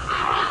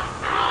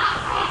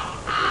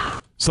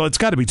 So it's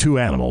got to be two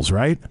animals,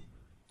 right?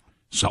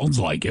 Sounds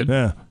like it.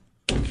 Yeah.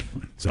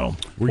 So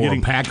we're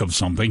getting a pack of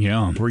something,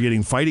 yeah. We're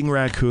getting fighting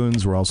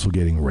raccoons. We're also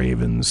getting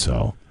ravens.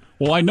 So,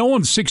 well, I know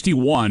on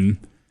 61,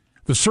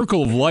 the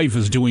Circle of Life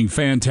is doing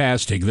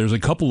fantastic. There's a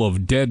couple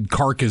of dead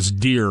carcass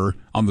deer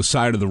on the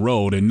side of the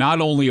road, and not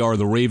only are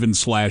the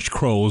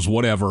ravens/crows,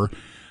 whatever,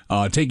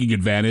 taking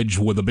advantage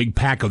with a big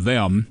pack of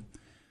them.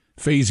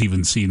 Faye's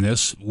even seen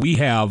this. We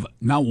have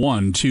not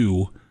one,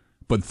 two,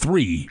 but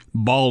three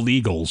bald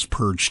eagles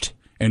perched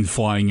and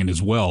flying in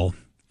as well,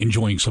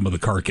 enjoying some of the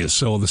carcass.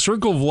 So the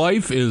Circle of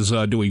Life is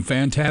doing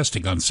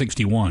fantastic on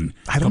 61,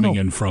 coming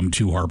in from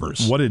Two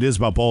Harbors. What it is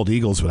about bald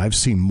eagles, but I've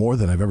seen more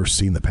than I've ever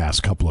seen the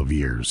past couple of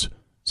years.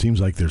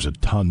 Seems like there's a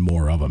ton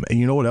more of them. And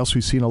you know what else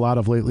we've seen a lot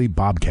of lately?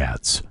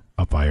 Bobcats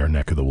up by our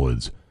neck of the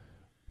woods.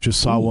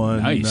 Just saw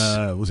one, nice.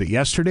 Was it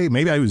yesterday?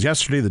 Maybe it was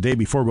yesterday, the day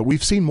before, but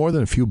we've seen more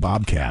than a few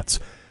bobcats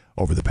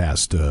over the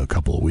past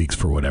couple of weeks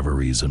for whatever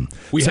reason.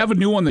 We have a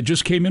new one that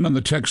just came in on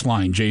the text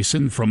line,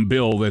 Jason, from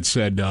Bill, that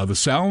said, the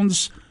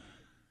sounds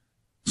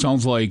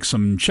like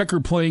some checker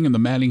playing in the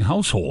Manning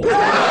household.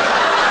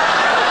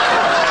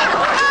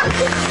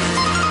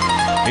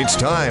 It's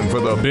time for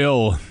the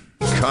Bill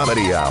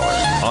Comedy Hour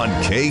on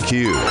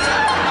KQ.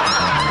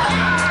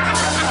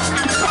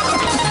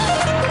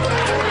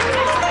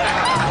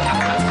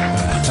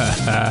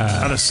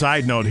 On a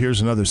side note, here's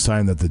another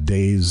sign that the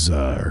days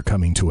are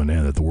coming to an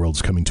end, that the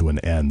world's coming to an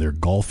end. They're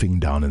golfing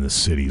down in the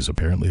cities.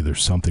 Apparently,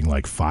 there's something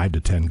like 5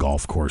 to 10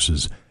 golf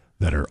courses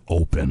that are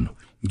open.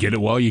 Get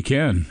it while you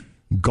can.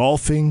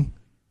 Golfing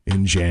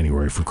in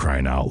January, for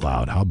crying out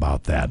loud. How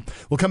about that?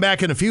 We'll come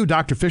back in a few.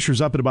 Dr. Fisher's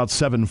up at about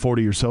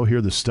 7:40 or so. Here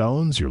are the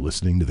Stones. You're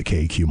listening to the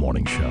KQ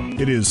Morning Show.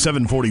 It is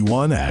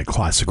 7:41 at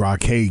Classic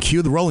Rock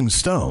KQ. The Rolling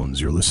Stones.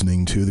 You're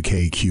listening to the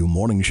KQ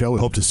Morning Show. We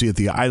hope to see you at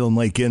the Island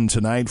Lake Inn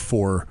tonight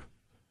for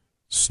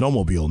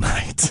snowmobile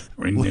night.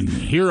 And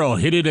Hero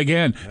hit it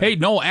again. Hey,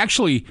 no,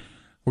 actually,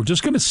 we're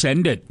just going to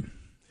send it.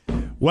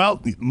 Well,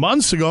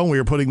 months ago when we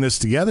were putting this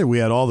together, we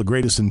had all the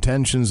greatest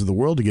intentions of the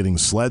world to getting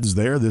sleds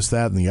there, this,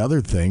 that, and the other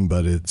thing,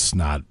 but it's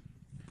not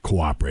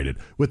cooperated.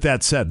 With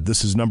that said,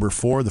 this is number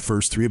 4. The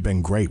first 3 have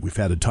been great. We've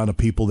had a ton of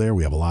people there.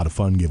 We have a lot of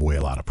fun, give away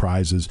a lot of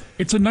prizes.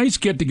 It's a nice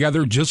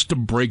get-together just to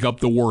break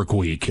up the work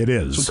week. It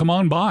is. So come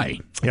on by,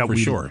 yeah, for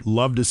sure.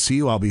 Love to see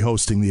you. I'll be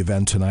hosting the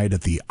event tonight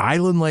at the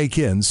Island Lake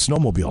Inn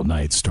Snowmobile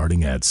Night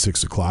starting at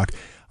 6 o'clock.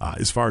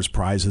 As far as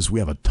prizes,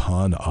 we have a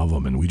ton of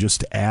them, and we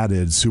just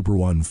added Super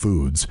One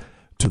Foods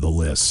to the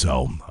list.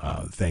 So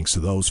thanks to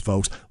those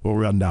folks. We'll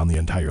run down the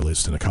entire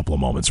list in a couple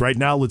of moments. Right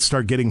now, let's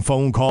start getting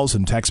phone calls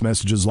and text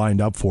messages lined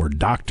up for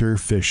Dr.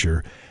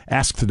 Fisher.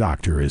 Ask the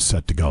Doctor is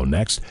set to go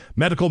next.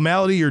 Medical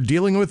malady you're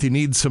dealing with, you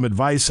need some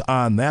advice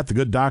on that. The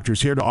good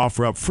doctor's here to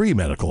offer up free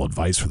medical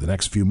advice for the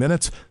next few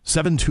minutes.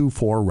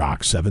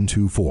 724-ROCK,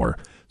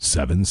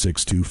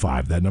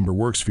 724-7625. That number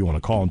works if you want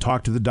to call and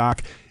talk to the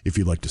doc. If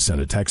you'd like to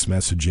send a text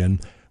message in,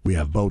 we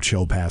have boat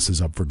show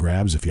passes up for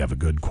grabs if you have a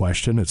good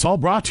question. It's all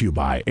brought to you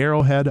by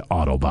Arrowhead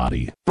Auto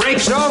Body.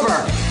 Break's over.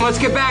 Let's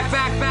get back.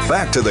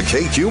 Back to the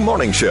KQ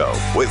Morning Show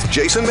with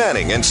Jason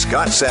Manning and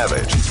Scott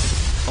Savage.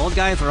 Old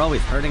guys are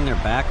always hurting their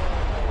back.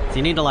 So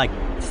you need to,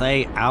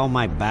 say, ow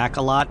my back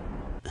a lot.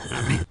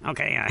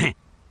 Okay,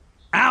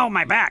 ow,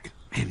 my back.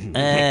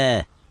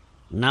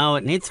 No,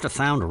 it needs to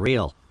sound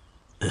real.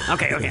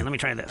 Okay, let me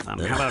try this. How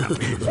about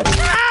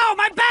ow,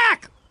 my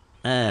back!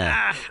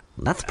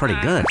 That's pretty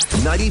good.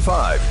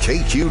 95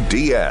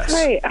 KQDS.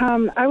 Hey,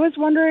 I was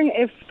wondering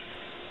if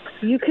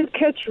you could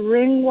catch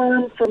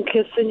ringworm from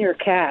kissing your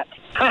cat.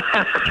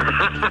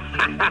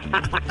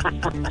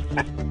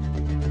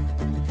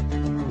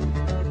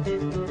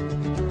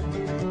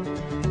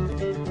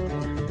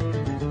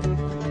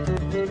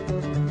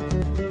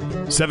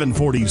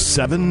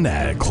 747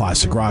 at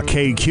Classic Rock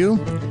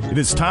KQ. It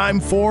is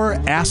time for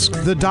Ask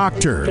the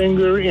Doctor.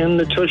 Finger in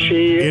the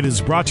tushy. It is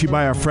brought to you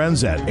by our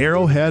friends at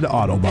Arrowhead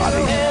Auto Body.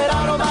 Arrowhead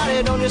Auto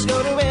Body, don't just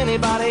go to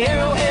anybody.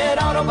 Arrowhead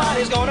Auto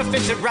Body's gonna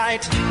fix it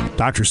right.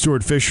 Dr.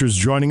 Stuart Fisher is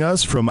joining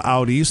us from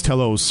out east.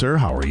 Hello, sir.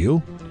 How are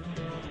you?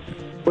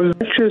 Was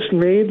it just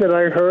me that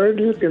I heard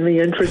in the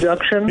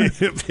introduction?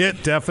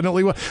 It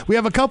definitely was. We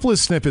have a couple of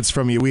snippets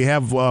from you. We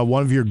have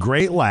one of your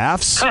great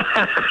laughs.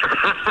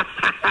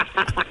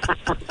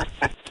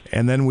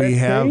 And then we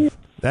have...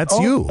 That's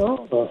you.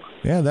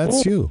 Yeah,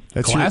 that's you.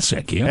 That's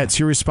classic, yeah. That's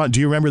your response.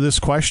 Do you remember this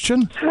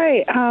question?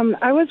 Hi,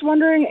 I was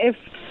wondering if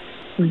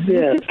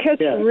you could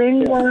catch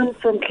ringworm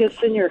from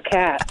kissing your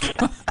cat.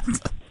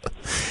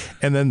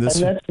 And then this...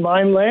 And that's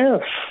my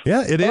laugh.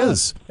 Yeah, it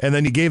is. And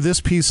then you gave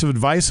this piece of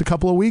advice a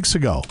couple of weeks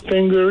ago.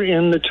 Finger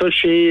in the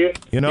tushy.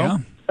 You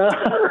know?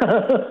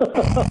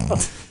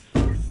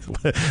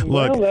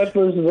 Look, well, that's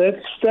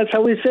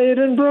how we say it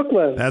in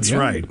Brooklyn. That's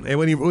right. And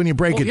when you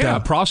break it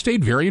down,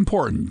 prostate very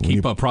important.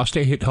 Keep a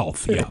prostate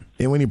health. Yeah.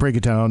 And when you break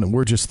it down,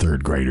 we're just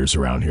third graders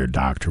around here,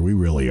 Doctor. We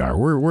really are.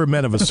 We're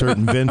men of a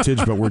certain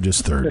vintage, but we're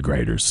just third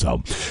graders.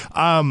 So,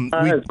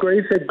 as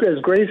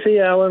Gracie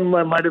Allen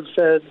might have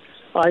said,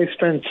 I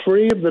spent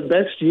 3 of the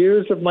best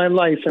years of my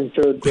life in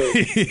third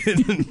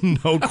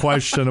grade. No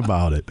question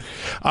about it.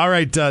 All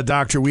right,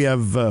 Doctor, we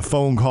have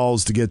phone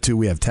calls to get to.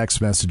 We have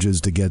text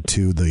messages to get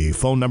to. The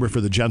phone number for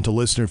the gentle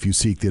listener, if you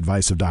seek the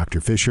advice of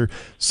Dr. Fisher,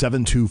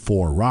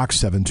 724-ROCK,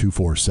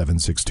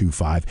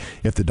 724-7625.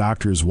 If the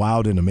doctor is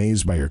wowed and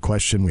amazed by your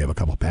question, we have a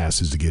couple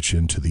passes to get you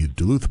into the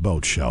Duluth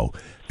Boat Show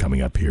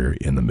coming up here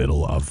in the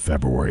middle of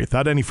February.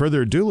 Without any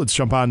further ado, let's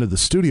jump onto the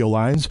studio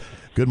lines.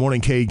 Good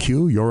morning,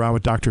 KQ. You're on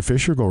with Dr.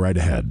 Fisher. Go right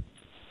ahead.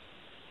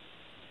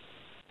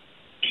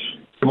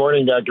 Good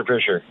morning, Dr.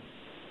 Fisher.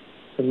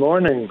 Good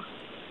morning.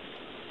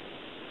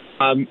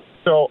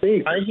 So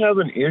I have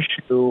an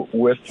issue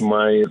with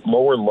my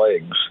lower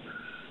legs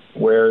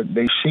where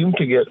they seem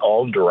to get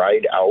all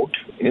dried out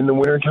in the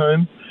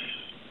wintertime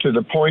to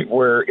the point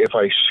where if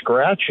I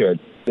scratch it,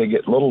 they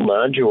get little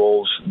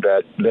nodules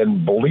that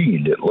then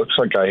bleed. It looks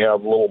like I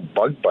have little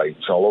bug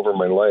bites all over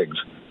my legs.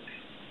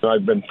 So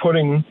I've been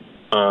putting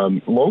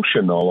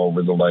lotion all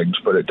over the legs,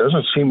 but it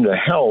doesn't seem to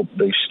help.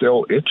 They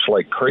still itch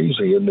like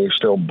crazy and they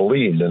still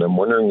bleed. And I'm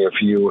wondering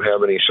if you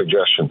have any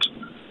suggestions.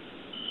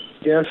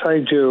 Yes, I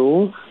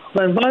do.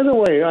 And by the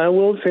way, I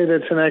will say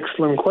that's an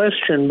excellent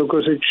question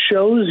because it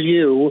shows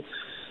you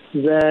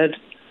that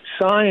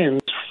signs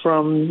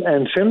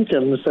and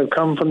symptoms that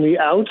come from the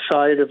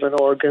outside of an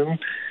organ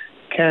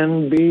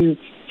can be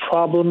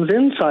problems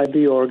inside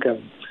the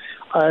organ.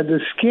 The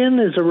skin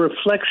is a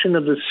reflection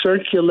of the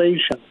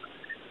circulation,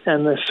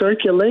 and the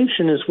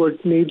circulation is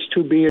what needs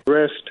to be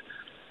addressed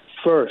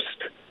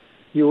first.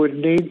 You would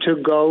need to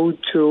go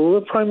to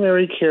a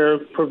primary care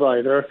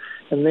provider,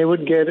 and they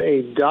would get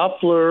a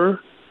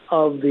Doppler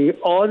of the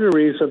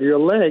arteries of your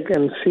leg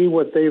and see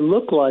what they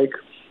look like.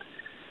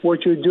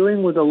 What you're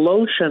doing with the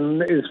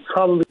lotion is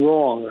probably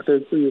wrong.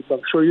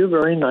 I'm sure you're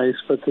very nice,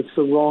 but it's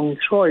the wrong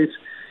choice.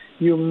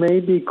 You may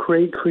be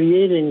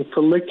creating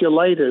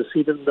folliculitis,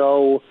 even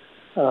though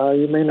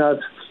you may not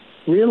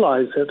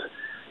realize it.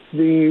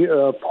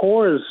 The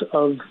pores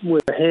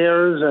with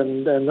hairs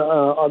and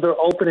other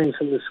openings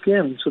in the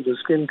skin, so the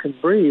skin can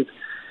breathe,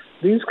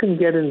 these can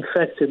get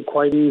infected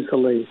quite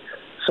easily.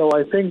 So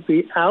I think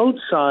the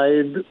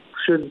outside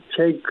should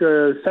take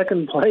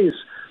second place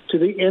to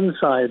the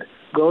inside.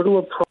 Go to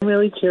a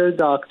primary care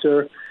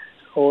doctor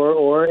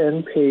or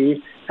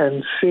NP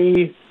and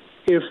see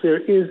if there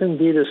is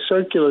indeed a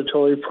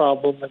circulatory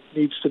problem that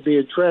needs to be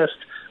addressed,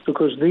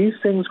 because these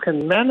things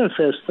can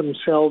manifest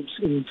themselves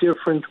in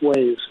different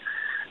ways.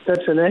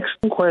 That's an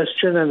excellent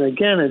question, and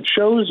again, it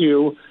shows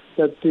you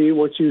that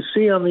what you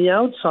see on the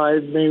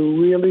outside may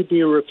really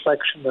be a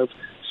reflection of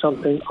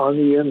something on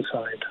the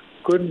inside.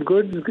 Good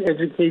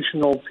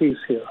educational piece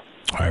here.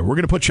 All right, we're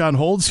going to put you on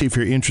hold, see if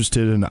you're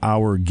interested in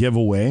our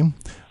giveaway.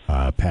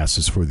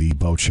 Passes for the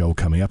boat show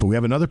coming up. But we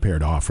have another pair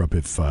to offer up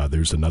if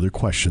there's another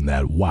question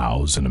that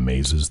wows and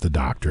amazes the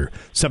doctor.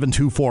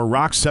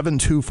 724-ROCK,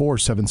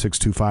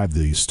 724-7625,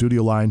 the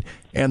studio line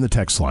and the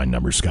text line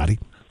number, Scotty.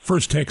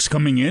 First text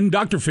coming in.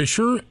 Dr.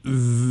 Fisher,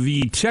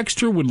 the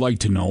texter would like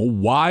to know,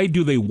 why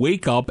do they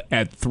wake up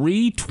at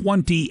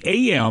 3:20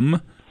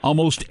 a.m.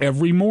 almost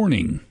every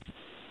morning?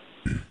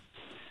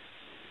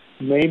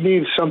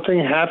 Maybe something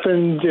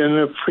happened in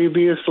a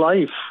previous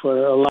life,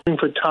 allowing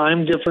for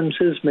time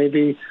differences.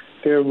 Maybe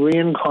they're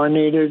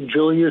reincarnated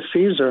Julius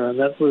Caesar, and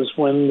that was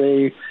when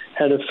they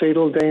had a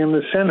fatal day in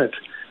the Senate.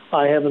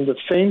 I haven't the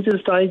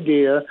faintest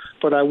idea,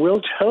 but I will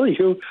tell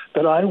you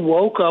that I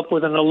woke up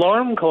with an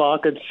alarm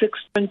clock at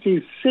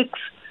 6:26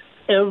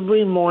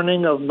 every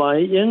morning of my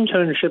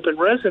internship and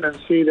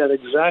residency, that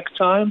exact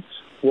time.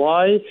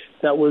 Why?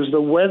 That was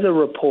the weather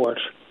report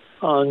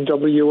on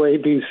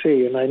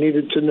WABC, and I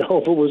needed to know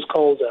if it was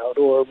cold out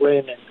or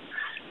raining.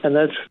 And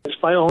that's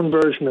my own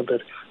version of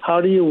it.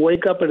 How do you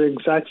wake up at the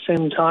exact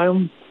same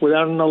time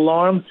without an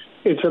alarm?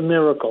 It's a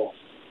miracle.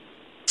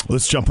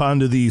 Let's jump on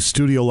to the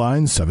studio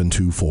line,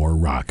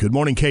 724-ROCK. Good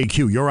morning,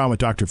 KQ. You're on with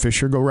Dr.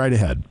 Fisher. Go right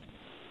ahead.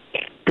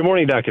 Good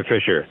morning, Dr.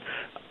 Fisher.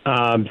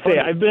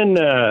 I've been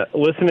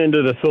listening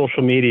to the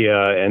social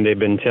media, and they've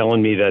been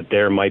telling me that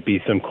there might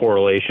be some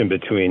correlation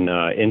between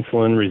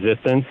insulin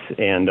resistance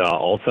and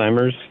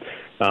Alzheimer's.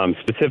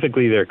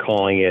 Specifically, they're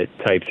calling it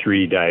type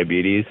 3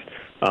 diabetes.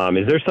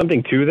 Is there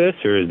something to this,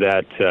 or is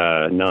that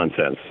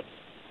nonsense?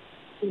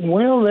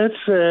 Well,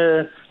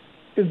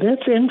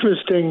 that's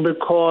interesting,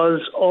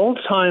 because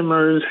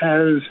Alzheimer's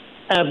has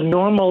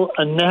abnormal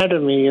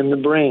anatomy in the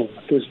brain.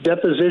 There's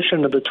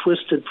deposition of a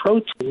twisted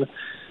protein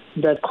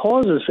that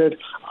causes it.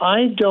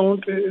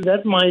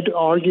 That might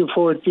argue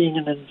for it being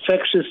an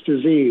infectious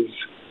disease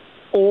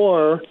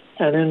or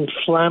an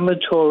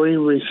inflammatory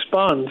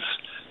response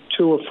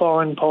to a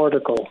foreign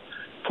particle.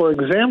 For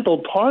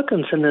example,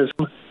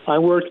 Parkinsonism, I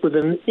worked with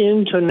an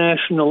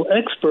international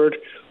expert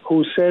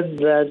who said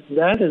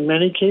that in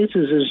many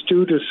cases is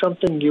due to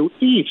something you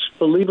eat,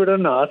 believe it or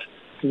not,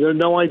 there's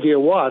no idea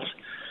what,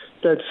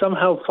 that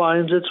somehow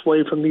finds its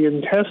way from the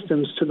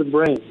intestines to the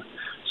brain.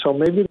 So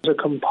maybe there's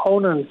a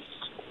component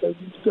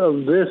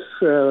of this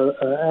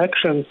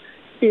action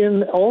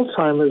in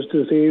Alzheimer's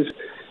disease.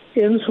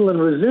 Insulin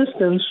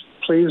resistance,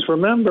 please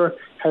remember,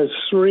 has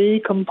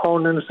three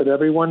components that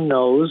everyone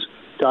knows: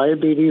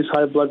 diabetes,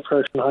 high blood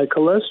pressure, and high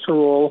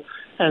cholesterol,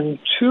 and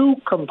two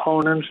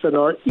components that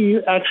are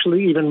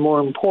actually even more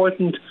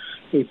important: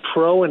 a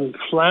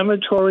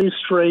pro-inflammatory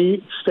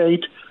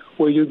state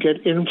where you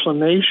get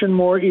inflammation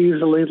more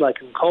easily, like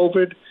in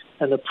COVID,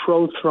 and a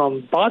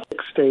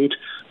pro-thrombotic state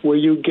where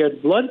you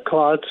get blood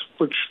clots,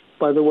 which,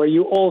 by the way,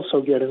 you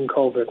also get in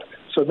COVID.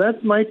 So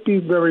that might be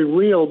very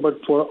real, but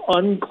for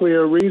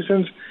unclear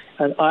reasons.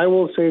 And I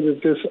will say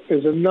that this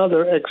is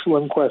another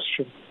excellent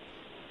question.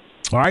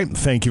 All right.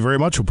 Thank you very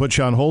much. We'll put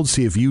you on hold,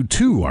 see if you,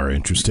 too, are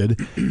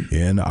interested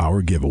in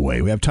our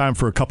giveaway. We have time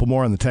for a couple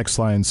more on the text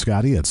line,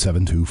 Scotty, at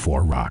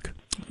 724-ROCK.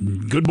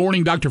 Good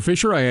morning, Dr.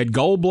 Fisher. I had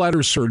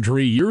gallbladder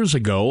surgery years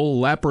ago,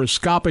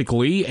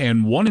 laparoscopically,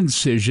 and one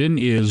incision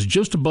is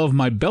just above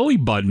my belly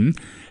button.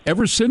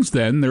 Ever since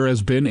then, there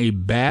has been a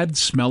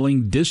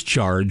bad-smelling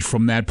discharge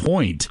from that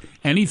point.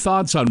 Any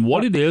thoughts on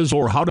what it is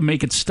or how to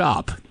make it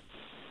stop?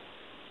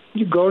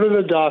 You go to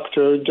the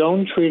doctor.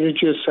 Don't treat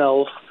it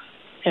yourself.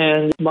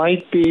 And it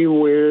might be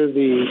where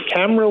the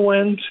camera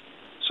went,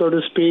 so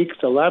to speak,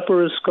 the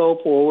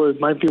laparoscope, or it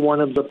might be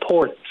one of the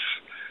ports,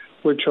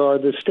 which are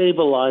the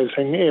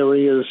stabilizing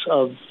areas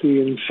of the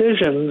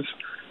incisions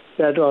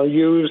that are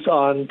used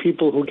on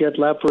people who get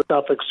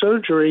laparoscopic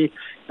surgery.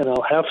 And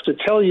I'll have to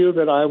tell you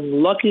that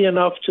I'm lucky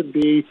enough to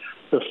be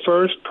the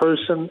first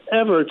person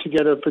ever to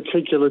get a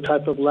particular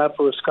type of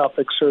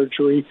laparoscopic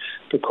surgery,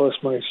 because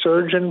my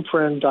surgeon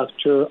friend,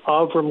 Dr.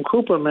 Avram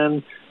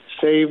Cooperman,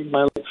 saved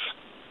my life.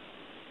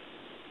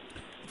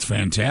 It's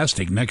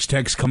fantastic. Next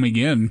text coming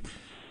in.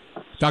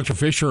 Dr.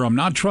 Fisher, I'm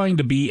not trying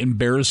to be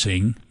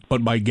embarrassing,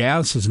 but my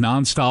gas is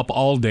nonstop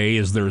all day.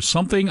 Is there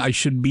something I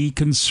should be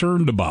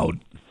concerned about?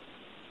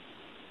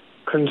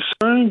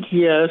 Concerned,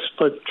 yes,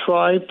 but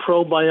try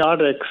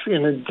probiotics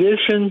in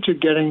addition to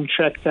getting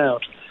checked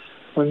out.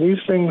 When these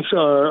things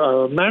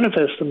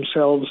manifest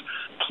themselves,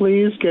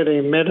 please get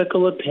a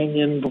medical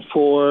opinion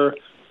before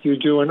you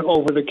do an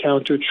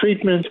over-the-counter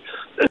treatment.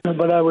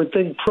 But I would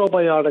think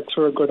probiotics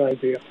are a good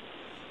idea.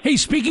 Hey,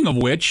 speaking of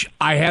which,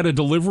 I had a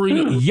delivery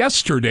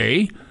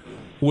yesterday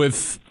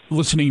with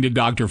listening to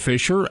Dr.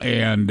 Fisher,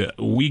 and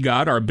we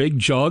got our big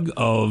jug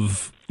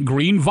of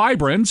Green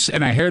Vibrance,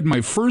 and I had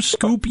my first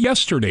scoop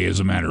yesterday, as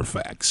a matter of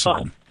fact.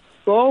 So,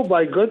 oh,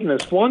 my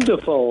goodness.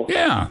 Wonderful.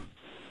 yeah.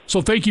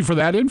 So thank you for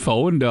that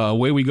info, and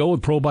away we go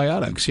with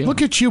probiotics. Yeah.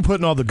 Look at you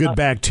putting all the good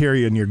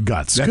bacteria in your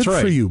guts. That's good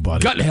right. for you,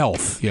 buddy. Gut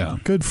health, yeah.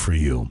 Good for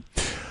you.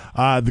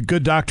 The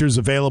Good Doctor's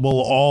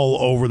available all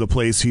over the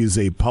place. He's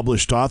a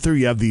published author.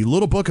 You have the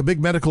Little Book of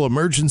Big Medical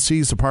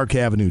Emergencies, the Park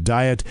Avenue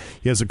Diet.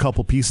 He has a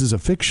couple pieces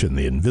of fiction,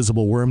 The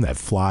Invisible Worm That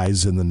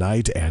Flies in the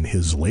Night, and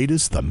his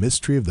latest, The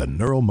Mystery of the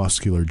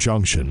Neuromuscular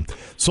Junction.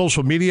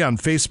 Social media on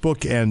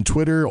Facebook and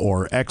Twitter,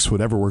 or X,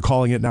 whatever we're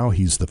calling it now.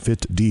 He's the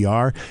Fit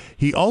DR.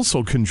 He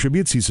also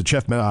contributes. He's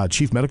a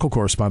chief medical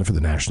correspondent for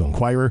the National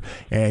Enquirer,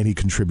 and he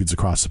contributes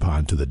across the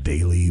pond to the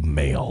Daily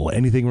Mail.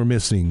 Anything we're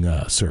missing,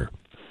 sir?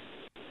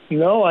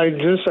 No, I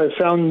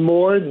found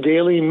more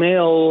Daily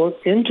Mail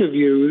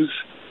interviews.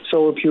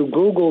 So if you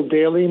Google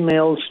Daily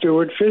Mail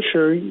Stuart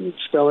Fisher,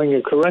 spelling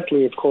it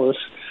correctly, of course,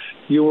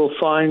 you will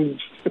find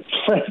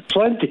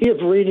plenty of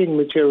reading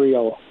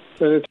material.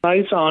 And it's a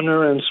nice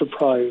honor and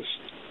surprise.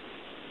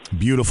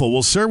 Beautiful.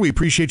 Well, sir, we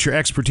appreciate your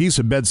expertise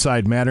in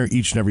bedside manner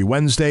each and every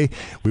Wednesday.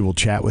 We will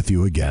chat with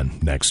you again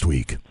next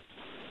week.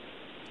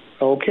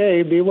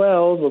 Okay, be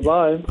well.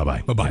 Bye-bye.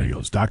 Bye-bye. Bye-bye. There he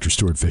goes. Dr.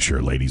 Stuart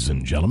Fisher, ladies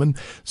and gentlemen.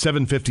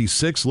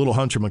 7:56, little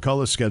Hunter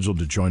McCullough scheduled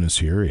to join us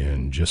here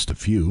in just a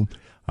few.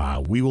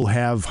 We will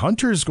have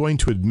Hunter's going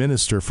to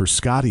administer for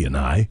Scotty and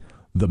I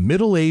the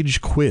middle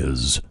age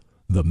quiz.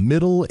 The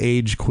middle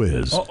age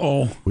quiz.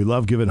 Uh-oh. We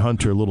love giving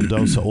Hunter a little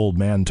dose of old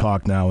man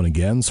talk now and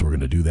again, so we're going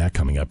to do that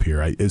coming up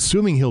here.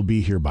 Assuming he'll be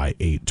here by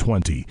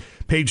 8:20.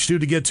 Page 2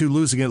 to get to,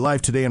 Losing It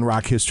Life Today in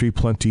Rock History.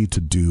 Plenty to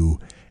do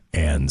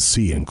and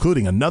see,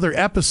 including another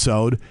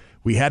episode.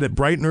 We had it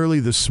bright and early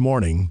this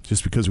morning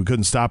just because we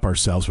couldn't stop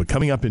ourselves. But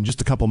coming up in just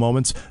a couple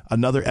moments,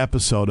 another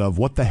episode of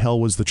What the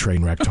Hell Was the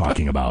Train Wreck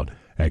Talking About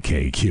at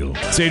KQ.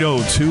 It's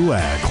 8:02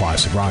 at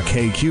Classic Rock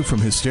KQ from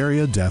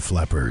Hysteria, Def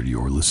Leppard.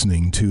 You're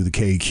listening to the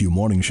KQ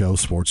Morning Show.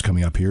 Sports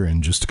coming up here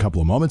in just a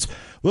couple of moments.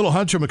 Little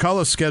Hunter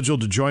McCullough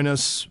scheduled to join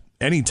us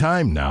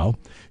anytime now.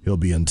 He'll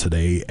be in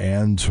today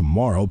and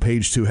tomorrow.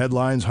 Page 2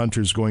 headlines.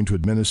 Hunter's going to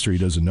administer, he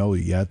doesn't know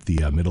it yet,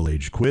 the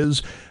middle-age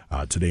quiz.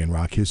 Today in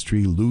rock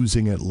history,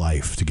 Losing It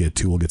Life to get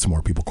to. We'll get some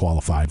more people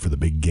qualified for the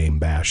big game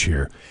bash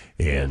here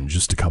in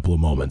just a couple of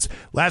moments.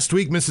 Last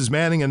week, Mrs.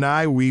 Manning and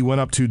I, we went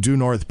up to Due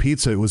North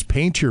Pizza. It was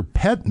Paint Your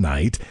Pet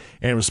night,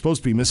 and it was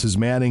supposed to be Mrs.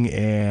 Manning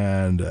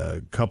and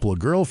a couple of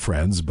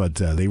girlfriends, but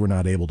they were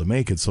not able to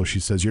make it. So she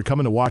says, "You're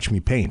coming to watch me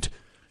paint."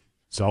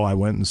 So I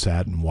went and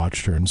sat and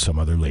watched her and some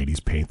other ladies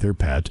paint their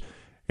pet,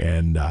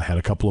 and had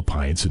a couple of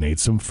pints and ate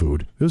some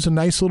food. It was a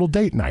nice little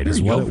date night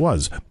is what it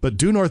was. But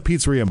Due North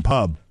Pizzeria and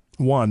Pub,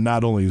 one,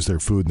 not only is their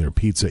food and their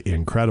pizza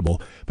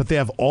incredible, but they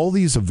have all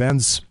these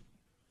events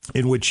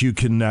in which you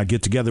can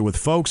get together with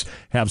folks,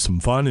 have some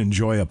fun,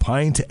 enjoy a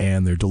pint,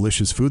 and their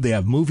delicious food. They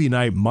have movie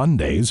night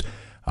Mondays.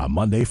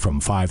 Monday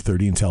from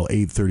 5:30 until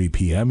 8:30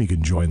 p.m. You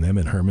can join them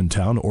in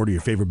Hermantown, order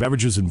your favorite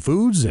beverages and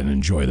foods, and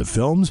enjoy the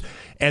films.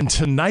 And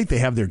tonight they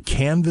have their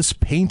canvas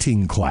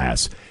painting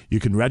class. You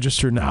can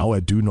register now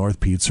at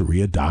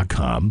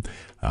DueNorthPizzeria.com.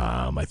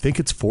 I think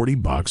it's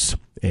 $40,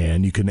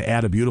 and you can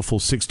add a beautiful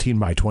 16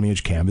 by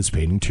 20-inch canvas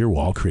painting to your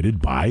wall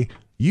created by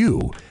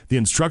you. The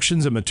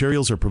instructions and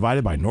materials are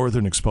provided by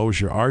Northern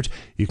Exposure Art.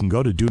 You can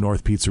go to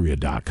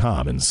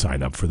DueNorthPizzeria.com and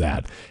sign up for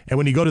that. And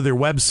when you go to their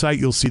website,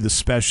 you'll see the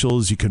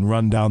specials. You can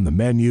run down the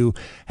menu.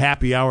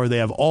 Happy hour, they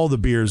have all the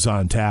beers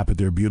on tap at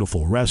their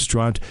beautiful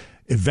restaurant.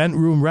 Event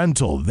room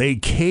rental, they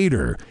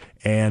cater,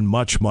 and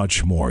much,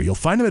 much more. You'll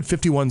find them at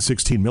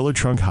 5116 Miller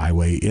Trunk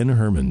Highway in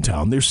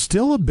Hermantown. There's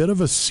still a bit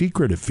of a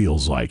secret, it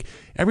feels like.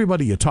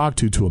 Everybody you talk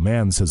to a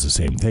man says the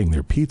same thing.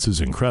 Their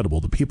pizza's incredible.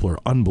 The people are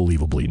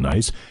unbelievably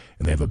nice,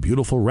 and they have a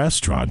beautiful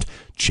restaurant.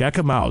 Check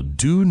them out.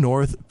 Due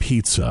North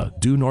Pizza,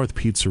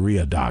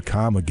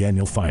 DueNorthPizzeria.com. Again,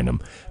 you'll find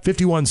them.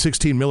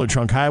 5116 Miller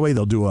Trunk Highway.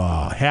 They'll do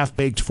a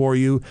half-baked for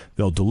you.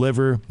 They'll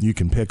deliver. You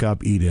can pick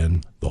up, eat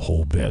in, the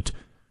whole bit.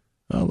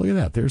 Oh, look at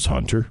that. There's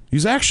Hunter.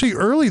 He's actually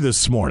early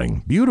this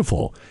morning.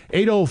 Beautiful.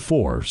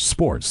 8:04.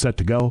 Sports set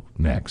to go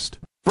next.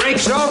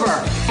 Break's over.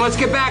 Let's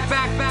get back.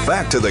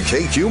 Back to the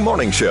KQ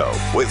Morning Show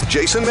with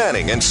Jason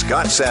Manning and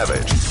Scott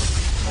Savage.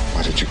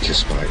 Why did you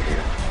kiss my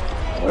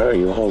hand? Why are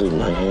you holding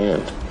my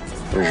hand?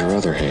 Where's your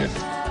other hand?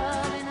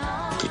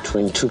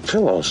 Between two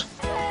pillows.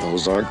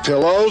 Those aren't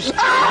pillows.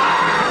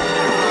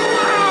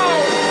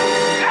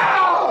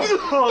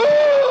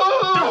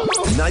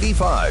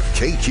 95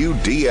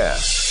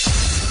 KQDS.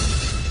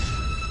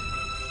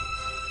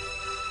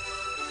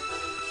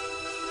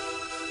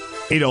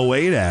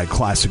 .808 at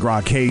Classic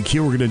Rock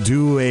KQ. We're going to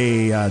do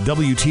a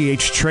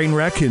WTH train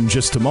wreck in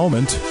just a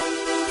moment.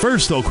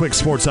 First, though, quick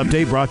sports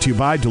update brought to you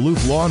by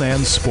Duluth Lawn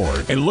and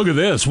Sport. And look at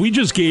this. We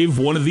just gave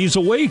one of these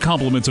away,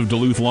 compliments of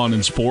Duluth Lawn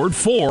and Sport,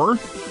 for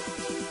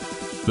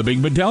the big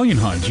medallion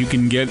hunt. You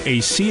can get a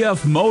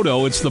CF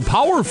Moto. It's the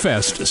Power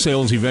Fest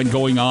sales event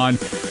going on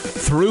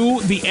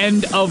through the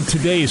end of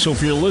today. So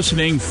if you're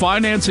listening,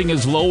 financing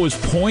as low as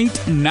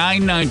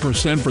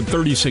 0.99% for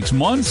 36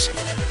 months,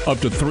 up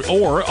to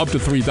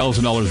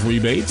 $3,000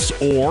 rebates,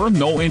 or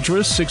no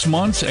interest 6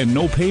 months and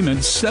no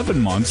payments 7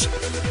 months.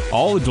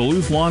 All at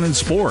Duluth Lawn and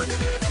Sport,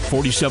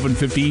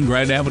 4715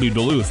 Grand Avenue,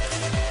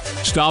 Duluth.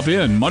 Stop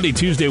in Monday,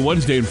 Tuesday,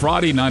 Wednesday, and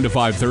Friday, 9 to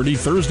 5:30,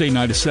 Thursday,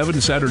 9 to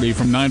 7, Saturday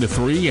from 9 to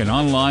 3, and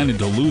online at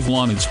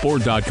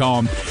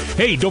DuluthLawnandSport.com.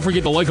 Hey, don't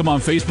forget to like them on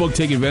Facebook.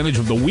 Take advantage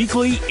of the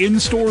weekly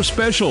in-store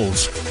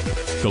specials.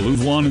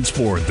 Duluth Lawn and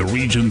Sport, the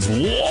region's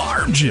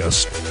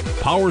largest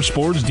power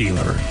sports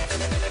dealer.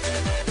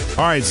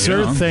 All right,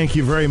 sir, Yeah. thank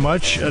you very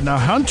much. Now,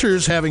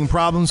 Hunter's having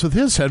problems with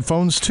his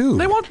headphones, too.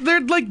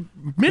 They're like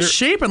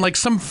misshapen, like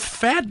some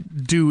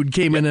fat dude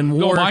came in and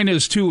wore. No, mine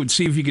is too. And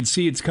see if you can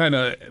see. It's kind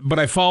of. But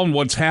I found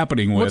what's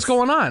happening with. What's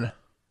going on?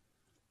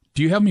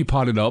 Do you have me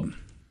potted up?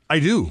 I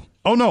do.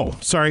 Oh no,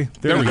 sorry.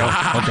 There we go.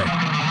 Okay.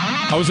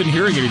 I wasn't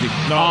hearing anything.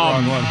 No,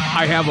 wrong one.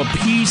 I have a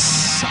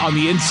piece on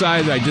the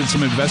inside that I did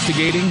some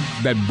investigating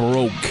that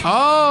broke.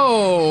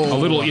 Oh. A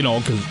little,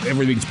 because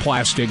everything's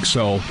plastic,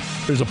 so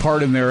there's a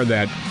part in there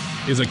that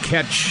is a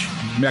catch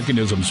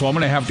mechanism. So I'm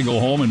going to have to go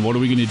home, and what are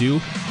we going to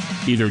do?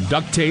 Either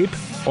duct tape,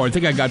 or I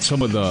think I got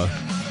some of the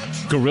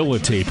Gorilla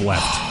tape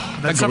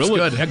left. That stuff's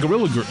good. That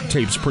Gorilla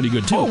tape's pretty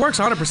good, too. Oh, it works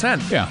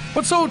 100%. Yeah.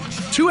 What, so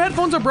 2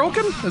 headphones are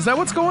broken? Is that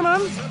what's going on?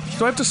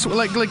 Do I have to,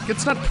 like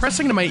it's not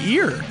pressing to my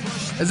ear?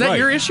 Is that Right.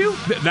 your issue?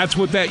 That's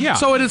what that, yeah.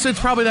 So it's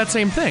probably that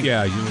same thing.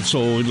 Yeah,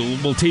 so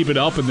we'll tape it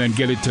up and then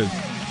get it to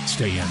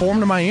stay in. Form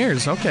to my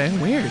ears. Okay,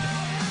 weird.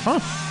 Huh.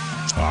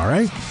 All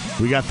right.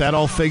 We got that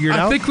all figured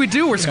out? I think we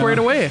do. We're squared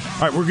away.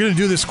 All right, we're going to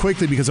do this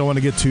quickly because I want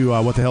to get to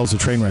what the hell is the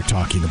train wreck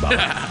talking about.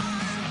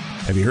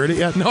 Have you heard it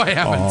yet? No, I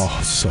haven't.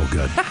 Oh, so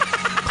good.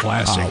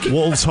 Classic.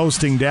 Wolves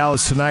hosting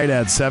Dallas tonight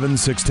at 7,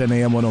 6:10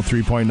 a.m.,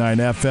 103.9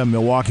 FM.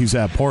 Milwaukee's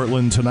at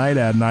Portland tonight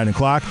at 9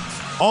 o'clock.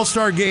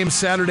 All-Star game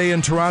Saturday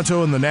in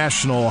Toronto in the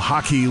National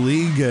Hockey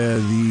League.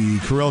 The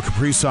Kirill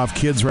Kaprizov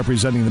kids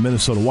representing the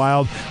Minnesota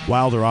Wild.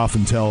 Wild are off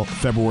until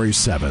February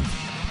 7th.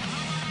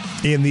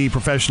 In the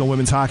Professional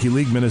Women's Hockey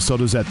League,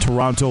 Minnesota's at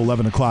Toronto,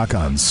 11 o'clock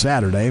on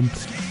Saturday.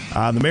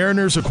 The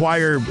Mariners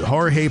acquire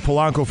Jorge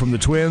Polanco from the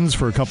Twins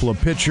for a couple of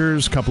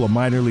pitchers, a couple of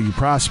minor league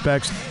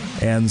prospects,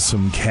 and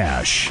some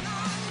cash.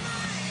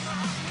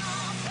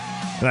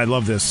 And I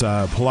love this.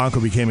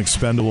 Polanco became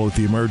expendable with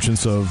the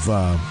emergence of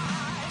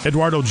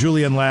Eduardo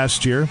Julian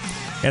last year,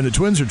 and the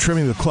Twins are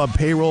trimming the club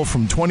payroll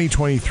from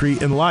 2023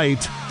 in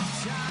light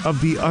of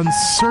the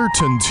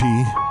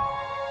uncertainty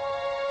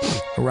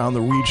around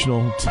the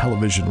regional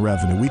television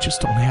revenue. We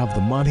just don't have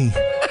the money.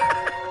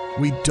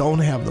 We don't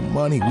have the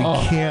money. We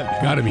can't.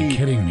 Gotta be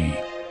kidding me.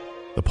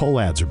 The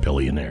Polads are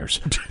billionaires.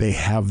 They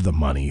have the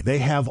money. They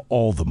have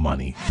all the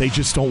money. They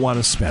just don't want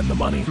to spend the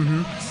money.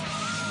 Mm-hmm.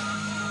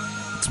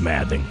 It's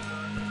maddening.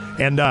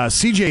 And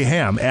C.J.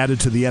 Ham added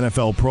to the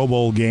NFL Pro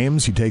Bowl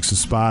games. He takes a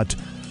spot.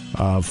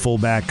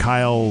 Fullback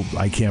Kyle,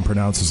 I can't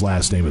pronounce his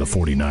last name, of the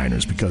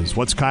 49ers, because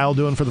what's Kyle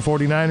doing for the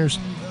 49ers?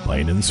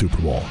 Playing in the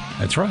Super Bowl.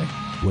 That's right.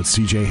 What's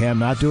C.J. Ham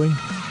not doing?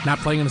 Not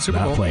playing in the Super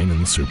Bowl. Not playing in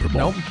the Super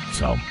Bowl. Nope.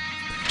 So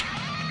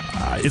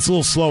it's a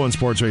little slow in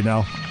sports right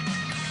now.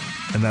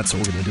 And that's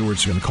what we're going to do. We're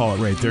just going to call it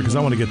right there because I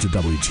want to get to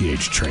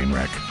WTH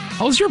Trainwreck.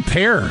 How's your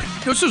pear?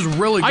 This is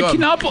really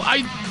good.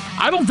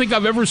 I don't think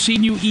I've ever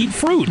seen you eat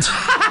fruit.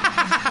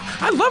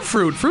 I love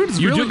fruit. Fruit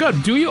is really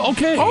good. Do you?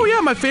 Okay. Oh,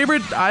 yeah. My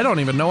favorite, I don't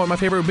even know what my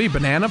favorite would be.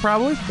 Banana,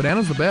 probably.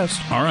 Banana's the best.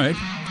 All right.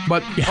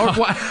 But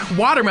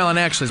watermelon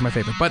actually is my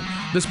favorite. But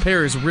this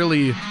pear is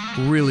really,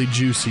 really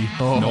juicy.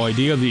 Oh. No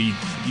idea. You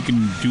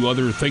can do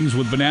other things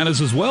with bananas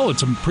as well.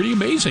 It's pretty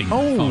amazing.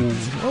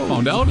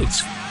 Found out.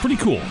 It's pretty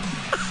cool.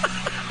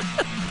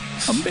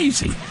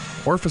 Amazing.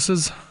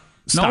 Orifices.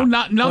 Stop.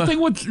 No, nothing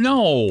with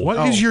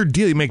What is your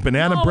deal? You make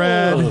banana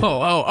bread?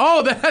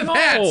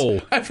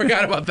 That. I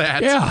forgot about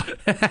that. Yeah.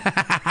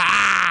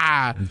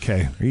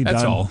 Okay. Are you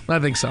That's done? all. I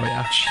think so,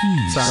 yeah.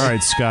 Jeez. All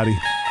right, Scotty.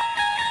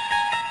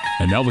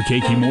 And now the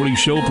KQ Morning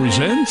Show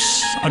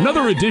presents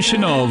another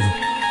edition of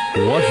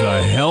What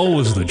the Hell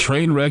Was the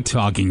Train Wreck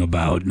Talking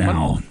About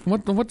Now?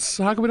 What's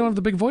how come we don't have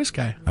the big voice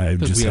guy? I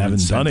just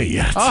haven't done it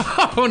yet.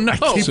 Oh, no. I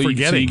keep So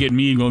forgetting. you get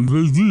me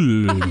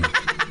going,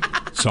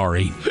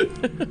 sorry.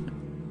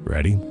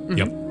 Ready?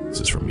 Yep.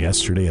 This is from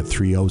yesterday at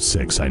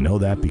 3:06. I know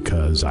that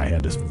because I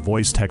had to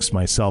voice text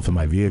myself in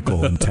my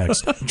vehicle and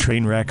text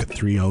Trainwreck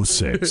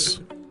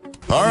 3:06.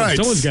 All right.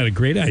 Someone's got a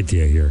great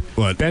idea here.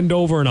 What? Bend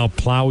over and I'll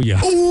plow you.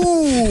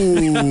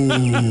 Ooh.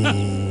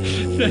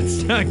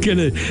 That's not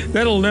gonna.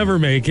 That'll never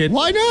make it.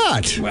 Why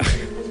not?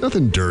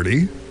 Nothing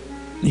dirty.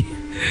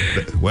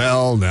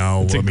 Well,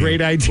 now It's a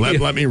great idea.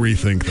 Let me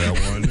rethink that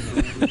one.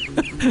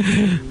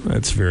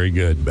 That's very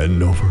good.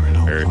 Bend over and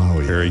I'll plow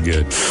you. Very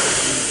good.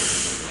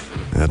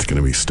 That's going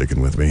to be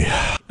sticking with me.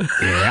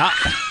 Yeah.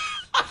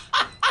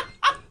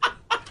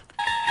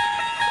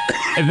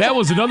 And that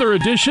was another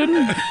edition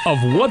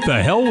of What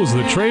the Hell Was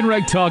the Train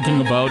Wreck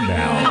Talking About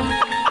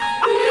Now?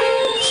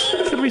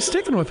 Could be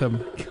sticking with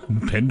him.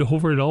 Bend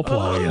over and I'll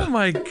plow you. Oh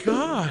my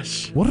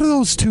gosh. What do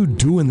those two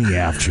do in the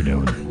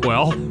afternoon?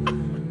 Well,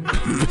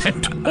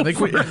 I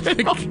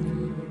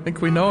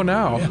think we know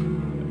now. Yeah.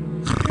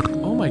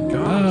 Oh my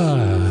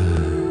gosh.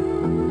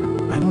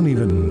 I don't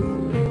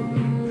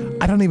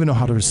even know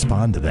how to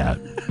respond to that.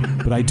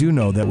 But I do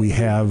know that we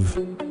have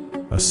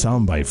a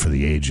soundbite for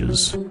the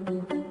ages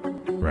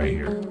right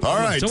here. All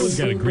right. Someone's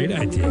got a great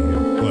idea.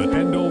 What?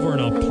 Bend over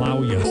and I'll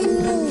plow you.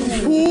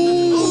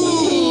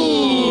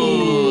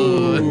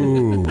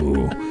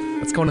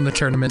 That's going in the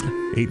tournament.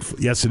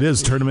 Yes, it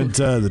is.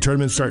 The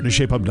tournament's starting to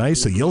shape up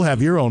nice, so you'll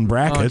have your own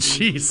bracket. Oh,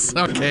 jeez.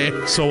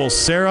 Okay. So will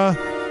Sarah.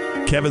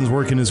 Kevin's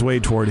working his way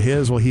toward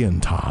his. Well, he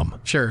and Tom.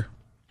 Sure.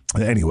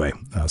 Anyway,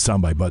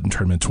 Soundbite Button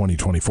Tournament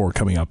 2024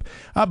 coming up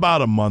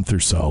about a month or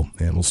so,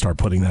 and we'll start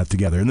putting that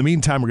together. In the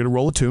meantime, we're going to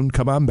roll a tune.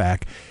 Come on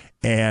back.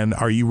 And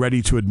are you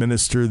ready to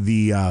administer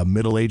the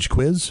middle-age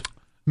quiz?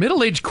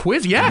 Middle-aged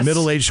quiz, yes.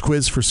 Middle-aged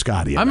quiz for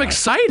Scotty. I'm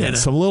excited. And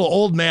some little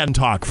old man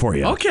talk for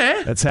you.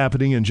 Okay. That's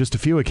happening in just a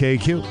few at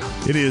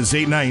KQ. It is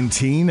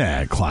 8:19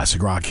 at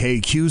Classic Rock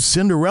KQ.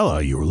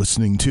 Cinderella, you were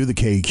listening to the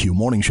KQ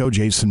Morning Show.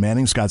 Jason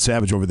Manning, Scott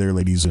Savage over there,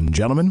 ladies and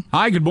gentlemen.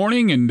 Hi, good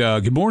morning, and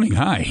good morning.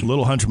 Hi.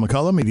 Little Hunter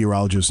McCullough,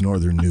 meteorologist,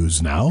 Northern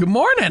News Now. Good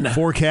morning.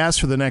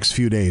 Forecast for the next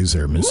few days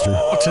there, mister.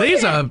 Ooh,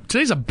 today's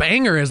a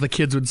banger, as the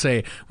kids would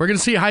say. We're going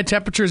to see high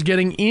temperatures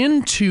getting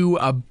into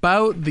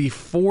about the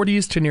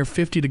 40s to near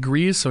 50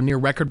 degrees, so near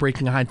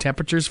record-breaking high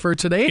temperatures for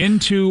today.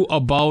 Into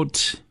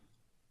about...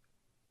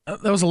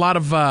 that was a lot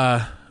of...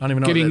 I don't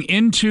even know. Getting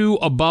into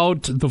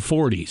about the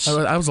 40s.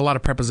 That was a lot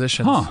of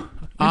prepositions. Huh.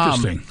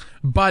 Interesting.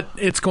 But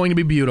it's going to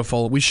be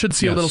beautiful. We should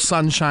see Yes. a little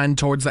sunshine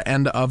towards the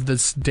end of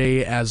this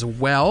day as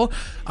well.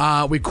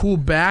 We cool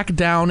back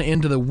down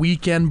into the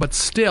weekend, but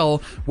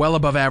still well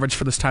above average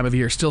for this time of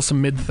year. Still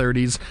some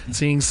mid-30s,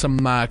 seeing some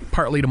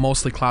partly to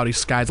mostly cloudy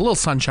skies. A little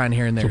sunshine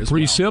here and there So as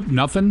precip,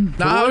 nothing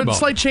to worry about.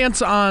 Slight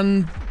chance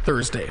on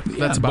Thursday.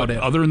 That's about it.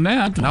 Other than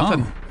that,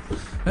 nothing. Huh.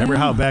 Remember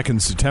how back in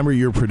September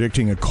you were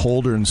predicting a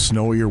colder and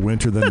snowier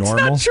winter than normal?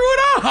 That's not true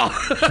at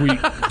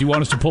all. Do you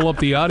want us to pull up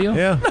the audio?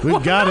 Yeah,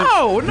 we've got it.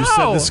 No. You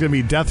said this is going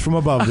to be death from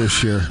above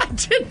this year. I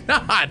did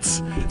not.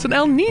 It's an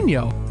El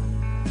Nino.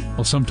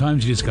 Well,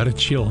 sometimes you just got to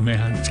chill,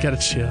 man. Just got to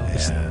chill.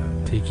 Just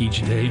take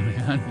each day,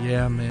 man.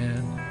 Yeah,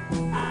 man.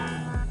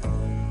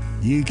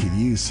 You could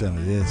use some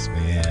of this,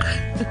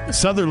 man.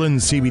 Sutherland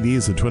CBD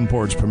is the Twin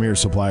Ports' premier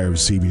supplier of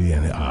CBD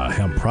and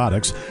hemp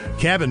products.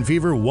 Cabin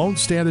fever won't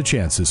stand a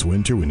chance this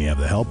winter when you have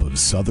the help of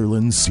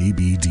Sutherland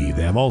CBD.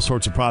 They have all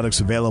sorts of products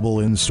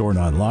available in-store and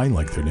online,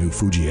 like their new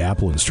Fuji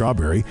apple and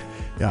strawberry.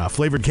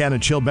 Flavored can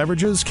of chill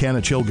beverages, can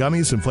of chill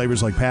gummies, and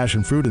flavors like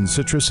passion fruit and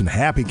citrus, and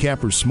Happy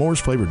Camper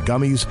s'mores flavored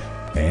gummies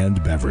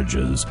and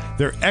beverages.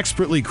 Their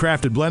expertly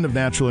crafted blend of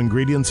natural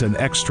ingredients and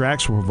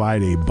extracts will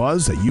provide a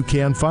buzz that you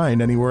can't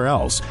find anywhere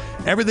else.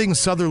 Everything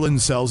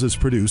Sutherland sells is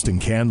produced and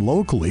canned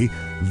locally,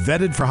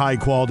 vetted for high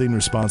quality and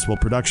responsible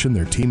production.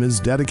 Their team is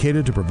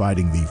dedicated to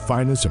providing the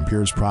finest and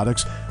purest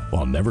products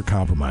while never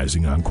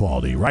compromising on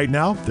quality. Right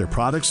now, their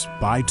products,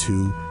 buy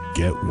two,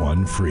 get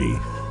one free.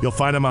 You'll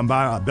find them on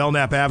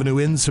Belknap Avenue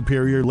in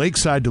Superior,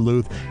 Lakeside,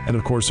 Duluth, and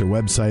of course their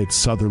website,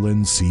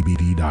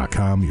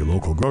 SutherlandCBD.com. Your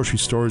local grocery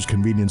stores,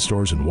 convenience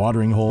stores, and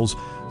watering holes.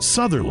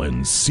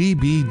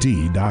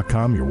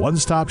 SutherlandCBD.com, your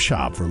one-stop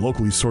shop for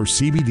locally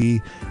sourced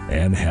CBD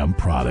and hemp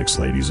products,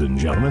 ladies and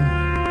gentlemen.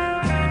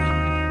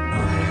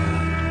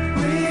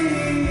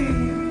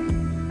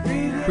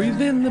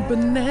 Breathe in the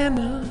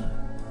banana.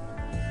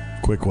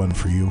 Quick one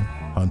for you,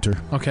 Hunter.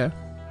 Okay.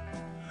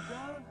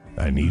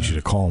 I need you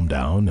to calm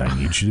down. I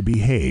need you to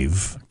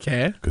behave.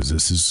 Okay. Because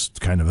this is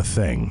kind of a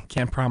thing.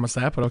 Can't promise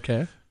that, but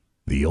okay.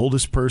 The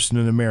oldest person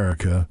in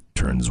America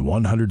turns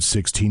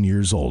 116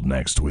 years old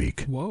next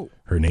week. Whoa.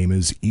 Her name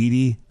is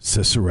Edie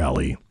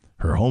Cicerelli.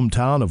 Her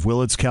hometown of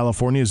Willits,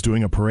 California is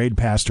doing a parade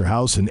past her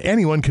house, and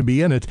anyone can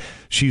be in it.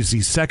 She's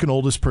the second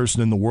oldest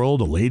person in the world.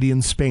 A lady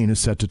in Spain is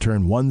set to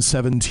turn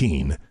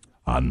 117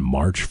 on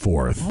March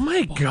 4th. Oh,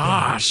 my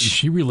gosh. Is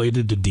she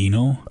related to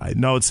Dino?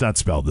 No, it's not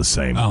spelled the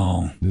same.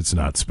 Oh. It's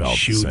not spelled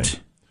Shoot. the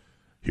same.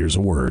 Here's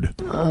a word.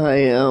 I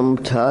am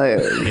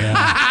tired. Yeah.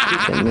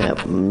 I can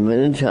nap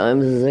many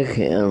times as I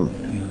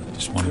can.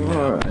 Just want to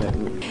All right.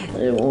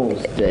 It won't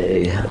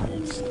stay.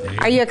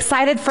 Are you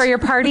excited for your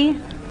party?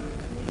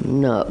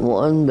 Not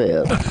one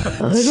bit.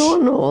 I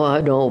don't know.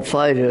 I don't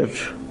fight it.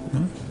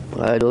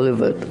 I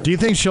live it. Do you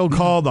think she'll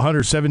call the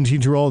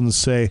 117-year-old and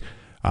say,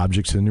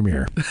 objects in the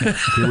mirror?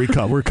 Here we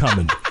come. We're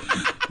coming.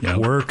 Yeah,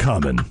 we're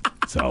coming.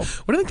 So,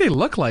 what do you think they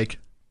look like?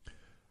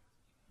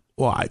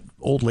 Well,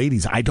 old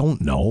ladies, I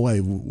don't know.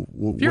 If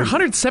you're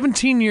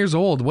 117 years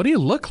old, what do you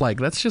look like?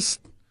 That's just,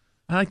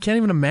 I can't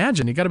even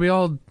imagine. You got to be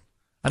all,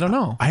 I don't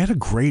know. I had a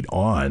great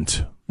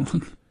aunt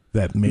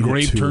that made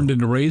Grape it to, turned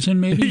into raisin,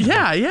 maybe?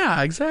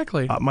 Yeah,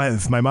 exactly.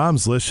 If my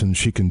mom's listening,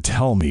 she can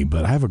tell me,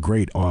 but I have a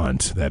great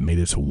aunt that made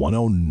it to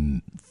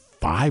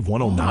 105,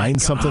 109,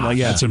 something like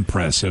that. That's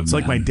impressive. It's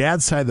like my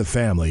dad's side of the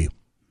family.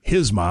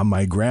 His mom,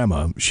 my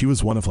grandma, she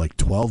was one of like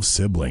 12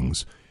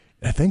 siblings.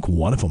 I think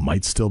one of them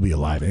might still be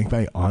alive. I think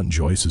my Aunt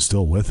Joyce is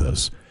still with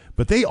us.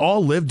 But they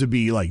all lived to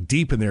be like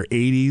deep in their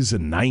 80s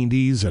and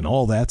 90s and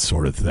all that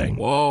sort of thing.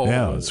 Whoa.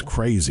 Yeah, it's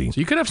crazy.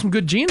 So you could have some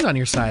good genes on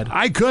your side.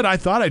 I could. I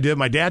thought I did.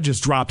 My dad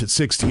just dropped at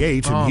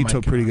 68, and he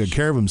took pretty good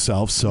care of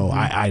himself, so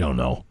I don't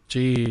know.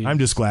 Gee. I'm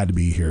just glad to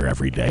be here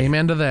every day.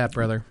 Amen to that,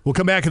 brother. We'll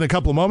come back in a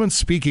couple of moments.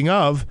 Speaking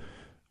of,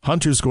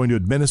 Hunter's going to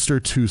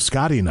administer to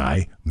Scotty and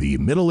I the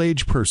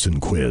middle-aged person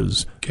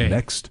quiz.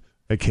 Next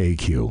at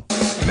KQ.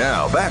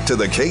 Now back to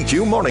the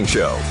KQ Morning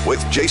Show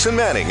with Jason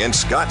Manning and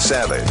Scott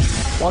Savage.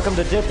 Welcome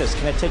to Dippus.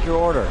 Can I take your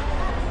order?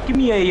 Give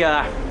me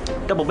a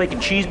double bacon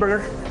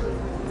cheeseburger.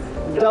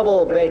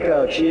 Double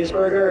bacon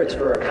cheeseburger. It's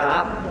for a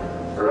cop.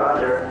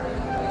 Roger.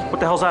 What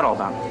the hell's that all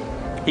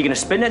about? You gonna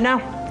spin it now?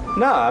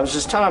 No, I was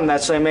just telling him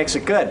that so he makes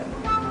it good.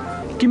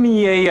 Give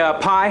me a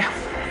pie,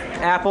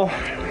 apple.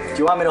 Do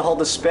you want me to hold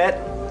the spit?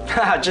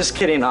 Just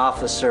kidding,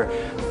 Officer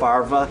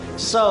Farva.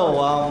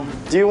 So,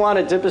 do you want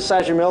to dip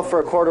aside your meal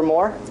for a quarter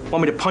more?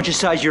 Want me to punch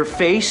aside your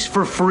face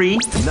for free?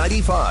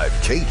 95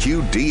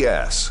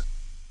 KQDS.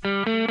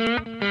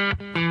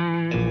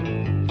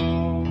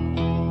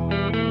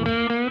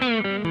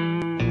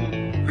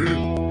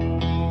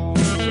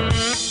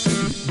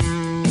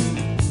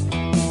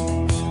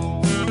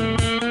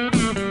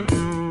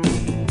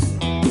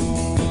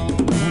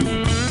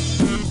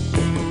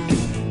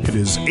 It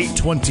is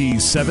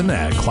 8:27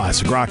 at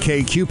Classic Rock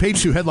KQ.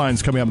 Page 2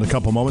 headlines coming up in a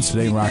couple moments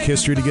today in rock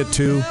history to get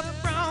to.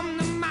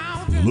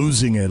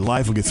 Losing it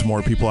live. We'll get some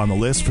more people on the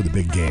list for the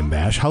big game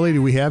bash. How late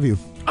do we have you?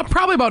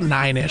 Probably about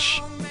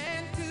 9-ish.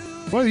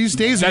 Well, these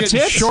days are That's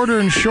getting it? shorter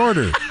and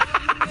shorter.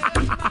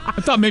 I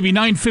thought maybe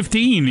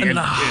 9:15. You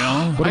know,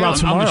 What about on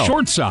tomorrow? the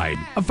short side.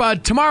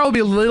 Tomorrow will be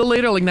a little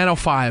later, like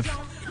 9:05.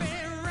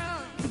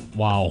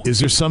 Wow. Is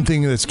there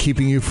something that's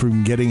keeping you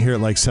from getting here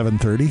at like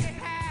 7:30?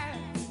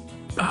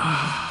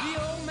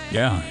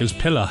 Yeah, his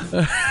pillow.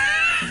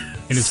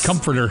 And his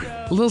comforter.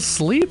 A little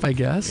sleep, I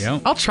guess. Yeah.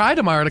 I'll try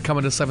tomorrow to come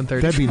into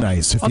 7:30. That'd be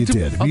nice if you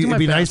did. I'll do my It'd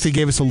be nice best. if you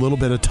gave us a little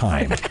bit of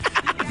time.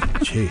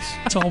 Jeez.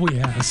 That's all we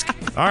ask.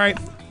 All right.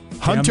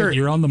 Hunter. Damn it,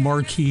 you're on the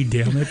marquee,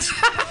 damn it.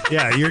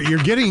 Yeah, you're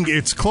getting,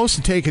 it's close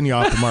to taking you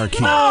off the marquee.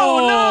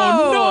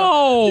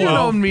 Oh, no! You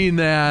don't mean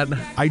that.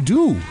 I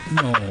do.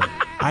 No.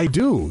 I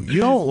do. You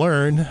don't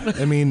learn.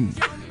 I mean,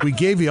 we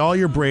gave you all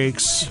your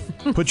breaks,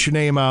 put your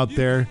name out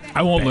there.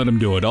 I won't let him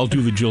do it. I'll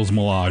do the Jill's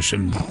Melage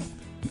and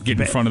get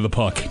in front of the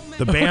puck.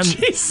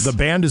 The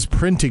band is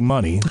printing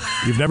money.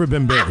 You've never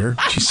been bigger.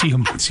 Did you see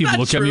him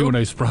look at me when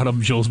I brought up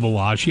Jill's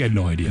Melage? He had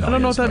no idea. I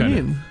don't know what that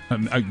means.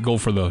 I go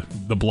for the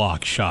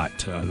block shot,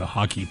 the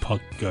hockey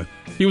puck.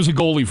 He was a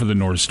goalie for the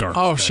North Star.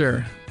 Oh,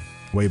 sure.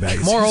 Way back.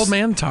 More old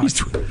man talk.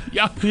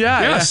 Yeah.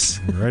 Yes.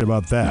 You're right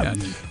about that.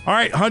 Yeah. All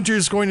right,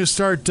 Hunter's going to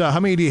start.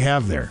 How many do you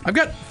have there? I've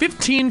got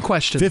 15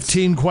 questions.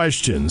 15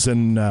 questions.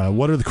 And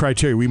what are the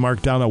criteria? We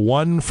mark down a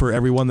 1 for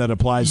everyone that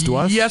applies to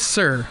us? Yes,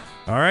 sir.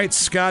 All right,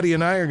 Scotty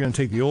and I are going to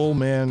take the old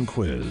man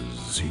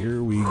quiz.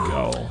 Here we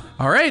go.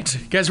 All right.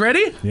 You guys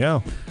ready? Yeah.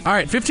 All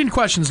right, 15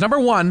 questions. Number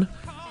 1,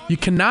 you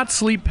cannot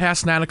sleep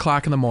past 9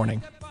 o'clock in the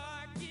morning.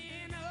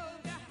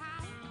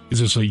 Is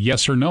this a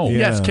yes or no? Yeah.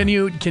 Yes. Can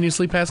you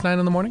sleep past 9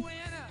 in the morning?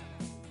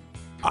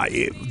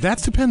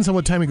 That depends on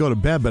what time you go to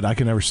bed, but I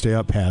can never stay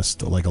up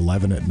past like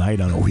 11 at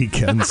night on a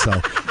weekend. So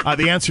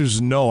the answer is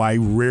no. I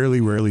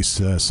rarely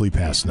sleep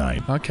past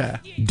 9. Okay.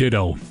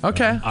 Ditto.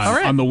 Okay. All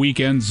right. On the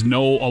weekends,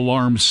 no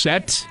alarm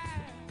set,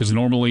 because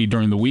normally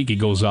during the week it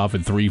goes off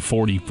at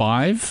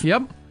 3:45.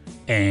 Yep.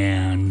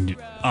 And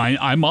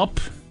I'm up,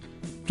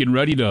 getting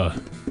ready to a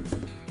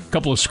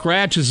couple of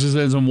scratches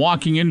as I'm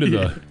walking into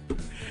the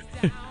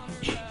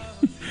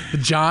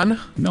John?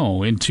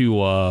 No,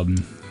 into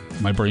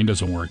my brain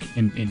doesn't work.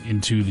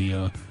 Into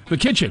the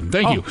kitchen.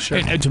 Thank you. Sure.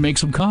 And to make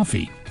some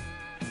coffee.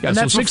 Yeah, And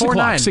so that's 6 before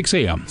o'clock, 9. 6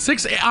 a.m.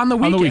 6 on the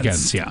weekends. On the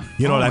weekends, yeah.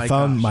 You know what Oh I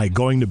found? my gosh. My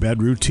going to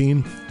bed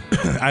routine,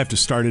 I have to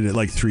start it at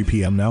like 3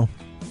 p.m. now.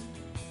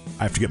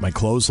 I have to get my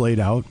clothes laid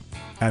out.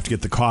 I have to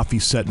get the coffee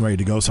set and ready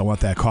to go, so I want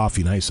that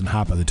coffee nice and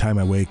hot by the time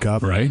I wake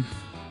up. Right.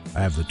 I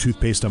have the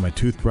toothpaste on my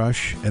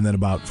toothbrush, and then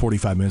about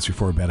 45 minutes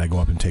before bed, I go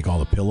up and take all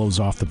the pillows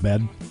off the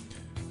bed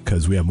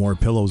because we have more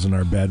pillows in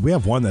our bed. We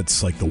have one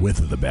that's like the width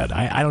of the bed.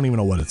 I don't even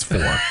know what it's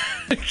for,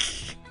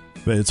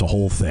 but it's a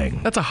whole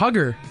thing. That's a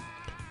hugger.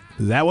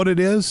 Is that what it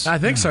is? I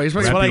think so. He's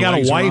That's Wrap what I your got a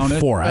legs around wife it.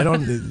 for. I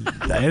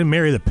didn't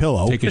marry the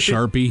pillow. Take a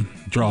Sharpie,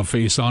 draw a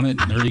face on it,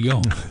 and there you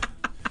go.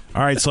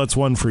 All right, so that's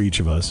one for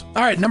each of us.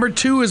 All right, number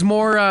 2 is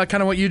more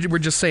kind of what you were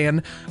just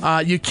saying.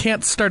 You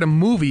can't start a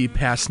movie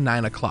past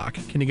 9 o'clock.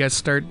 Can you guys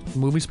start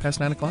movies past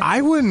 9 o'clock?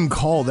 I wouldn't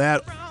call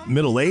that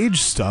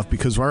middle-aged stuff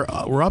because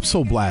we're up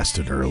so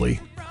blasted early.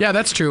 Yeah,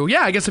 that's true.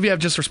 Yeah, I guess if you have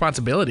just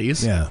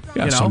responsibilities. Yeah.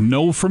 Yeah, You so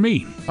know? no for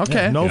me.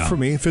 Okay. No Yeah. for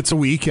me. If it's a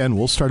weekend,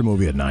 we'll start a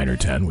movie at 9 or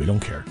 10. We don't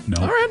care.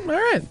 No. All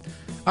right.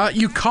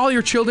 You call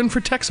your children for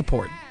tech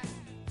support.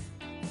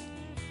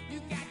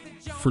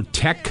 For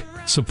tech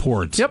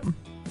support. Yep.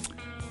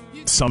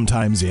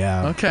 Sometimes,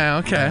 yeah. Okay.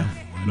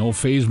 I know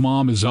Faye's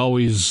mom is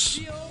always,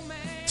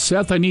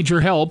 Seth, I need your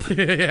help.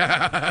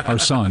 Our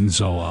son.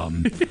 So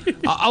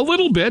a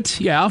little bit,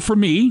 yeah, for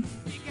me.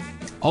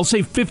 I'll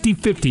say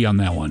 50-50 on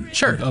that one.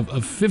 Sure. A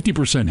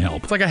 50%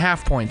 help. It's like a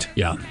half point.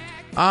 Yeah.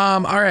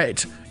 All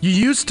right. You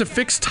used to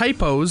fix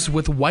typos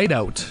with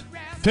whiteout.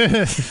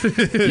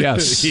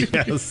 Yes.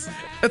 Yes.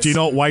 Do you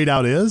know what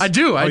whiteout is? I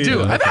do. I you do.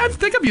 Okay. I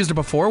think I've used it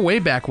before, way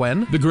back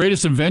when. The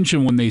greatest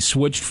invention when they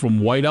switched from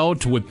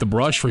whiteout with the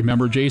brush,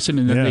 remember, Jason?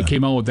 And then they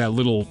came out with that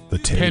little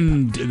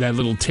that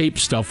little tape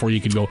stuff where you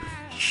could go.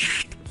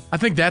 I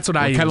think that's what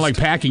I used. Kind of like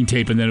packing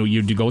tape, and then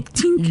you'd go.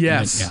 Tink,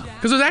 Yes. and then-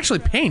 Because it was actually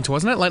paint,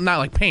 wasn't it? Like not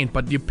like paint,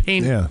 but you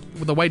paint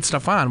with the white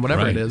stuff on,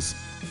 whatever Right. it is.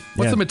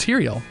 What's the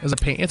material? Is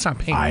it paint? It's not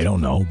paint. I don't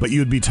know, but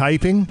you'd be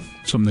typing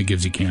something that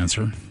gives you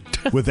cancer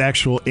with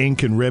actual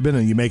ink and ribbon,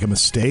 and you make a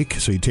mistake,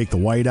 so you take the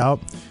white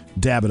out,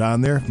 dab it on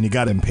there, and you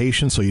got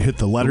impatient, so you hit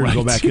the letter and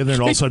go back in there,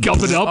 and all of a sudden,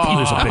 Gulp it up.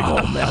 There's a big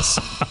old mess.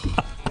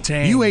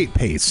 Dang. You ate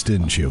paste,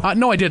 didn't you?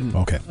 No, I didn't.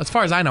 Okay. As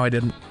far as I know, I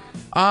didn't.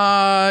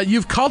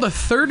 You've called a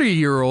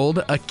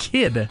 30-year-old a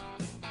kid.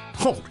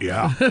 Oh,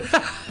 yeah.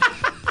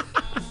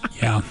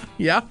 Yeah.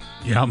 Yeah?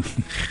 Yeah.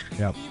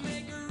 Yep.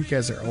 You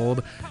guys are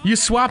old. You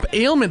swap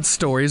ailment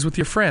stories with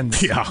your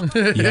friends. Yeah.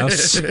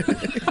 Yes.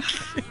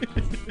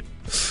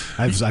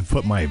 I've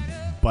put my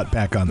butt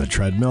back on the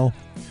treadmill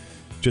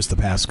just the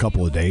past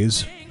couple of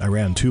days. I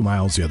ran 2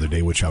 miles the other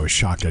day, which I was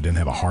shocked I didn't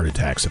have a heart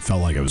attack. So it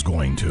felt like I was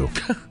going to.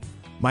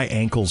 My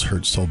ankles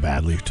hurt so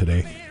badly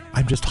today.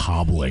 I'm just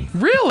hobbling.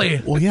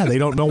 Really? Well, yeah, they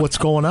don't know what's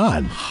going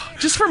on.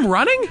 Just from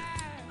running?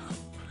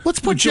 Let's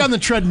put you on the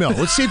treadmill.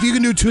 Let's see if you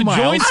can do 2 miles.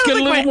 joints I get a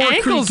don't think little my more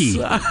ankles.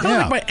 creaky. I don't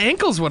think my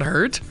ankles would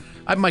hurt.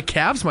 My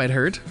calves might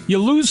hurt.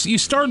 You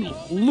start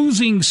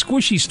losing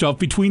squishy stuff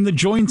between the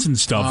joints and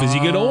stuff as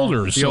you get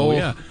older. So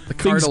the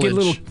things get a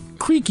little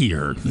cartilage.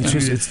 creakier.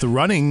 It's the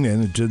running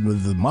and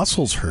the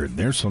muscles hurt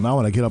there. So now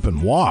when I get up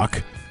and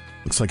walk,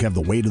 looks like I have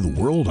the weight of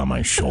the world on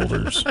my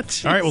shoulders. All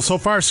right. Well, so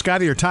far,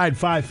 Scotty, you're tied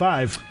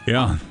 5-5.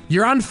 Yeah.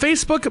 You're on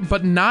Facebook,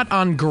 but not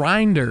on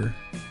Grindr.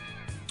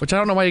 Which I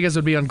don't know why you guys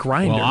would be on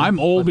Grindr. Well, I'm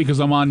old because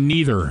I'm on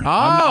neither.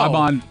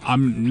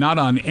 I'm not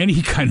on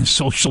any kind of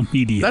social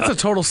media. That's a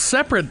total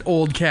separate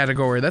old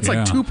category. That's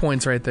like 2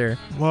 points right there.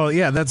 Well,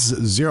 yeah, that's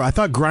 0. I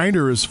thought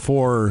Grindr is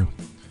for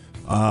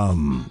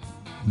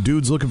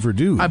dudes looking for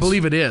dudes. I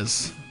believe it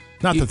is.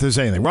 Not that there's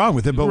anything wrong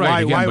with it, but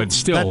Right, why? again, but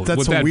still, that's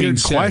with a that being weird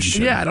said,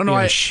 question. Yeah, I don't know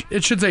why. Ish.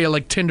 It should say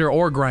like Tinder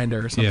or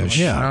Grindr or something. Ish.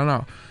 Yeah. I don't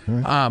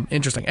know.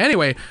 Interesting.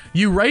 Anyway,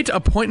 you write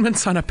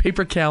appointments on a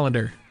paper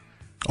calendar.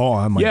 Oh,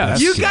 on my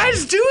desk. You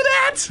guys do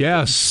that?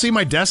 Yes. See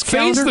my desk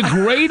Faye's calendar?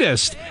 the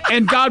greatest.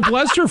 And God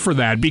bless her for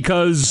that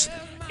because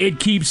it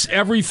keeps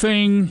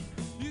everything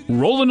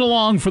rolling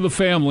along for the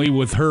family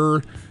with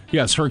her.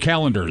 Yes, her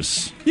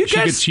calendars.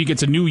 She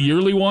gets a new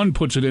yearly one,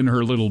 puts it in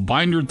her little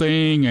binder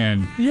thing,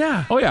 and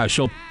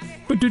she'll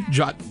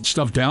jot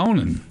stuff down,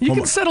 and You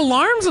can set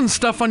alarms and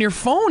stuff on your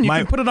phone. You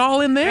can put it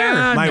all in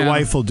there. My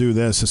wife will do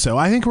this and say,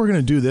 I think we're going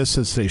to do this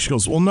day. She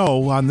goes, well,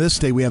 no, on this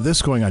day we have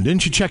this going on.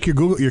 Didn't you check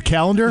your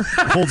calendar?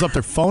 Holds up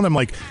their phone. I'm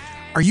like,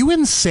 are you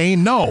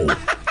insane? No.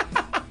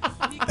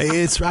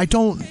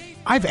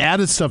 I've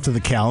added stuff to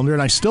the calendar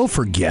and I still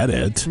forget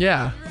it.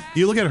 Yeah.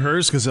 You look at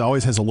hers because it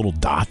always has a little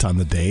dot on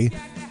the day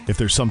if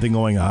there's something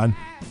going on.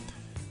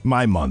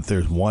 My month,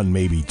 there's 1,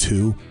 maybe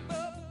 2.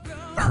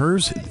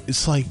 Hers,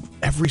 it's like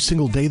every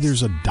single day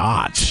there's a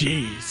dot.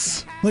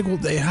 Jeez. Like, well,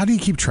 how do you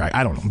keep track?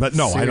 I don't know. But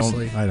no,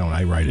 Seriously. I don't.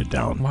 I write it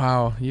down.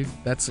 Wow,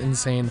 that's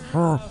insane.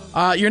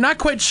 You're not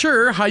quite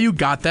sure how you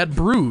got that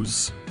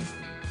bruise.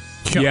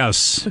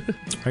 Yes.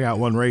 I got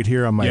one right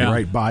here on my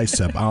right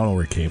bicep. I don't know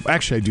where it came from.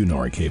 Actually, I do know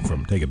where it came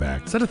from. Take it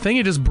back. Is that a thing?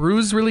 You just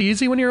bruise really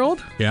easy when you're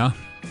old? Yeah.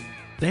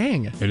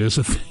 Dang. It is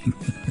a thing.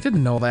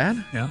 Didn't know that.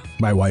 Yeah.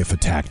 My wife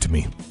attacked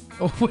me.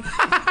 Oh.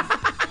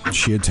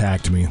 She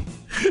attacked me.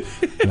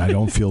 And I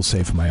don't feel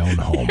safe in my own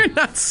home. You're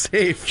not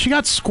safe. She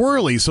got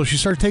squirrely, so she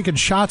started taking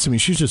shots at me.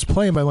 She's just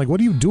playing, but I'm like, what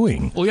are you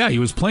doing? Well, yeah, he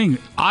was playing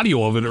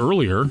audio of it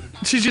earlier.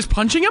 She's just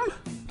punching him?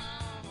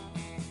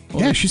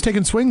 Yeah, she's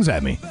taking swings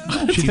at me.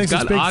 She She's thinks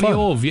got it's big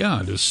audio fun.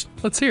 of, just...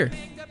 Let's hear.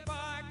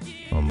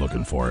 I'm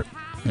looking for it.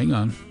 Hang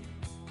on.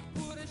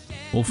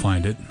 We'll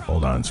find it.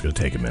 Hold on, it's going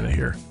to take a minute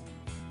here.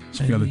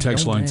 So the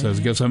text line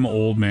says, guess I'm an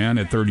old man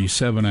at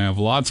 37. I have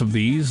lots of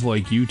these,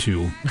 like you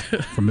two,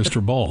 from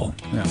Mr. Ball.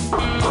 Yeah.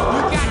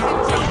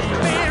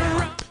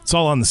 It's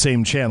all on the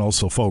same channel,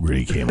 so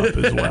Fogarty came up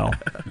as well.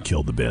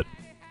 Killed the bit.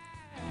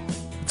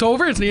 It's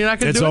over? You're not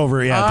going to do it? It's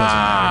over, yeah, it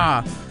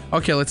doesn't matter.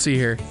 Okay, let's see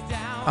here.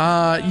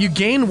 You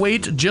gain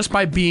weight just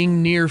by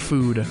being near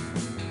food.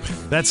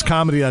 That's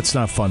comedy. That's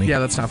not funny. Yeah,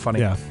 that's not funny.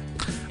 Yeah.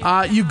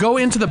 You go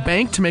into the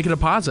bank to make a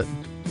deposit.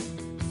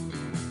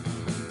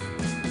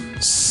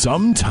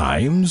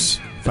 Sometimes,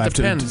 if I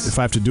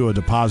have to do a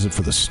deposit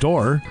for the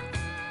store.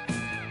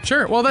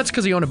 Sure. Well, that's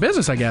because you own a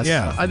business, I guess.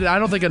 Yeah. I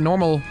don't think a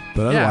normal.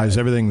 But otherwise,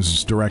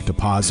 everything's direct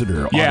deposit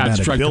or automatic Yeah,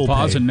 it's direct bill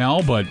deposit pay.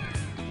 now, but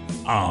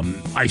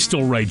I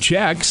still write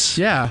checks.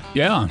 Yeah.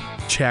 Yeah.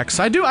 Checks.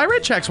 I do. I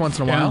write checks once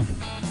in a while.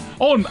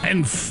 Oh,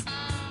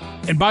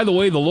 and by the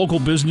way, the local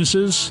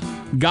businesses,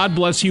 God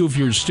bless you if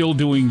you're still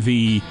doing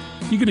the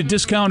You get a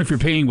discount if you're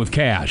paying with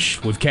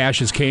cash. With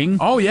cash is king.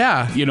 Oh,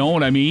 yeah. You know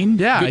what I mean?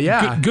 Yeah,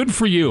 yeah. Good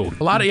for you.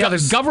 A lot of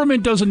the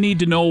government doesn't need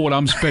to know what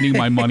I'm spending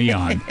my money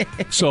on.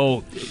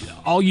 So,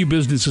 all you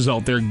businesses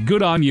out there,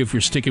 good on you if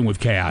you're sticking with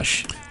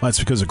cash. Well, that's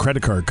because the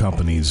credit card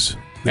companies.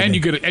 And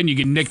you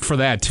get nicked for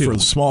that too. For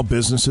small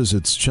businesses,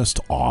 it's just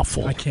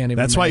awful. I can't even.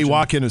 That's why you imagine.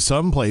 walk into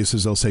some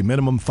places, they'll say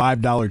minimum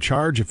 $5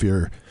 charge if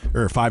you're,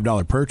 or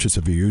 $5 purchase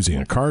if you're using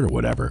a card or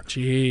whatever.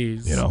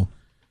 Jeez. You know,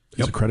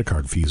 because the credit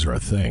card fees are a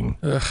thing.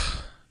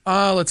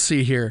 Let's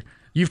see here.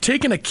 You've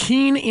taken a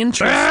keen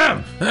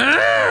interest.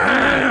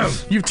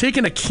 You've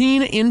taken a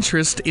keen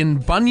interest in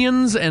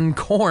bunions and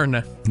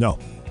corn. No.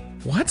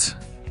 What?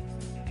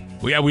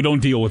 Well, yeah, we don't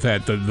deal with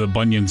that. The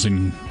bunions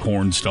and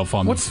corn stuff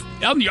on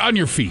on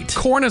your feet.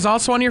 Corn is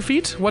also on your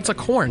feet? What's a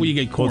corn? Well, you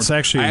get corn. Well, it's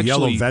actually a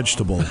yellow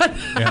vegetable.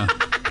 Yeah.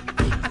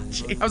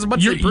 I was about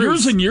to say Bruce.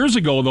 Years and years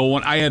ago, though,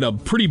 when I had a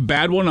pretty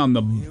bad one on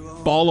the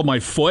ball of my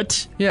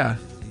foot. Yeah.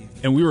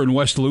 And we were in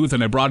West Duluth,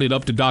 and I brought it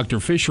up to Dr.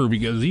 Fisher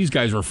because these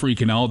guys were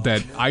freaking out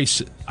that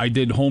I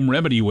did home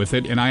remedy with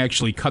it, and I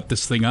actually cut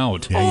this thing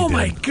out. Yeah, oh,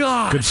 my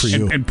gosh. Good for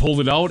you. And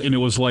pulled it out, and it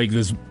was like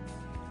this...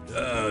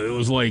 it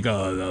was like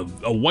a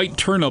white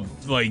turnip,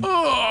 like...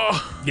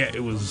 Yeah,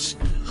 it was...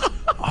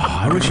 Oh,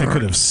 I wish I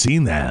could have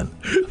seen that.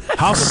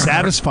 How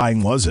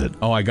satisfying was it?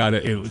 Oh, I got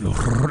it.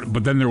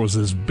 But then there was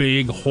this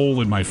big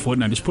hole in my foot,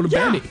 and I just put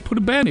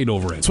a Band-Aid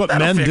over it. That's what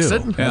men do.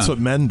 That's what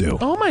men do.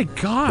 Oh, my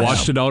gosh.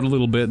 Washed it out a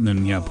little bit, and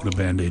then, put a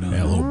Band-Aid on it.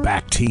 A little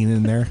Bactine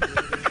in there.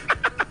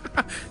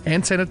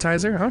 Hand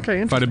sanitizer?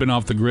 Okay. If I'd have been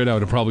off the grid, I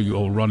would have probably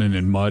go running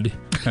in mud.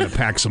 Kind of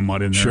pack some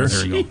mud in there. Sure.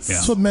 There you go. Yeah.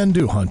 That's what men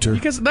do, Hunter.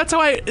 Because that's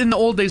how in the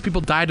old days,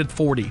 people died at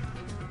 40.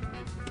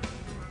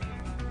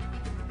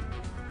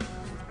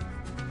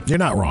 You're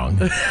not wrong.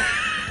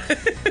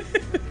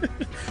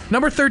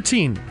 Number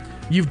 13.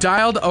 You've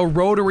dialed a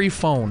rotary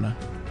phone.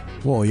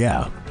 Well,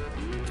 yeah.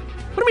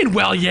 What do you mean,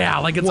 well, yeah?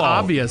 Like, it's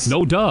obvious.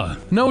 No duh.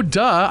 No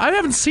duh. I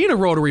haven't seen a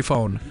rotary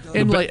phone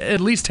in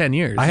at least 10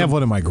 years. I have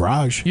one in my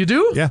garage. You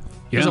do? Yeah.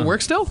 Does it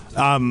work still?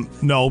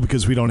 No,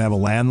 because we don't have a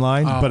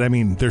landline. But, I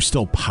mean, there's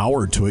still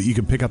power to it. You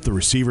can pick up the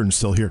receiver and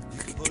still hear...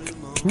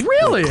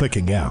 Really?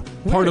 Clicking, yeah.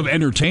 Part of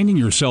entertaining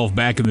yourself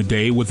back in the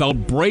day without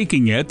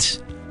breaking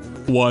it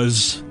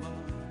was...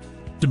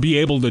 to be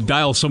able to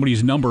dial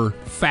somebody's number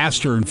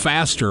faster and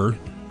faster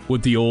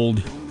with the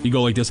old, you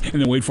go like this,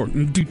 and then wait for it,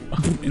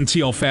 and see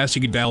how fast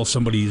you could dial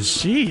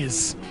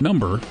somebody's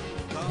number.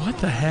 What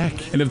the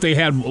heck? And if they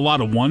had a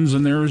lot of ones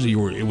in theirs, it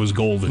was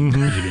golden.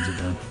 Ding,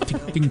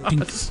 ding,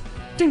 ding.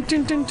 Ding,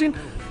 ding, ding, ding.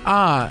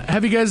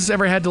 Have you guys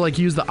ever had to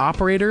use the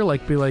operator?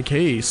 Be like,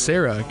 hey,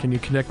 Sarah, can you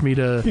connect me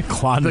to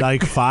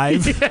Klondike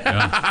 5?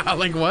 Yeah.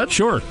 Like what?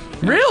 Sure.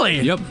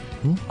 Really? Yep.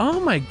 Oh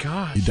my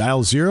gosh. You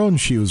dial 0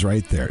 and she was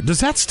right there.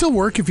 Does that still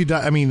work if you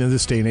dial? I mean, in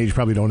this day and age, you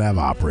probably don't have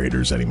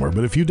operators anymore.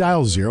 But if you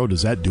dial 0,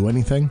 does that do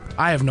anything?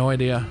 I have no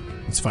idea.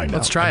 Let's find out.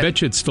 Let's try it. I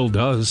bet you it still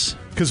does.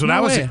 Because when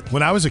I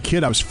was a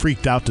kid, I was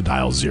freaked out to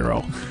dial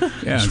 0. Yeah,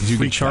 because you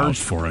get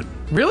charged for it.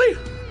 Really?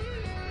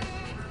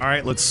 All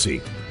right, let's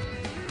see.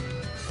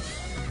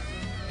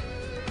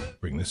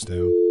 Bring this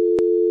down.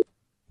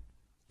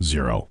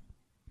 0.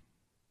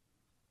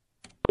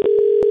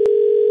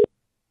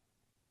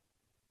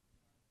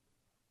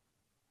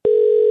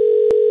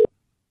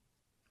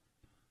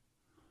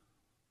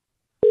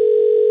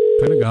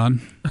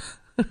 Pentagon.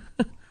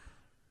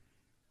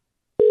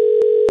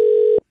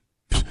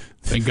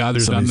 Thank God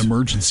there's not an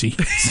emergency.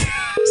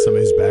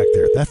 Somebody's back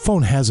there. That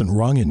phone hasn't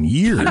rung in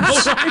years.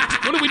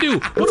 What do we do?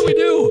 What do we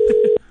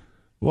do?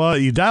 Well,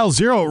 you dial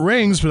 0, it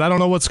rings, but I don't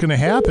know what's going to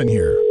happen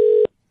here.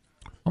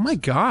 Oh my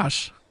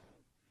gosh.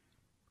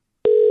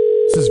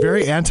 This is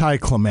very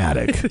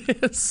anticlimactic.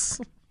 It is.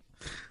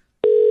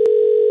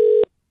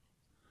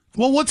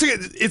 Well, what's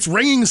it? It's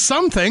ringing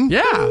something.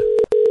 Yeah.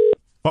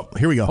 Oh,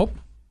 here we go. Oh.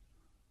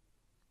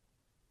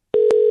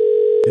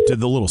 It did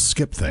the little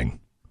skip thing.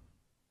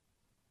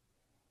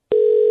 It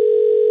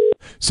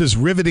says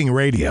riveting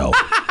radio. All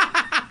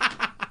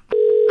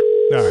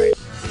right.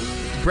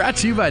 Brought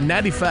to you by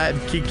 95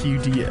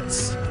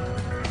 KQDS.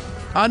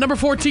 Number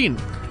 14.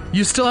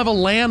 You still have a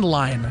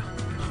landline.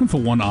 The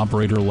one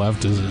operator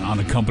left is on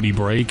a company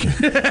break.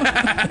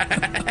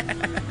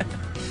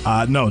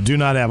 No, do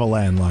not have a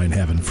landline.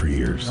 Haven't for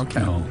years. Okay.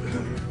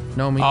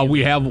 No, me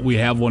we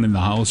have one in the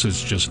house.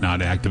 It's just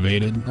not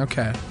activated.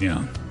 Okay.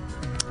 Yeah.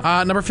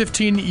 Number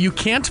 15. You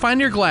can't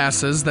find your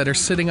glasses that are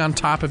sitting on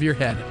top of your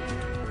head.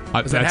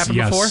 Has that happened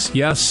before?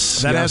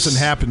 Yes. That hasn't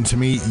happened to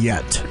me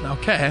yet.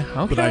 Okay.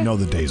 But I know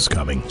the day's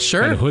coming.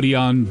 Sure. I had a hoodie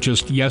on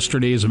just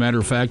yesterday. As a matter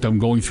of fact, I'm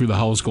going through the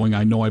house going,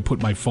 I know I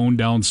put my phone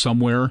down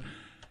somewhere.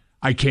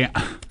 I can't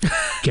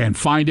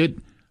find it.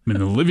 I'm in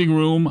the living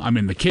room. I'm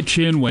in the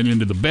kitchen. Went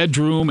into the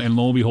bedroom. And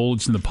lo and behold,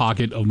 it's in the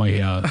pocket of my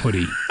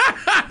hoodie.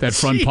 That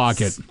front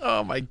pocket.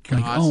 Oh, my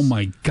gosh. Oh,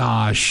 my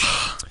gosh.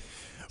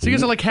 So you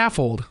guys are like half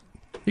old.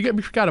 You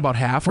got about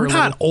half. We're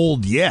not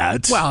old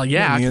yet. Well,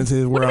 yeah. I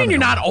mean, what do you mean you're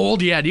not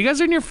old yet? You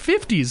guys are in your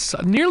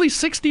 50s, nearly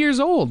 60 years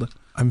old.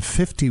 I'm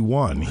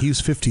 51. He's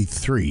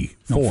 53.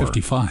 No,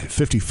 55.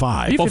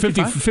 55. Well,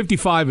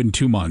 55 in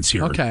 2 months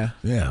here. Okay.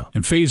 Yeah.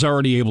 And Faye's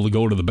already able to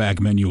go to the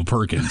back menu of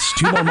Perkins.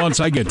 2 more months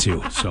I get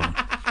to. So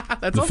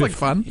That sounds like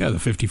fun. Yeah, the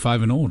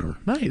 55 and older.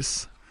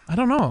 Nice. I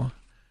don't know.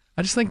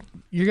 I just think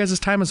your guys'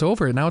 time is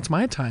over. Now it's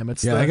my time.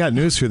 I got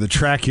news for you. The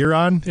track you're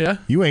on,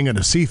 you ain't going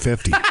to see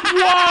 50.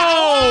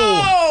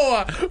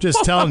 Whoa!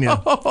 Just telling you.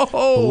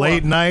 The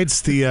late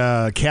nights,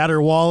 the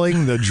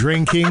caterwauling, the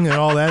drinking, and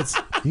all that.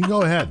 You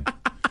go ahead.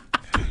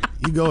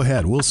 You go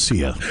ahead. We'll see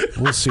you.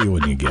 We'll see you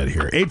when you get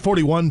here.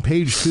 841,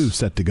 page 2,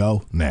 set to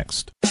go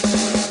next.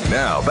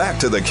 Now, back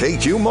to the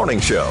KQ Morning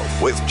Show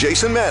with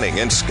Jason Manning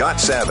and Scott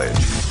Savage.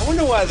 I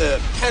wonder why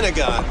the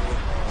Pentagon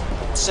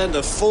sent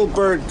a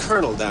full-bird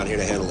colonel down here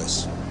to handle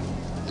this.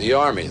 The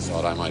Army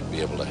thought I might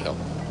be able to help.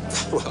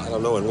 Well, I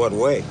don't know in what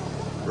way.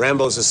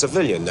 Rambo's a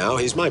civilian now.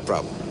 He's my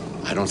problem.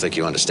 I don't think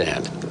you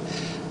understand.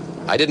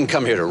 I didn't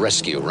come here to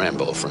rescue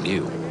Rambo from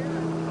you.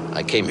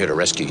 I came here to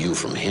rescue you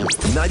from him.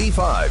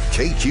 95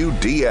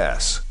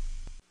 KQDS.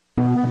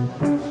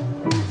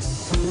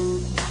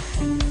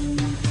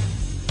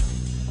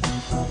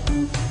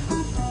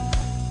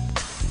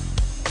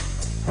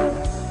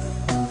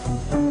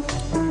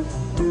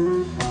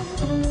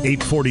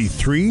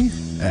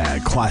 .843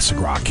 at Classic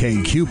Rock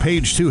KQ.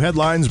 Page 2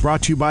 headlines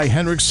brought to you by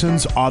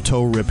Hendrickson's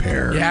Auto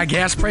Repair. Yeah,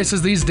 gas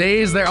prices these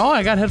days.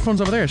 I got headphones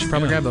over there. I should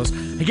probably grab those.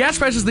 Gas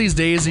prices these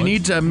days, you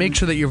need to make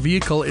sure that your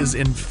vehicle is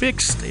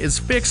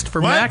fixed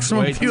for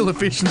maximum fuel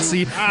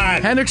efficiency.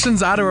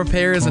 Hendrickson's Auto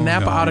Repair is a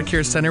Napa Auto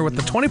Care Center with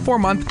the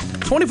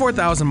 24-month,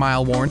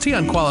 24,000-mile warranty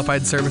on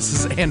qualified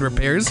services and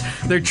repairs.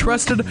 They're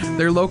trusted,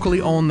 they're locally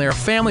owned, they're a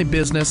family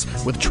business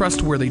with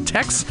trustworthy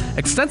techs,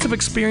 extensive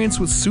experience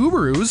with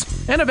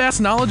Subarus, and a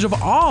vast knowledge of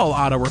all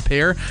auto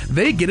repair.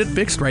 They get it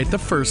fixed right the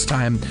first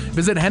time.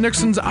 Visit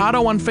Hendrickson's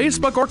Auto on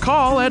Facebook or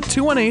call at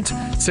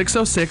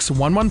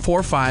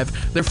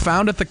 218-606-1145. They're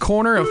found at the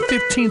corner of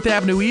 15th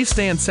Avenue East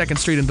and 2nd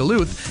Street in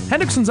Duluth.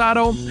 Hendrickson's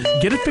Auto,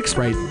 get it fixed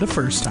right the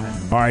first time.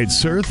 All right,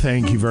 sir.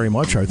 Thank you very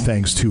much. Our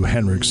thanks to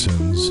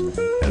Hendrickson's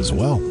as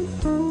well.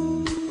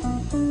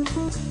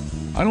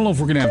 I don't know if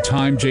we're going to have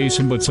time,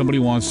 Jason, but somebody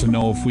wants to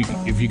know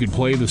if you could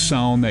play the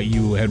sound that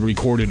you had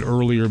recorded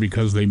earlier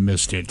because they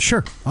missed it.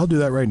 Sure. I'll do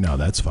that right now.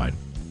 That's fine.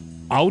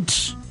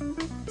 Out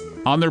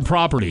on their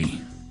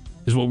property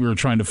is what we were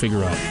trying to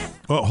figure out.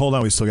 Oh, hold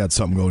on. We still got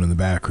something going in the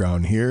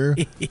background here.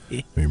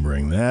 Let me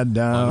bring that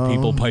down. A lot of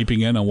people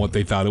piping in on what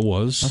they thought it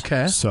was.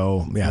 Okay.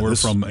 So, yeah.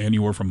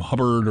 Anywhere from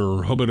Hubbard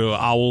or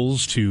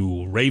owls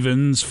to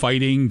ravens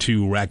fighting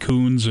to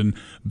raccoons and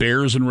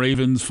bears and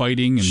ravens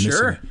fighting. And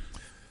sure.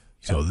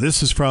 So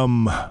this is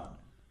from,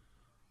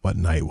 what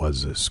night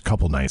was this? A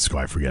couple nights ago.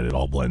 I forget. It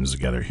all blends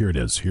together. Here it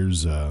is.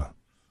 Here's, all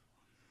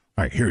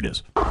right, here it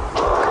is.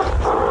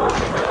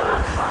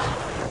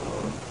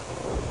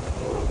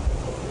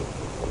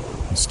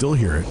 You still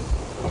hear it.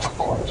 Of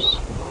course.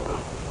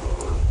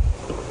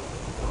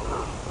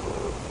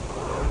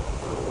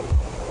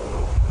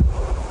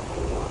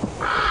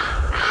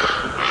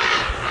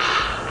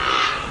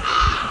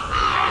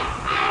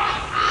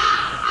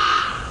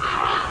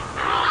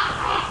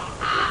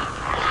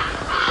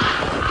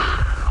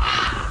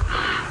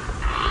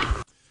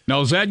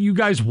 Now, is that you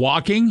guys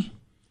walking?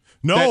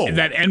 No.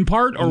 That end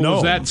part? Or No.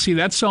 was that, see,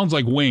 that sounds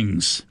like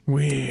wings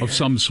of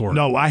some sort.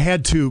 No, I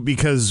had to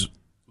because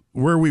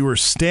where we were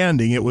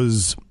standing, it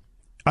was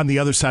on the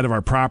other side of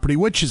our property,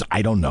 which is,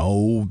 I don't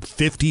know,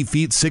 50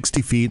 feet,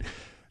 60 feet.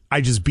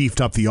 I just beefed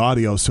up the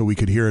audio so we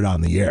could hear it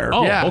on the air.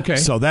 Oh, yeah. Okay.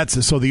 So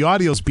the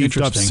audio's beefed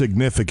up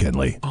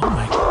significantly. Oh,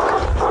 my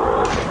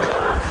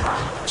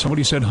God.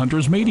 Somebody said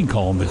Hunter's mating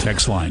call in the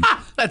text line.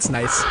 That's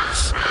nice.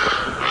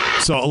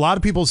 So a lot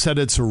of people said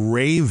it's a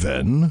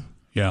raven.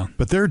 Yeah.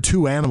 But there are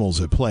two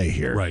animals at play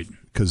here. Right.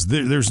 Because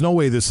there's no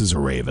way this is a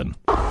raven.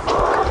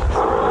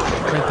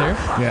 Right there?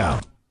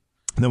 Yeah.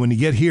 And then when you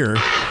get here.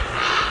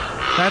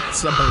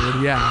 That's a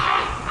bird,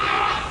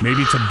 yeah.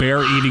 Maybe it's a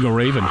bear eating a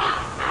raven.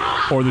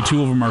 Or the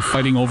two of them are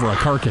fighting over a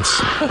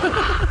carcass.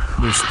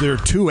 There are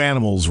two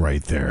animals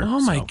right there.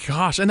 Oh, my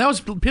gosh. And that was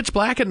pitch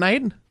black at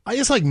night?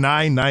 It's like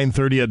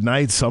 9:30 at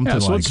night,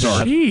 something so like it's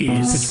that. dark.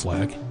 Pitch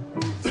black.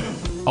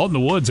 Out in the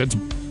woods,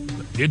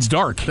 it's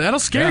dark. That'll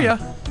scare you.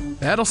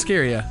 That'll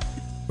scare you.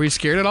 Were you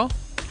scared at all?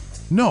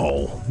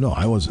 No,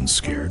 I wasn't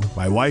scared.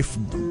 My wife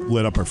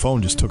lit up her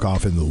phone, just took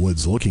off into the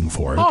woods looking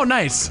for it. Oh,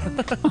 nice.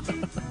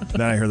 Then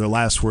I heard the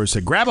last word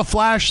said, "Grab a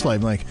flashlight."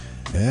 I'm like,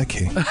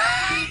 okay.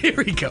 Here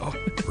we go.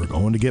 We're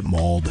going to get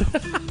mauled.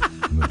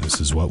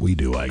 This is what we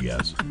do, I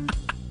guess.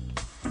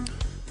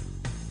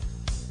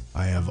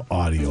 I have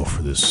audio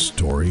for this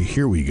story.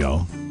 Here we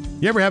go.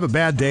 You ever have a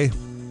bad day?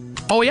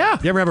 Oh, yeah.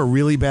 You ever have a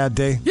really bad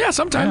day? Yeah,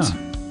 sometimes. Yeah.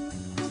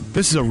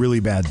 This is a really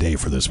bad day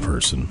for this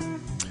person.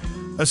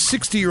 A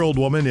 60-year-old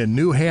woman in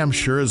New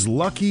Hampshire is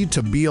lucky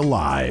to be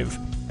alive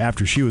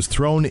after she was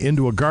thrown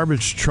into a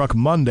garbage truck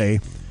Monday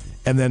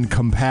and then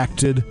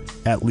compacted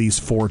at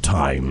least 4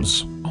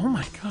 times. Oh,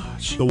 my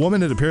gosh. The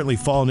woman had apparently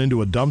fallen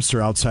into a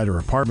dumpster outside her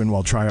apartment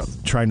while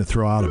trying to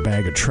throw out a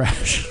bag of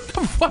trash.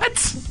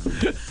 What?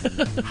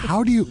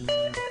 How do you...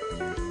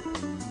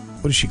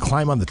 What does she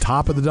climb on the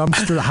top of the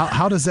dumpster?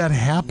 How does that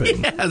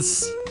happen?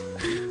 Yes.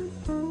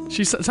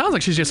 She sounds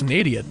like she's just an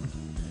idiot.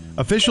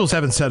 Officials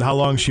haven't said how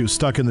long she was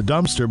stuck in the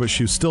dumpster, but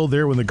she was still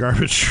there when the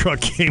garbage truck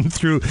came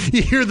through.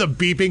 You hear the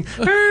beeping.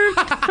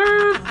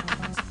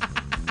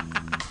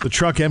 The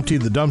truck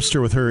emptied the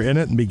dumpster with her in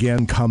it and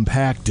began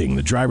compacting.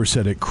 The driver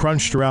said it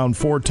crunched around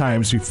 4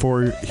 times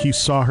before he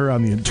saw her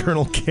on the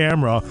internal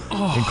camera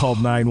and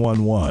called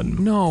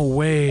 911. No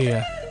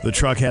way. The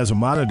truck has a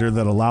monitor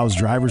that allows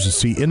drivers to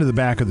see into the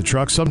back of the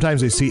truck.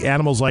 Sometimes they see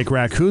animals like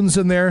raccoons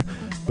in there,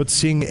 but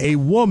seeing a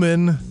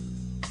woman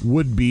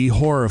would be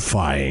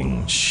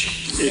horrifying.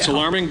 It's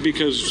alarming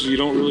because you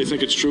don't really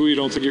think it's true. You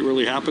don't think it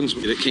really happens.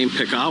 It came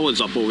pick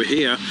ours up over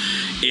here,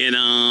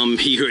 and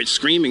he heard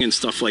screaming and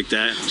stuff like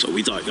that. So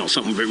we thought,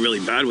 something really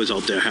bad was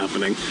out there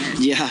happening.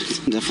 Yeah,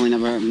 definitely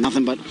never,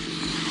 nothing but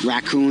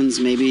raccoons,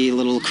 maybe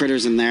little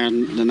critters in there.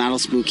 Then that'll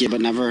spook you,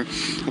 but never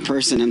a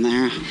person in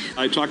there.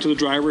 I talked to the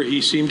driver. He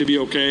seemed to be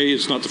okay.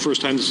 It's not the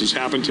first time this has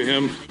happened to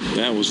him.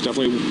 That was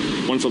definitely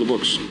one for the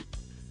books.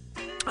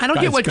 I don't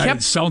get what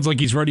kept... Sounds like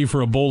he's ready for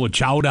a bowl of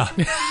chowder.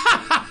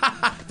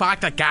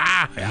 Fuck the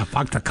car. Yeah,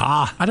 fuck the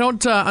car. I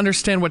don't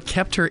understand what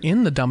kept her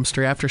in the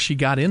dumpster after she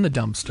got in the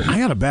dumpster. I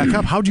gotta back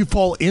up. How'd you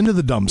fall into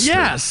the dumpster?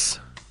 Yes.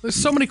 There's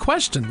so many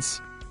questions.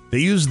 They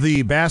used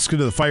the basket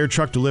of the fire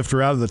truck to lift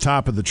her out of the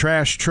top of the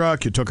trash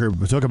truck. It took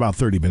about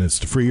 30 minutes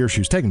to free her. She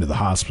was taken to the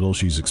hospital.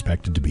 She's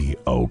expected to be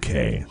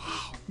okay.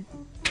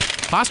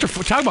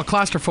 Talk about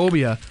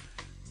claustrophobia.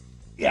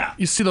 Yeah.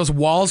 You see those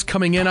walls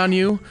coming in on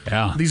you?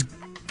 Yeah. These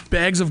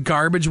bags of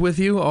garbage with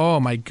you? Oh,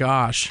 my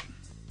gosh.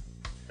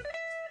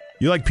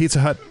 You like Pizza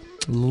Hut?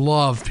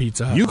 Love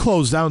Pizza Hut. You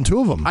closed down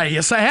 2 of them.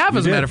 Yes, I have,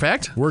 as a matter of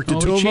fact. Worked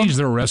at 2 they of them? changed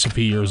their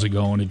recipe years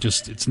ago, and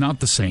it's not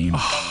the same.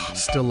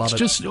 Still love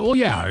it.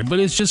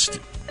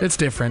 It's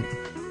different.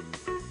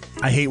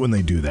 I hate when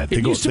they do that.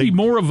 It used to be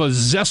more of a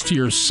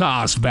zestier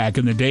sauce back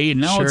in the day, and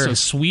now it's a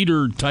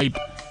sweeter type,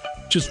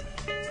 just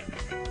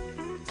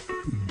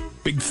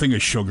big thing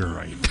of sugar,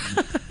 right?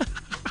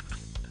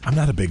 I'm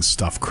not a big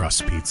stuffed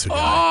crust pizza guy.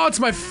 Oh, it's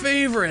my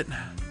favorite.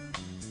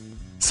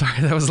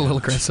 Sorry, that was a little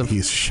aggressive.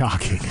 He's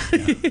shocking.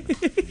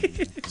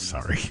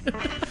 Sorry.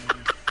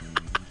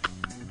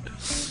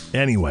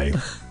 Anyway,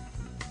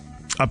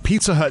 a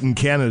Pizza Hut in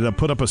Canada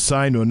put up a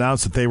sign to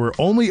announce that they were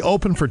only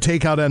open for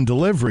takeout and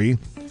delivery,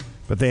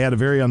 but they had a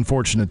very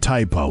unfortunate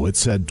typo. It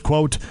said,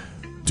 quote,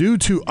 due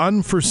to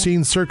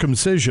unforeseen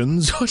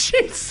circumcisions,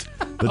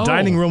 the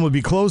dining room will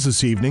be closed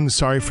this evening.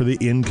 Sorry for the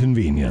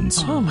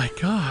inconvenience. Oh, my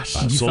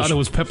gosh. You thought it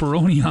was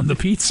pepperoni on the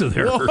pizza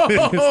there.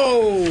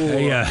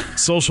 Whoa!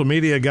 Social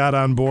media got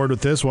on board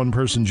with this. One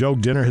person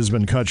joked dinner has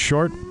been cut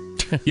short.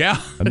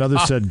 Yeah. Another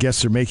said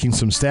guests are making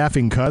some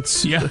staffing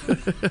cuts. Yeah.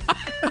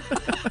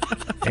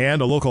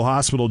 And a local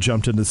hospital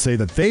jumped in to say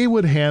that they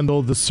would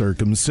handle the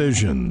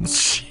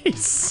circumcisions.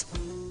 Jeez.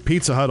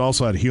 Pizza Hut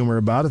also had humor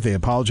about it. They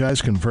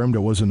apologized, confirmed it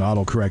was an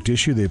autocorrect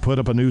issue. They put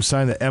up a new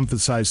sign that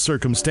emphasized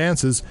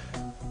circumstances.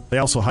 They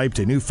also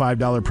hyped a new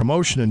 $5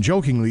 promotion and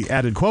jokingly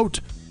added, quote,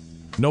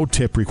 no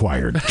tip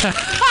required.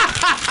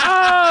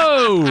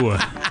 Oh!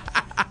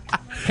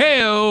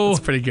 Hey-o. That's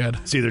pretty good.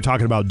 See, they're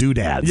talking about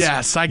doodads.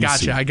 Yes, I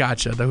gotcha.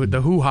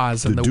 The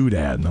hoo-has. The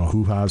doodad. No,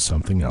 hoo-ha's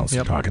something else.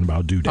 Yep. They're talking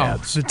about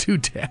doodads. Oh, the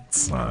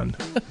doodads. Come on.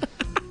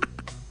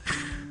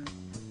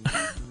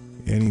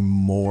 Any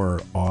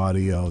more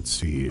audio? Let's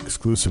see.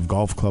 Exclusive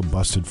golf club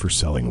busted for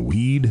selling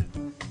weed.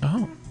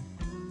 Oh.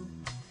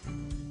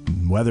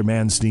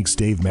 Weatherman sneaks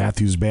Dave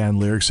Matthews Band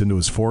lyrics into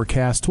his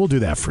forecast. We'll do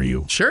that for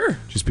you. Sure.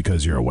 Just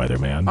because you're a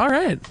weatherman. All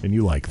right. And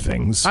you like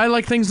things. I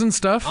like things and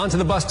stuff. On to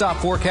the bus stop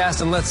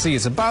forecast, and let's see.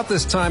 It's about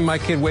this time my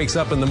kid wakes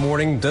up in the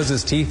morning, does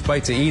his teeth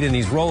bite to eat, and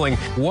he's rolling.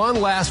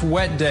 One last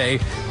wet day,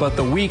 but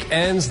the week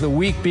ends, the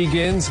week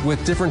begins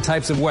with different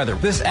types of weather.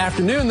 This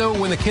afternoon, though,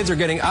 when the kids are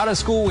getting out of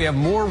school, we have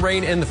more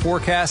rain in the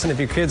forecast, and if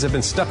your kids have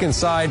been stuck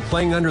inside,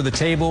 playing under the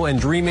table, and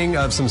dreaming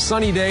of some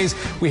sunny days,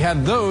 we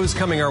have those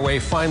coming our way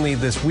finally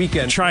this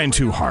weekend. Trying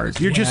too hard.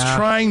 You're just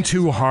trying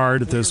too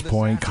hard at this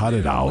point. Cut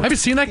it out. Have you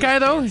seen that guy,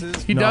 though?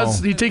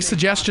 He takes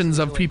suggestions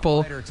of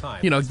people,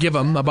 give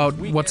him about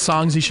what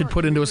songs he should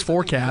put into his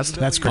forecast.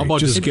 That's great. How about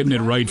just getting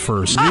it right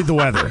first? Read the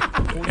weather.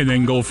 And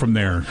then go from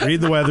there.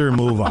 Read the weather and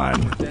move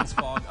on.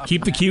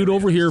 Keep the cute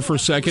over here for a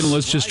second.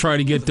 Let's just try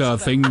to get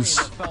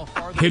things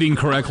hitting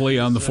correctly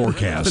on the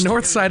forecast. The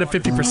north side of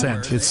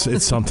 50%.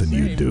 It's something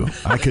you'd do.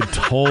 I could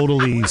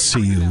totally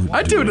see you.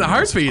 I'd do it in a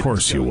heartbeat. Of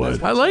course you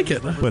would. I like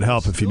it. Would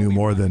help if you knew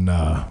more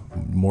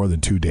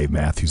than 2 Dave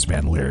Matthews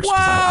Band lyrics.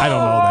 I don't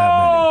know that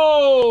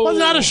many. Well,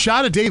 not a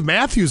shot at Dave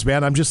Matthews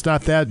Band. I'm just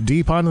not that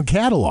deep on the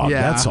catalog.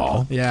 Yeah. That's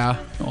all. Yeah.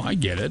 Oh, I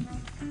get it.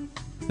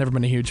 Never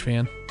been a huge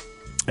fan.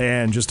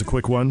 And just a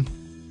quick one.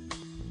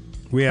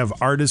 We have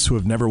artists who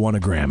have never won a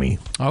Grammy.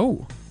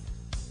 Oh.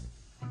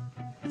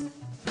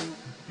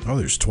 Oh,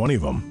 there's 20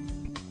 of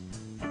them.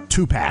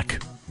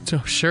 Tupac. So,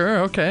 sure,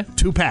 okay.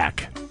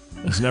 Tupac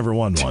has never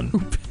won one.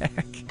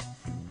 Tupac.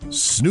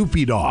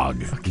 Snoopy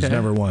Dogg has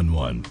never won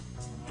one.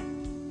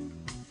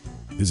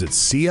 Is it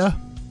Sia?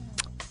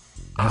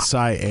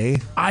 S-I-A?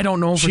 I don't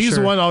know for She's sure.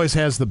 the one who always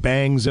has the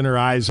bangs in her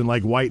eyes and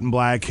like white and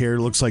black hair.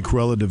 Looks like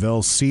Cruella de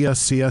Vil. Sia.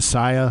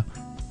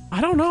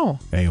 I don't know.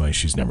 Anyway,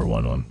 she's never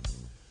won one.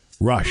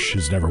 Rush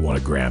has never won a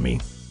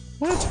Grammy.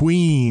 What?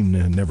 Queen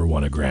never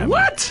won a Grammy.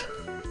 What?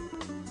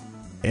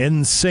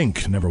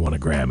 NSYNC never won a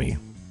Grammy.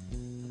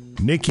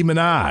 Nicki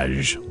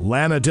Minaj,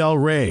 Lana Del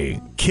Rey,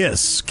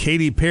 Kiss,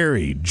 Katy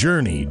Perry,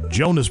 Journey,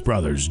 Jonas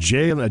Brothers,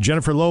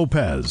 Jennifer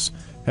Lopez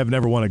have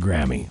never won a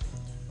Grammy.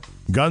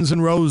 Guns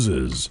N'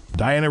 Roses,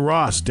 Diana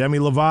Ross, Demi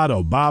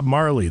Lovato, Bob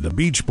Marley, The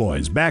Beach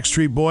Boys,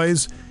 Backstreet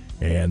Boys,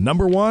 and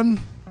number one,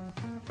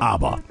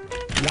 ABBA.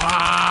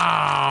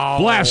 Wow.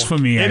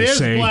 Blasphemy, I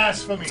say.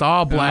 Blasphemy. It's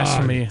all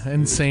blasphemy.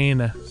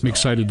 Insane. I'm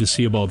excited to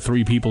see about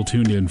 3 people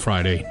tuned in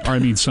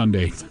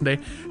Sunday.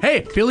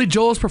 Hey, Billy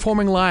Joel's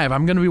performing live.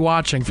 I'm going to be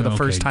watching for the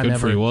first time good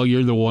ever. For you. Well,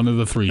 you're the one of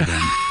the 3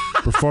 then.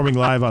 Performing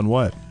live on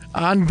what?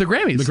 On the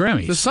Grammys. The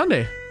Grammys. This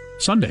Sunday.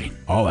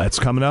 Oh, that's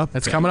coming up?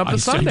 That's coming up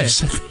this Sunday.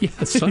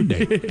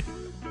 Sunday.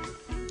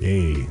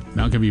 Hey. Not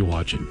going to be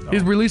watching. He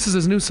releases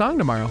his new song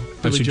tomorrow.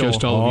 I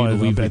suggest all of you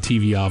to leave the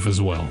TV off as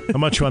well. How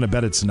much you want to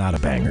bet it's not a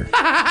banger?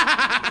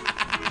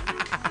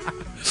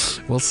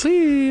 We'll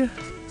see.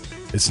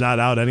 It's not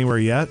out anywhere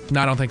yet?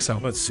 No, I don't think so.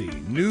 Let's see.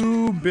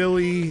 New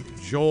Billy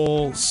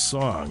Joel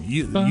song.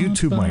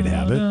 YouTube might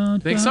have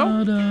it. Think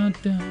so?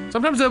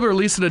 Sometimes they'll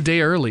release it a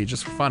day early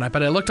just for fun.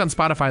 But I looked on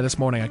Spotify this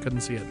morning. I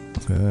couldn't see it.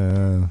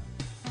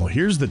 Well,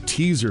 here's the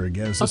teaser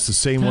again. Is this the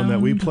same one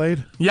that we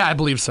played? Yeah, I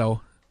believe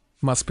so.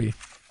 Must be.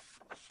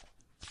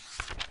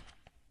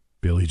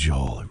 Billy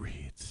Joel, it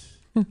reads.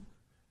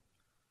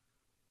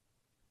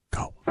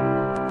 Go.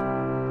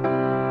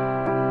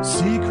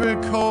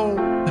 Secret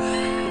chord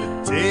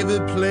that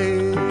David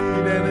played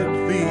and it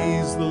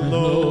pleased the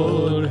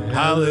Lord.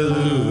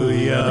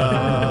 Hallelujah.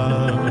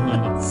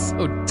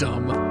 So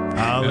dumb.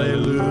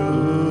 Hallelujah.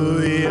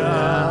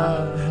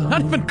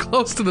 Not even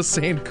close to the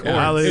same chord.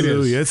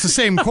 Hallelujah. It's the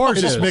same chord,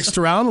 just mixed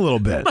around a little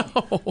bit.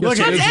 Look, that's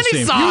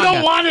any song. You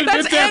don't want to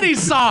admit That's any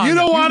song. You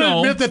don't want to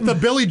admit that the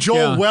Billy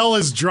Joel well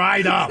is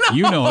dried up. No.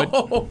 You know it.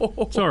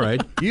 It's all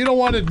right. You don't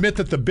want to admit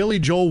that the Billy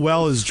Joel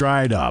well is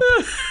dried up.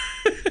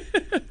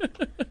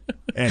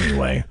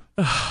 Anyway,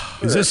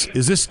 is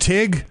this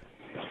Tig?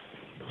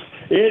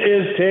 It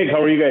is Tig.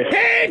 How are you guys?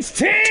 Hey, it's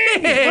Tig!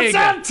 What's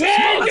up,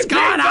 Tig? What's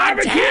going on,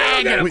 Tig?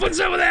 I'm gonna put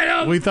some of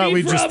that we thought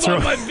we'd just throw.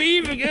 on my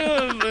beef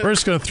again. We're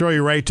just going to throw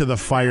you right to the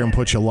fire and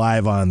put you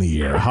live on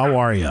the air. How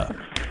are you?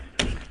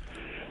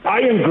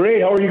 I am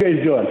great. How are you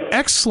guys doing?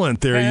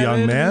 Excellent, there,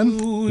 young man.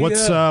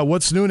 What's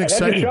new and I had to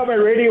exciting? shut my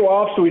radio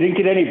off so we didn't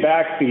get any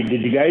backfeed.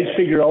 Did you guys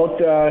figure out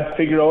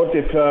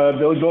if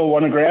Billy Joel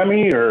won a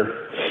Grammy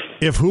or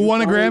if who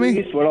won a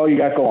Grammy? What all you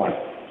got going?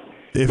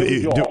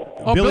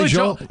 Billy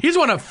Joel. He's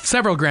won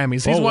several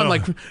Grammys. He's won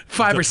like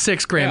 5 or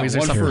 6 Grammys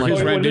or something like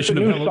that. Was it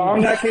the new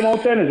song that came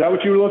out then? Is that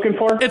what you were looking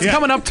for? It's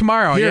coming up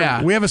tomorrow. Here,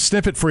 yeah, we have a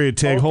snippet for you,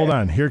 Tig. Hold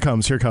on. Here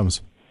comes.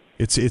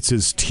 It's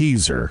his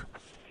teaser.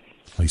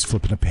 Oh, he's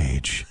flipping a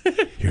page.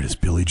 Here it is,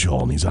 Billy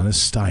Joel, and he's on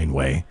his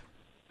Steinway.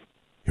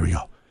 Here we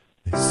go.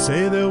 They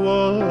say there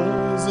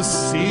was a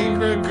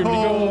secret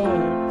chord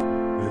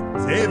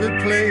that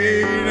David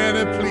played and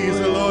it pleased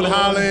the Lord.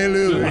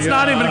 Hallelujah. It's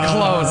not even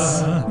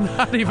close.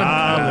 Not even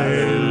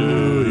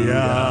Hallelujah.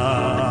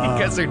 You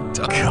guys are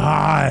dumb.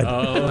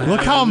 God.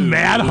 Look how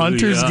mad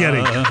Hunter's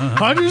getting.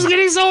 Hunter's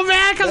getting so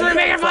mad because we're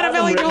making fun of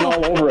Billy Joel.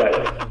 All over it.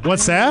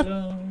 What's that?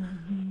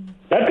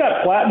 That's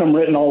got platinum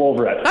written all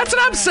over it. That's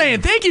what I'm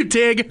saying. Thank you,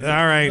 Tig. All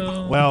right.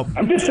 Well,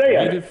 I'm just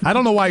saying. I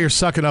don't know why you're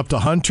sucking up to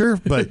Hunter,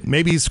 but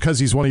maybe it's because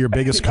he's one of your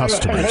biggest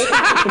customers.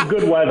 Some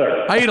good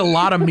weather. I eat a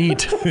lot of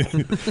meat.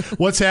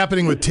 What's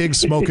happening with Tig's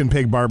Smoking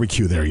Pig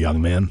Barbecue there,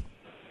 young man?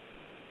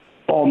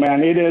 Oh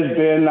man, it has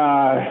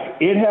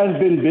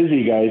been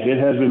busy, guys. It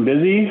has been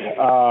busy.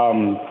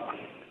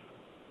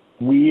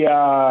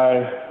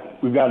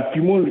 We've got a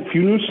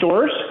few new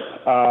stores.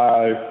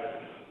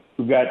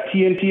 We've got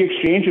TNT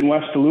Exchange in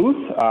West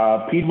Duluth,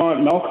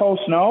 Piedmont Milk House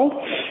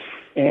now,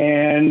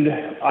 and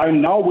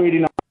I'm now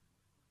waiting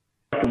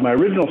on my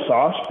original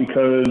sauce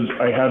because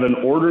I had an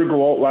order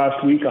go out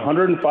last week.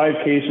 105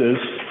 cases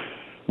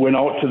went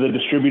out to the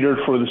distributor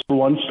for the Super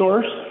One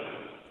stores.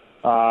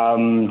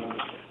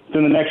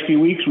 In the next few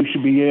weeks, we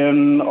should be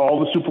in all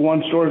the Super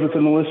One stores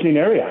within the listening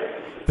area.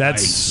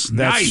 That's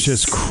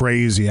just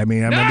crazy. I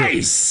mean,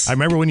 I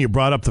remember when you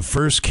brought up the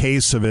first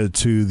case of it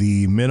to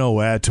the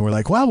Minuet, and we're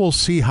like, well, we'll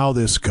see how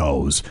this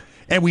goes.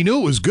 And we knew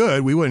it was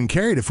good. We wouldn't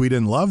carry it if we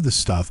didn't love the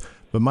stuff.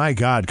 But my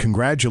God,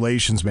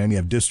 congratulations, man. You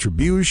have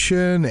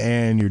distribution,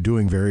 and you're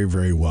doing very,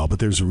 very well. But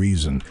there's a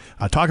reason.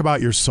 Talk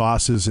about your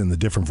sauces and the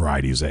different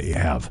varieties that you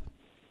have.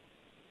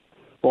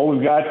 Well,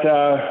 we've got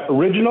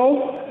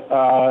original,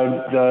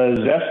 the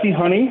zesty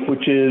honey,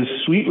 which is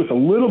sweet with a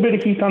little bit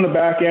of heat on the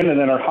back end, and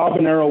then our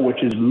habanero,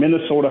 which is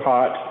Minnesota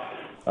hot.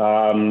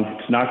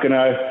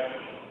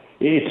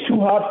 It's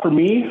too hot for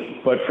me,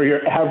 but for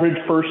your average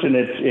person,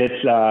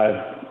 it's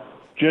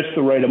just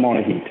the right amount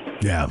of heat.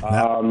 Yeah,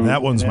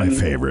 that one's my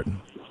favorite.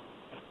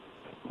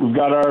 We've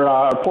got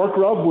our pork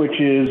rub, which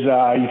is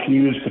you can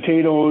use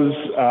potatoes,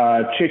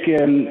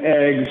 chicken,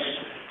 eggs.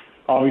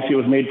 Obviously, it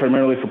was made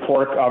primarily for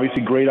pork.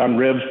 Obviously, great on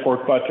ribs,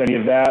 pork butts, any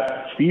of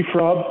that. Beef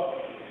rub,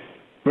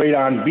 great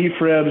on beef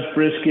ribs,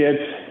 brisket,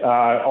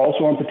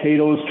 also on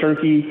potatoes,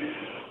 turkey.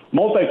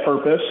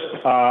 Multi-purpose.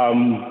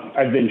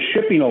 I've been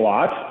shipping a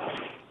lot.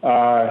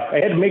 I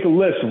had to make a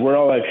list of where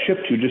all I've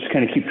shipped to just to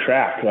kind of keep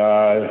track.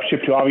 I've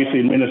shipped to, obviously,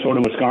 in Minnesota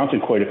and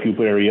Wisconsin, quite a few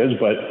areas,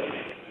 but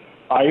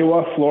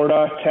Iowa,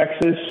 Florida,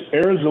 Texas,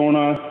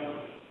 Arizona,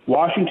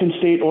 Washington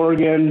State,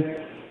 Oregon,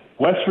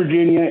 West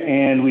Virginia,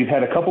 and we've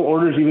had a couple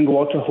orders even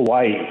go out to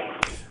Hawaii.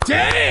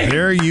 Dang!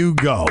 There you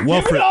go.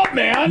 Well, Give it up,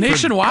 man.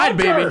 Nationwide,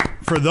 baby.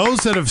 For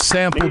those that have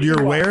sampled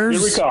your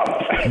wares,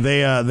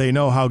 they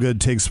know how good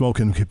Tig's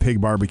Smoking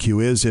Pig Barbecue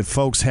is. If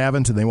folks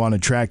haven't and they want to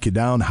track you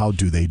down, how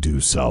do they do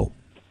so?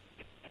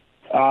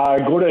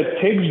 Go to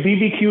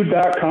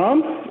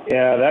tigsbbq.com.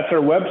 That's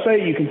our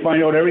website. You can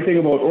find out everything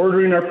about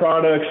ordering our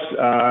products,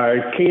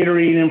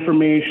 catering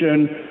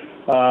information.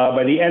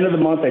 By the end of the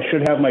month, I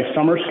should have my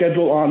summer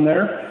schedule on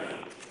there.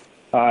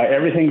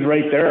 Everything's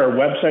right there. Our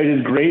website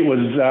is great. It was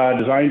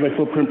designed by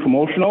Footprint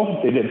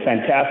Promotional. They did a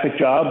fantastic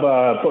job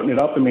putting it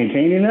up and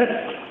maintaining it.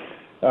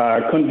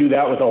 Couldn't do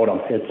that without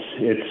them.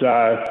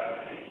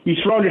 You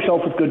surround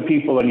yourself with good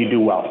people and you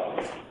do well.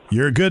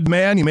 You're a good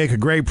man. You make a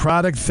great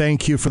product.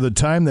 Thank you for the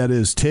time. That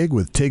is Tig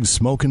with Tig's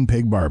Smoking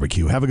Pig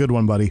Barbecue. Have a good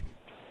one, buddy.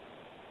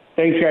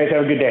 Thanks, guys.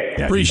 Have a good day.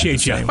 Yeah,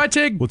 appreciate you. Bye,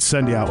 Tig. Let's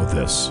send you out with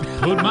this.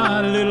 Put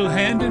my little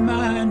hand in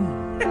mine.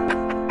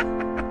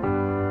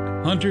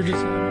 Hunter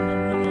just...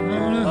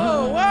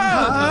 Oh,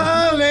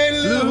 wow.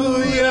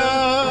 Hallelujah.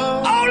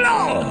 Oh,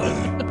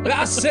 Lord.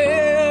 I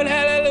said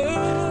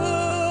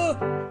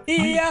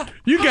hallelujah.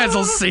 You guys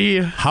will see.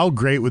 How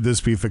great would this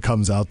be if it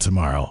comes out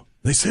tomorrow?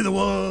 They say there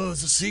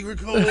was a secret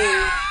code.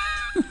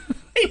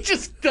 He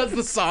just does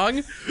the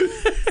song.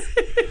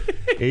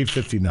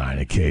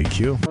 8:59 at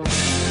KQ.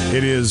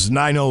 It is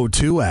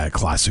 9:02 at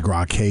Classic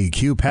Rock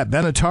KQ. Pat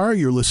Benatar,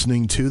 you're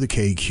listening to the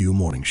KQ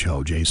Morning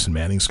Show. Jason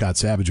Manning, Scott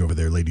Savage over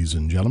there, ladies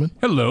and gentlemen.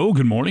 Hello,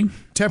 good morning.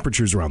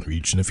 Temperatures around the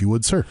region, if you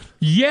would, sir.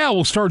 Yeah,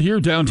 we'll start here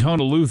downtown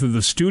Duluth at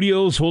the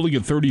studios, holding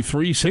at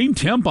 33. Same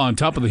temp on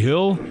top of the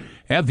hill.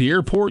 At the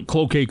airport,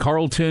 Cloquet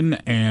Carlton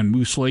and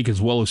Moose Lake,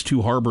 as well as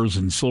Two Harbors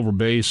and Silver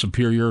Bay,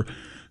 Superior,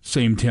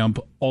 same temp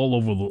all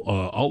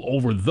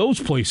over those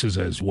places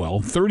as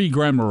well. 30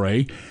 Grand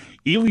Marais.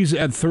 Ely's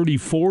at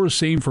 34,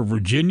 same for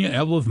Virginia,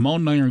 Evelyn,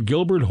 Mountain Iron,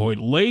 Gilbert, Hoyt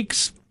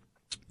Lakes,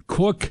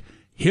 Cook,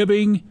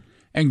 Hibbing,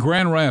 and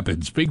Grand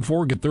Rapids. Big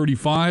Fork at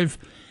 35,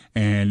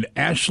 and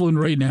Ashland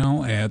right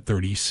now at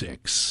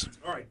 36.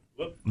 All right.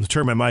 Let's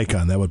turn my mic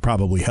on. That would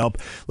probably help.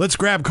 Let's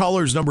grab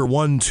callers number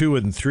 1, 2,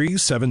 and 3,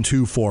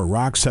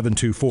 724-ROCK,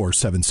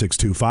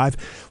 724-7625.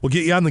 We'll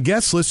get you on the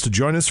guest list to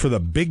join us for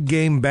the Big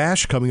Game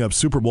Bash coming up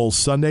Super Bowl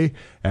Sunday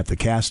at the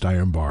Cast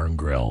Iron Bar and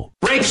Grill.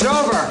 Break's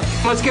over.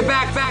 Let's get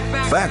back.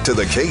 Back to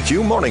the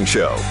KQ Morning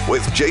Show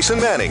with Jason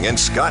Manning and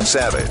Scott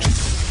Savage.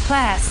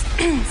 Class,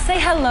 say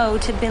hello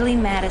to Billy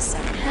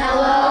Madison.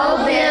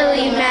 Hello,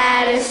 Billy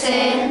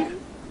Madison.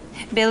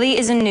 Billy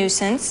is a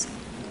nuisance.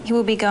 He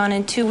will be gone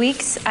in 2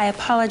 weeks. I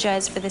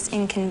apologize for this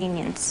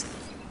inconvenience.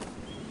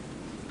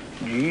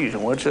 Geez,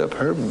 what's up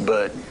her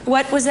butt?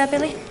 What was that,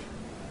 Billy?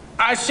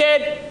 I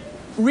said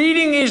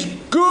reading is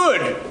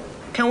good.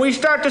 Can we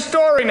start the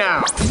story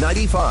now?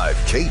 95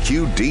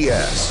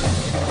 KQDS.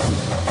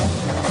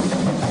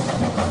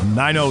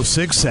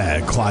 9:06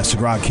 at Classic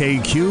Rock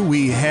KQ.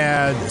 We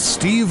had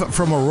Steve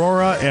from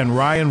Aurora and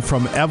Ryan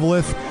from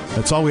Evelyn.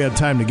 That's all we had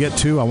time to get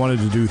to. I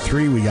wanted to do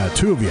 3. We got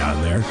 2 of you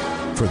on there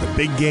for the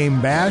Big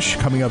Game Bash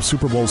coming up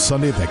Super Bowl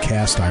Sunday at the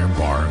Cast Iron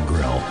Bar and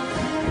Grill.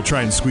 We'll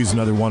try and squeeze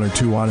another 1 or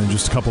 2 on in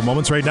just a couple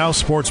moments. Right now,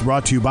 sports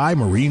brought to you by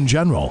Marine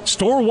General.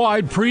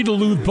 Store-wide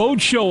pre-Duluth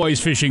Boat Show ice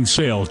fishing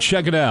sale.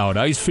 Check it out.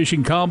 Ice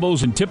fishing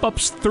combos and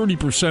tip-ups,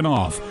 30%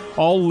 off.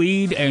 All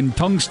lead and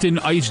tungsten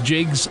ice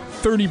jigs,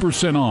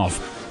 30% off.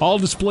 All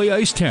display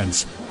ice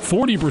tents,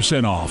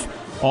 40% off.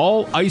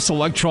 All ice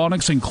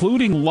electronics,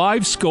 including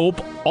Live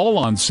Scope, all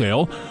on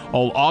sale.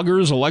 All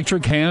augers,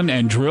 electric hand,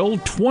 and drill,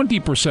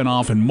 20%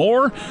 off and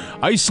more.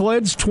 Ice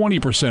sleds,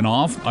 20%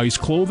 off. Ice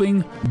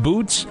clothing,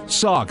 boots,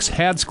 socks,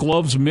 hats,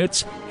 gloves,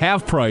 mitts,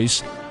 half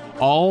price,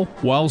 all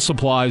while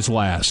supplies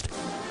last.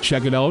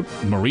 Check it out,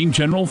 Marine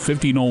General,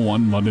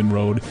 1501 London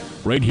Road,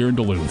 right here in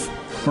Duluth.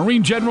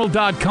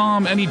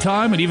 MarineGeneral.com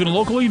anytime, and even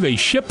locally, they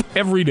ship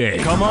every day.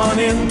 Come on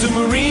into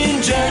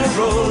Marine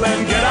General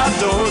and get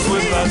outdoors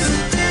with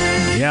us.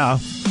 Yeah.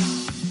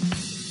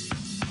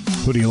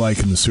 Who do you like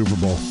in the Super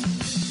Bowl?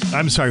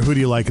 I'm sorry, who do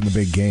you like in the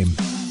big game?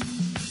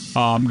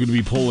 I'm going to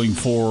be pulling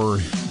for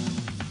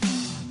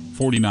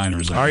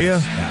 49ers. Are you?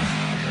 Yeah.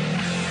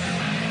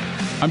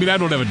 I mean, I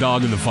don't have a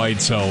dog in the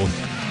fight, so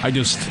I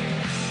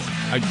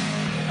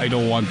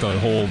don't want the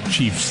whole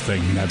Chiefs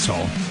thing, that's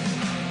all.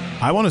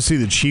 I want to see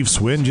the Chiefs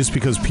win just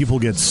because people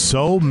get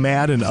so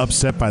mad and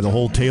upset by the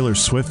whole Taylor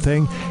Swift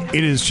thing.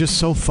 It is just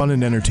so fun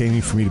and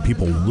entertaining for me to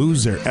people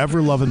lose their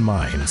ever-loving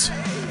minds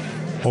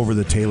over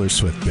the Taylor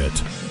Swift bit.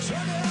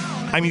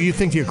 I mean, you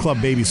think your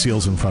club baby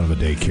seal's in front of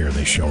a daycare and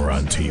they show her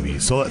on TV.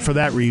 So for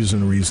that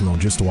reason alone,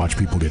 just to watch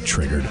people get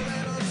triggered.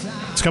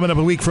 It's coming up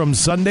a week from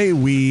Sunday.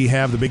 We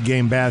have the Big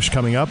Game Bash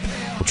coming up.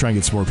 We'll try and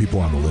get some more people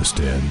on the list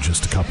in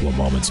just a couple of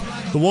moments.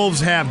 The Wolves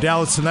have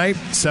Dallas tonight,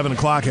 7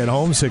 o'clock at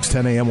home,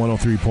 6:10 a.m.,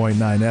 103.9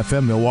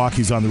 FM.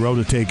 Milwaukee's on the road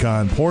to take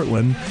on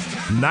Portland,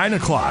 9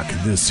 o'clock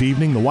this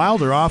evening. The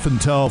Wild are off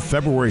until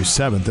February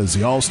 7th as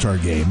the All-Star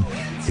Game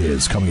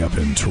is coming up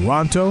in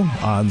Toronto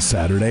on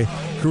Saturday.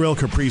 Kirill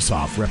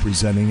Kaprizov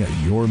representing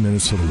your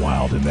Minnesota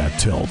Wild in that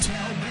tilt.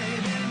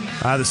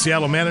 The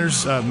Seattle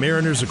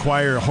Mariners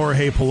acquire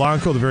Jorge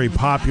Polanco, the very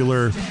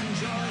popular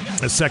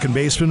second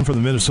baseman for the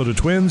Minnesota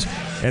Twins.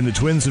 And the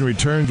Twins in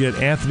return get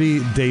Anthony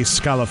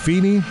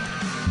DeSclafani,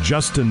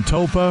 Justin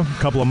Topa,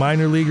 a couple of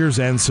minor leaguers,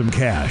 and some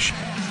cash.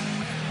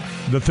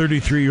 The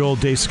 33-year-old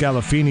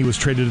DeSclafani was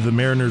traded to the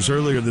Mariners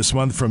earlier this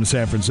month from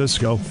San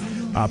Francisco.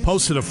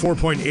 Posted a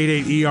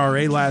 4.88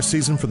 ERA last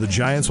season for the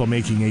Giants while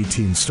making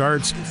 18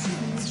 starts.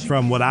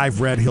 From what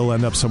I've read, he'll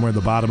end up somewhere at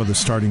the bottom of the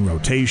starting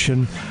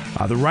rotation.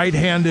 The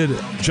right-handed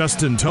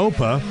Justin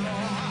Topa,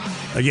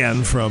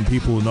 again, from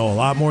people who know a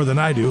lot more than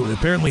I do,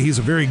 apparently he's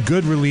a very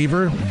good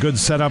reliever, good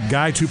setup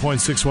guy,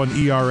 2.61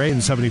 ERA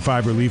and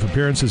 75 relief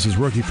appearances as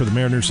rookie for the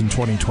Mariners in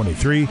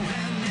 2023.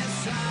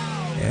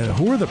 And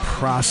who are the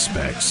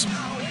prospects?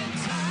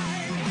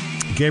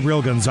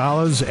 Gabriel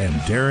Gonzalez and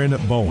Darren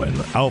Bowen,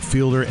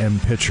 outfielder and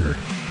pitcher,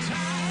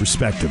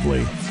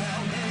 respectively.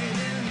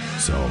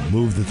 So,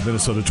 move that the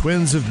Minnesota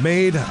Twins have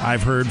made.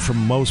 I've heard from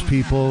most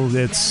people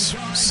it's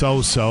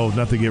so-so,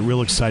 nothing to get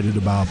real excited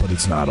about, but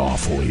it's not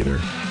awful either.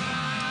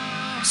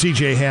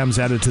 C.J. Ham's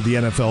added to the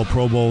NFL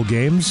Pro Bowl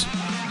games.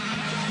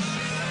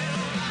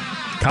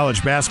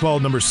 College basketball,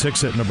 number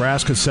 6 at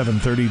Nebraska,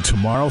 7:30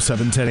 tomorrow,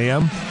 7:10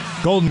 a.m.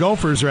 Golden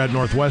Gophers are at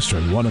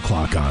Northwestern, 1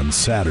 o'clock on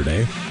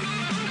Saturday.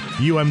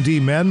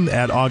 UMD men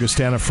at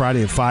Augustana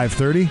Friday at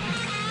 5:30.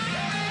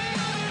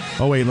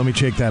 Oh, wait, let me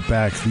take that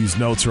back. These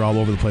notes are all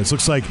over the place.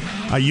 Looks like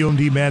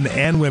UMD men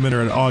and women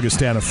are at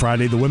Augustana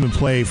Friday. The women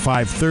play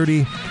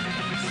 5:30.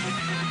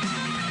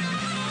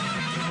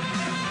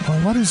 Well,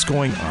 what is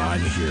going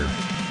on here?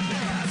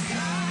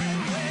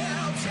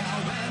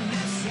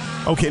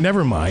 Okay,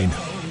 never mind.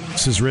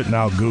 This is written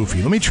out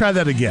goofy. Let me try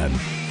that again.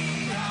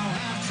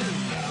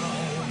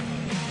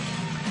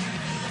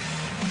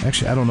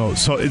 Actually, I don't know.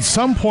 So at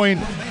some point,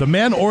 the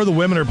men or the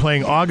women are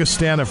playing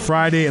Augustana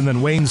Friday and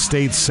then Wayne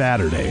State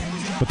Saturday.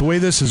 But the way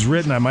this is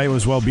written, I might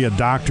as well be a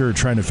doctor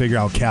trying to figure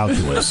out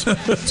calculus. So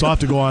I'll have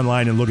to go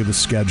online and look at the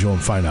schedule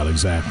and find out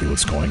exactly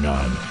what's going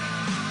on.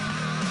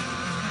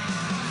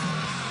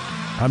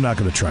 I'm not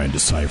going to try and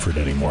decipher it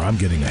anymore. I'm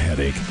getting a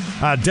headache.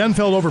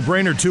 Denfeld over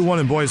Brainerd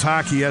 2-1 in boys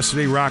hockey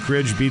yesterday. Rock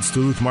Ridge beats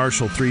Duluth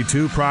Marshall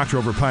 3-2. Proctor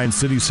over Pine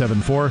City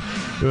 7-4.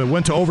 It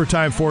went to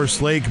overtime.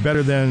 Forest Lake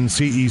better than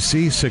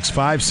CEC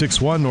 6-5.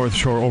 6-1 North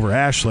Shore over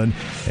Ashland.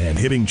 And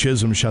Hibbing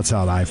Chisholm shuts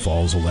out I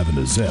Falls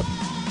 11-0.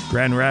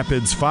 Grand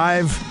Rapids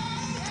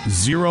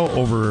 5-0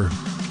 over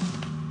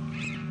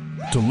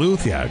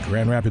Duluth. Yeah,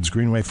 Grand Rapids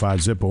Greenway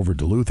 5-0 over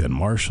Duluth. And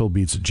Marshall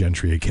beats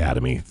Gentry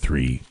Academy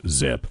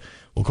 3-0.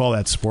 We'll call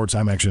that sports.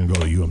 I'm actually going to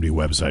go to the UMD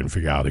website and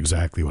figure out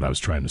exactly what I was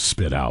trying to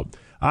spit out.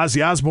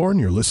 Ozzy Osbourne,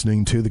 you're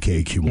listening to the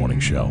KQ Morning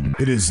Show.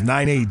 It is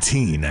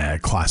 9:18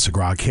 at Classic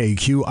Rock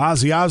KQ.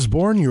 Ozzy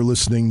Osbourne, you're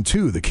listening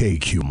to the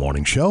KQ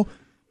Morning Show.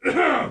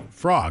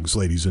 Frogs,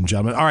 ladies and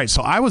gentlemen. All right,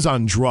 so I was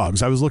on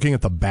drugs. I was looking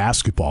at the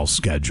basketball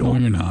schedule. No,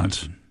 you're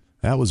not.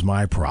 That was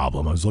my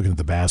problem. I was looking at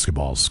the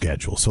basketball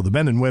schedule. So the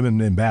men and women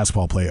in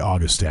basketball play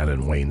Augustana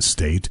and Wayne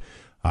State.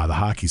 The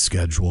hockey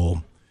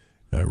schedule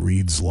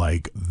reads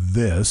like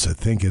this. I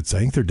think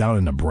they're down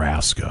in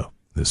Nebraska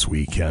this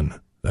weekend.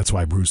 That's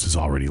why Bruce has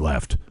already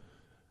left.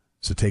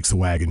 So it takes the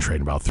wagon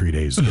train about 3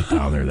 days to get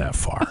down there that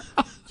far.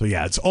 So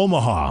yeah, it's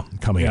Omaha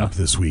coming up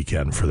this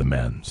weekend for the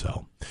men.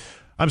 So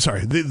I'm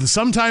sorry.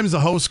 Sometimes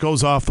the host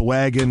goes off the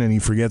wagon and he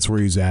forgets where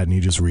he's at and he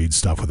just reads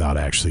stuff without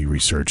actually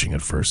researching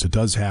it first. It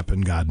does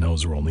happen. God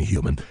knows we're only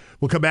human.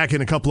 We'll come back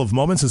in a couple of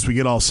moments as we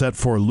get all set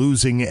for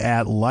Losing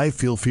at Life.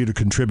 Feel free to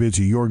contribute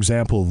to your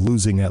example of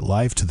losing at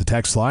life to the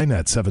text line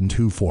at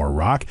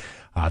 724-ROCK.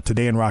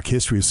 Today in Rock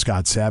History is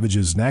Scott Savage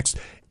is next.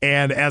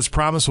 And as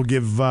promised, we'll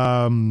give,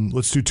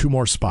 let's do 2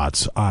 more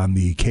spots on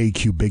the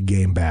KQ Big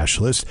Game Bash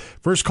list.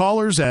 First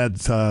callers at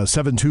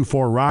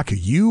 724-ROCK.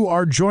 You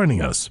are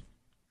joining us.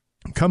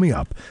 Coming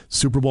up,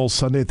 Super Bowl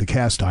Sunday at the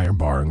Cast Iron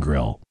Bar and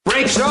Grill.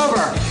 Break's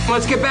over.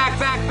 Let's get back.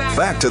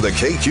 Back to the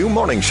KQ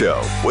Morning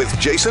Show with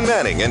Jason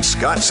Manning and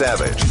Scott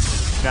Savage.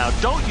 Now,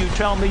 don't you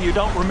tell me you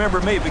don't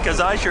remember me, because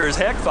I sure as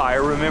heck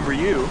fire remember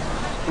you.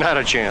 Not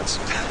a chance.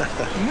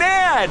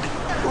 Ned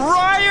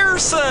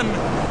Ryerson!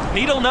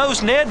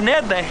 Needle-nosed Ned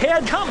the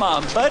Head. Come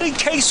on, buddy.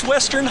 Case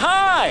Western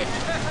High.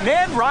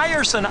 Ned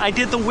Ryerson. I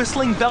did the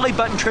whistling belly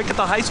button trick at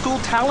the high school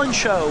talent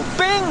show.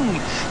 Bing!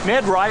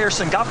 Ned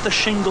Ryerson got the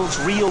shingles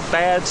real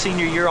bad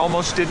senior year,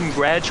 almost didn't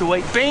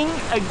graduate. Bing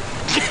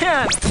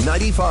again!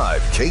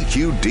 95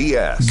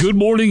 KQDS. Good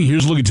morning.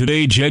 Here's a look at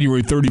today,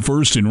 January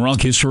 31st in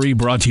Rock History,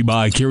 brought to you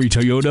by Kerry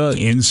Toyota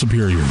in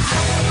Superior.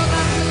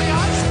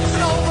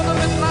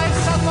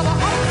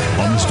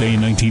 Day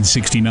in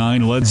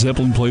 1969, Led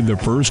Zeppelin played their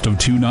first of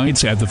two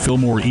nights at the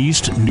Fillmore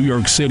East, New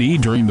York City,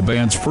 during the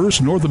band's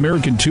first North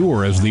American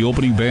tour as the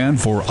opening band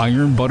for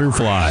Iron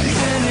Butterfly.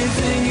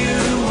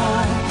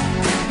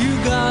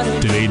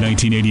 Today,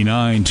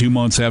 1989, 2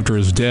 months after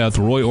his death,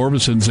 Roy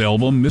Orbison's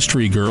album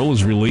Mystery Girl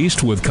is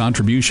released with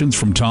contributions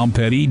from Tom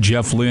Petty,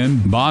 Jeff Lynne,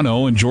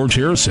 Bono, and George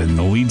Harrison.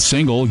 The lead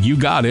single, You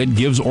Got It,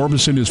 gives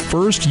Orbison his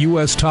first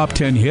U.S. top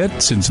 10 hit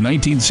since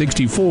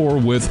 1964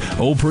 with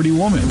Oh Pretty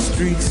Woman.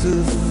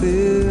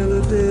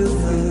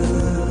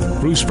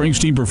 Bruce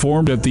Springsteen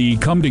performed at the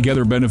Come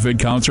Together benefit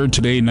concert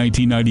today in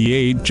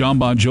 1998. John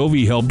Bon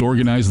Jovi helped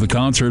organize the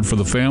concert for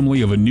the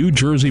family of a New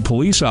Jersey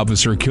police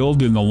officer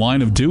killed in the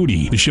line of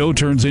duty. The show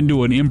turns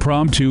into an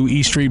impromptu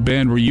E Street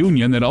Band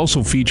reunion that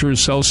also features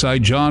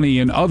Southside Johnny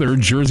and other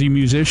Jersey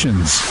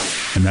musicians.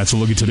 And that's a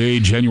look at today,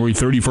 January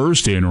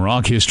 31st in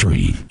rock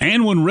history.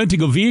 And when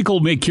renting a vehicle,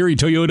 make Kerry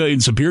Toyota in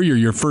Superior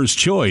your first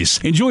choice.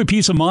 Enjoy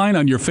peace of mind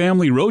on your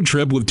family road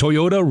trip with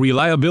Toyota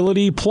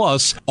Reliability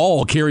Plus.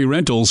 All Kerry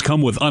rentals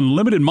come with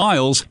unlimited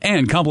miles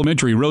and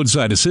complimentary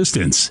roadside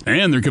assistance.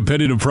 And their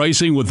competitive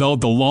pricing without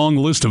the long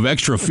list of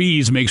extra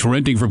fees makes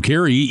renting from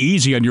Kerry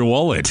easy on your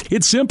wallet.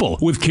 It's simple.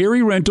 With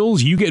Kerry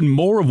Rentals, you get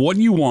more of what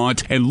you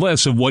want and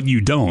less of what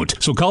you don't.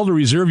 So call to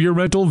reserve your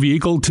rental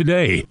vehicle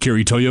today.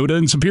 Kerry Toyota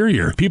in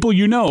Superior. People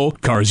you know,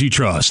 cars you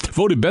trust.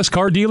 Voted best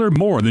car dealer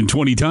more than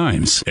 20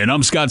 times. And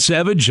I'm Scott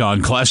Savage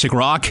on Classic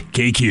Rock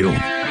KQ.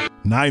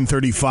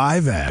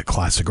 9:35 at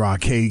Classic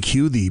Rock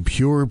KQ, the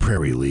Pure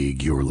Prairie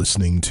League. You're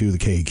listening to the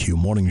KQ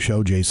Morning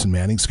Show. Jason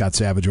Manning, Scott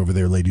Savage over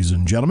there, ladies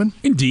and gentlemen.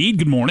 Indeed.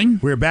 Good morning.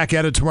 We're back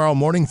at it tomorrow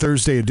morning,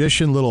 Thursday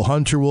edition. Little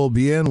Hunter will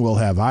be in. We'll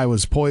have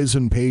Iowa's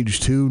Poison,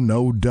 page 2,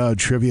 no duh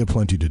trivia,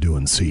 plenty to do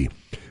and see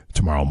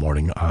tomorrow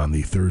morning on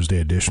the Thursday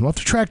edition. We'll have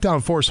to track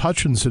down Forrest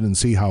Hutchinson and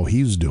see how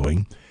he's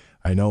doing.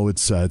 I know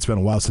it's been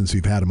a while since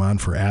we've had him on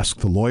for Ask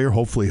the Lawyer.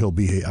 Hopefully he'll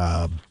be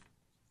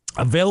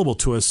available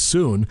to us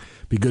soon.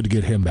 Be good to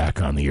get him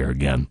back on the air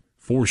again.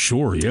 For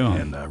sure, yeah.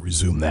 And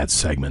resume that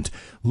segment.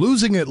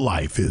 Losing It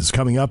Life is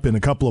coming up in a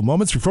couple of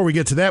moments. Before we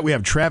get to that, we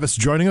have Travis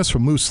joining us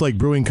from Moose Lake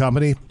Brewing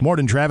Company.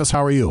 Morning, Travis.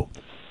 How are you?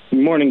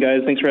 Good morning,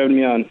 guys. Thanks for having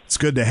me on. It's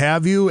good to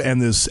have you, and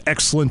this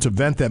excellent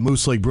event that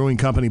Moose Lake Brewing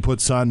Company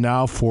puts on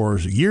now for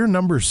year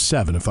number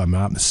 7, if I'm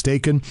not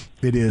mistaken.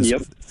 It is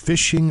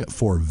Fishing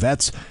for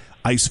Vets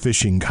Ice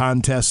Fishing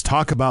Contest.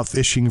 Talk about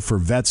fishing for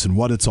vets and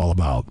what it's all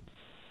about.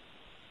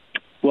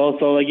 Well,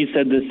 so like you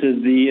said, this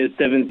is the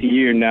 7th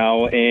year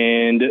now,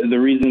 and the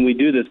reason we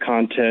do this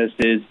contest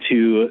is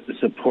to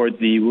support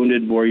the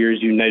Wounded Warriors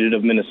United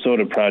of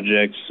Minnesota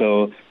project.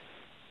 So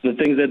the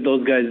things that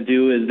those guys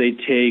do is they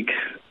take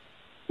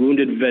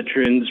wounded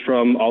veterans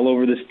from all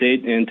over the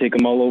state and take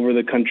them all over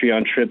the country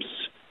on trips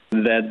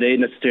that they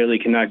necessarily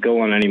cannot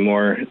go on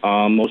anymore.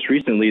 Most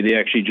recently, they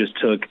actually just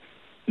took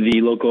the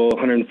local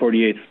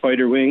 148th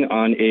Fighter Wing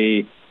on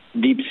a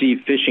deep-sea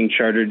fishing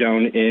charter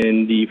down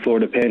in the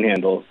Florida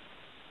Panhandle.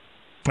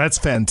 That's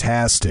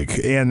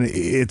fantastic, and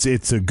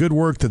it's a good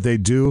work that they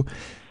do.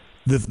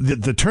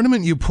 The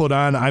tournament you put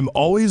on, I'm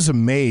always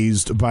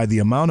amazed by the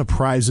amount of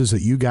prizes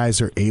that you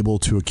guys are able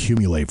to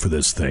accumulate for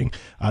this thing.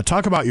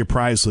 Talk about your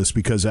prize list,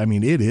 because, I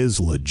mean, it is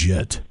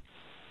legit.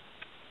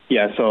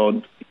 Yeah,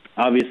 so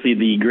obviously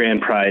the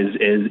grand prize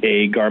is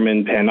a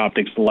Garmin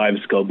Panoptix Live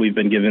Scope. We've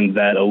been giving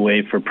that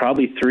away for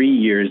probably 3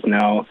 years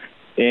now,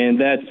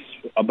 and that's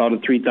about a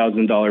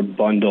 $3,000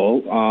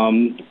 bundle.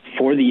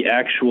 For the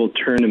actual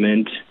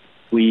tournament,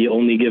 we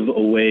only give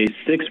away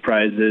 6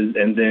 prizes,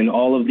 and then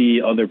all of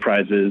the other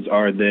prizes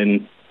are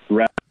then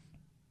wrapped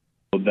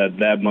so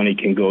that money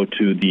can go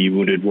to the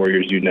Wounded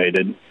Warriors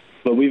United.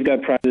 But we've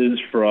got prizes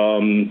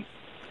from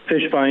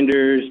fish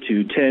finders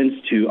to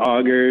tents to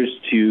augers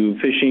to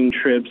fishing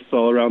trips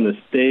all around the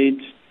state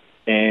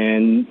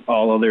and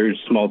all other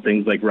small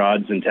things like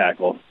rods and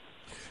tackle.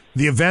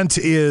 The event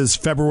is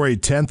February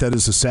 10th. That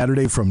is a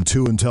Saturday from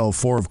 2 until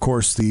 4. Of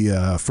course,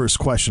 the first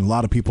question a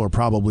lot of people are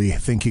probably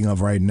thinking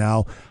of right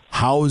now,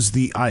 how's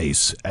the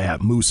ice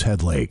at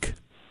Moosehead Lake?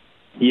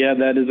 Yeah,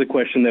 that is a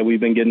question that we've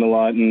been getting a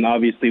lot, and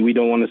obviously we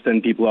don't want to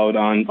send people out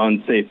on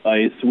unsafe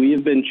ice. We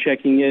have been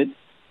checking it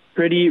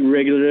pretty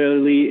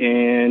regularly,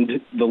 and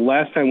the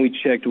last time we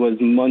checked was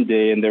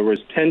Monday, and there was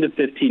 10 to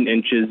 15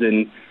 inches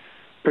in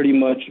pretty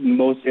much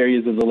most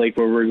areas of the lake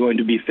where we're going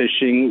to be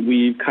fishing.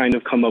 We've kind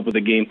of come up with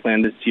a game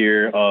plan this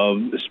year of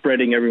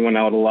spreading everyone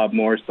out a lot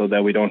more so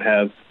that we don't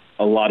have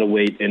a lot of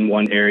weight in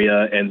one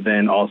area, and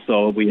then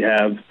also we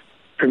have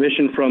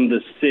permission from the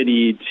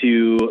city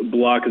to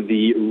block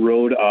the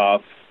road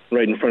off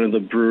right in front of the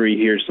brewery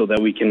here so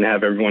that we can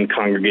have everyone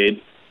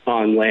congregate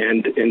on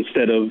land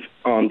instead of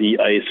on the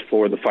ice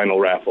for the final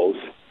raffles.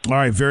 All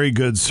right, very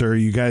good, sir.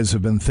 You guys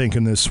have been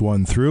thinking this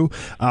one through.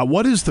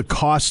 What is the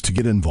cost to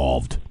get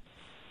involved?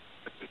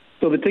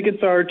 So the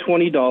tickets are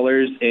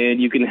 $20,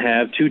 and you can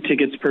have 2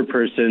 tickets per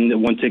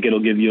person. 1 ticket will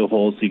give you a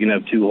hole, so you can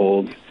have 2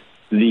 holes.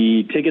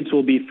 The tickets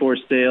will be for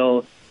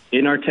sale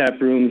in our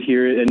tap room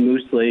here in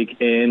Moose Lake,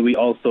 and we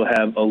also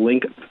have a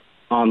link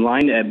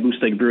online at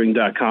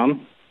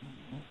mooselakebrewing.com.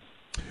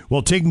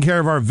 Well, taking care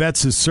of our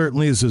vets is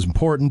certainly as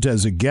important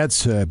as it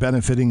gets,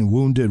 benefiting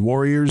wounded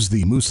warriors.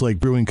 The Moose Lake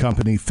Brewing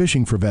Company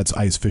Fishing for Vets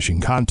Ice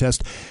Fishing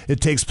Contest. It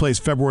takes place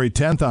February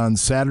 10th on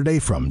Saturday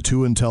from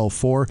 2 until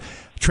 4.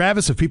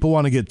 Travis, if people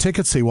want to get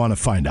tickets, they want to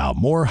find out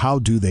more, how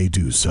do they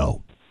do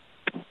so?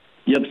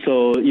 Yep,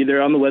 so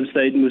either on the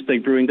website,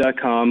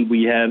 mooselakebrewing.com,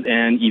 we have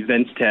an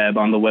events tab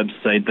on the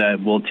website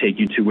that will take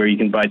you to where you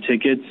can buy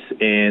tickets,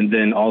 and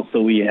then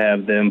also we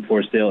have them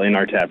for sale in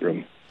our tap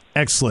room.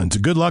 Excellent.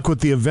 Good luck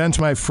with the event,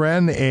 my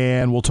friend,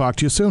 and we'll talk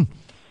to you soon.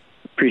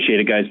 Appreciate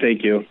it, guys.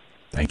 Thank you.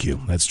 Thank you.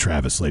 That's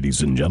Travis,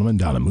 ladies and gentlemen,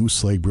 down at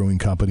Moose Lake Brewing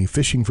Company,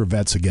 Fishing for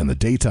Vets. Again, the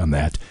date on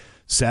that,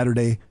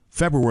 Saturday,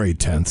 February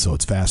 10th, so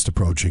it's fast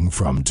approaching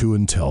from 2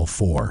 until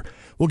 4.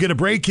 We'll get a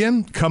break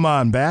in, come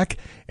on back,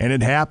 and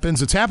it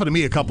happens. It's happened to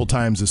me a couple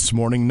times this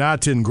morning,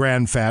 not in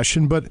grand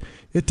fashion, but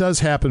it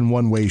does happen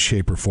one way,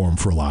 shape, or form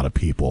for a lot of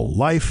people.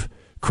 Life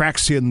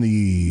cracks you in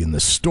the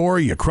store,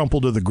 you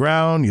crumple to the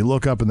ground, you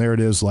look up, and there it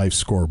is, life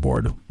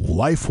scoreboard.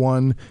 Life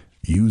 1,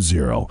 you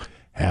 0.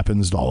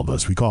 Happens to all of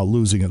us. We call it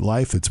Losing at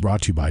Life. It's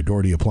brought to you by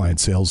Doherty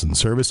Appliance Sales and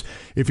Service.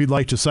 If you'd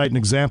like to cite an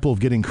example of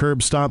getting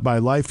curb stomped by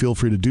life, feel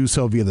free to do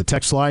so via the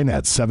text line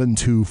at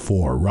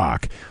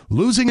 724-ROCK.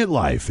 Losing at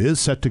Life is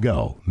set to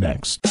go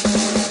next.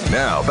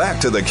 Now back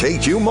to the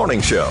KQ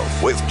Morning Show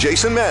with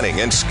Jason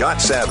Manning and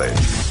Scott Savage.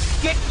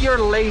 Get your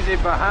lazy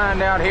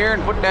behind out here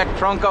and put that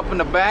trunk up in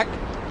the back.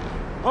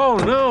 Oh,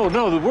 no,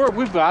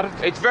 we've got it.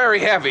 It's very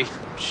heavy.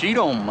 She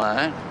don't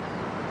mind.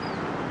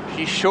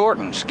 She's short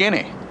and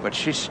skinny, but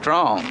she's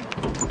strong.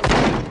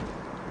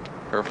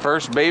 Her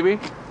first baby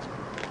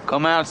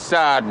come out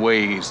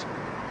sideways.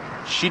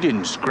 She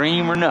didn't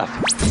scream or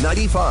nothing.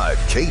 95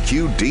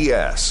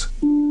 KQDS.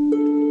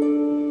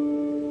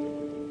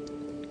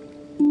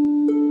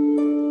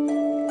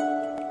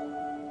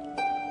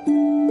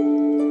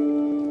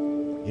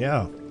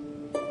 Yeah.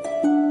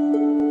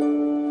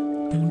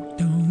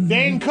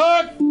 Dane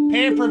Cook,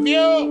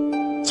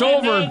 pay-per-view. It's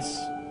over.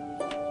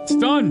 It's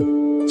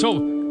done. So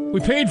we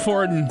paid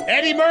for it. And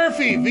Eddie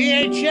Murphy,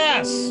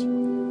 VHS.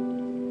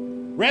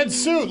 Red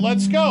suit,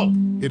 let's go.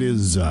 It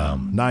is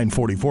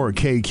 9:44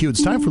 KQ.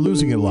 It's time for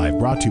Losing It Live,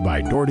 brought to you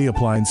by Doherty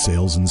Appliance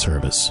Sales and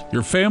Service.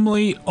 Your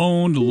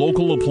family-owned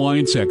local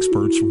appliance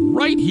experts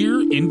right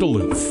here in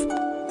Duluth.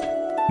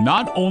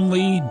 Not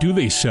only do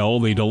they sell,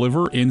 they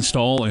deliver,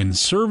 install, and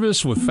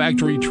service with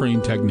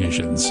factory-trained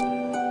technicians.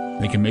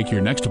 They can make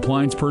your next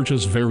appliance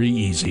purchase very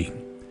easy.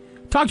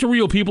 Talk to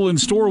real people in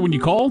store when you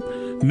call.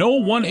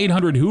 No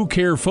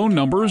 1-800-WHO-CARE phone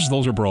numbers.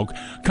 Those are broke.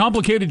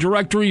 Complicated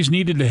directories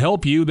needed to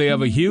help you. They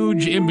have a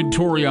huge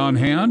inventory on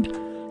hand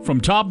from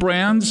top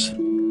brands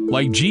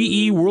like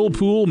GE,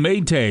 Whirlpool,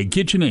 Maytag,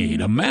 KitchenAid,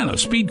 Amana,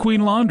 Speed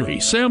Queen Laundry,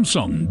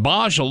 Samsung,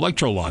 Bosch,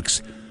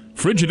 Electrolux,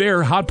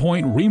 Frigidaire,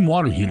 Hotpoint, Rheem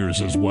water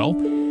heaters as well.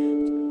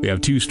 They have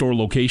 2 store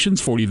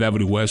locations, 40th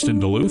Avenue West in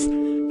Duluth.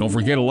 Don't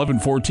forget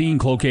 1114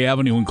 Cloquet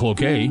Avenue in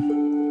Cloquet.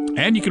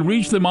 And you can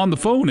reach them on the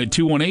phone at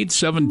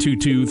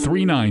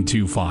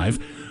 218-722-3925.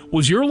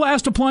 Was your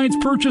last appliance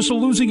purchase a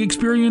losing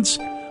experience?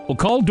 Well,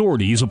 call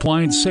Doherty's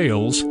Appliance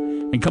Sales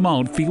and come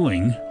out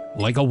feeling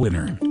like a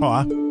winner.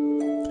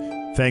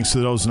 Thanks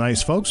to those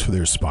nice folks for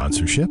their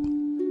sponsorship.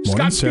 Morning,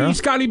 Scott Sarah. B,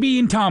 Scotty B,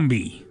 and Tom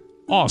B.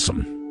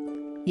 Awesome.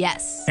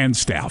 Yes. And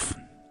staff.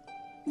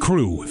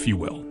 Crew, if you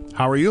will.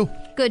 How are you?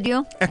 Good,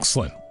 you?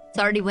 Excellent. It's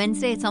already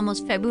Wednesday. It's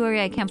almost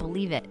February. I can't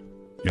believe it.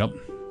 Yep.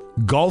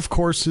 Golf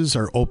courses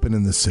are open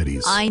in the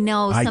cities. I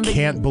know. I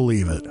can't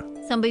believe it.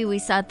 Somebody we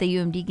saw at the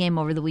UMD game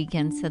over the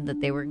weekend said that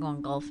they were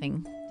going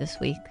golfing this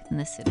week in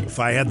the city. If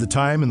I had the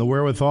time and the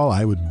wherewithal,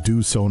 I would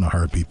do so in a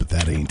heartbeat, but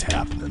that ain't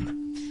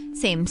happening.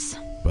 Seems.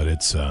 But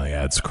it's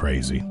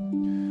crazy.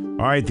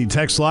 All right, the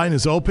text line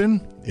is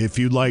open. If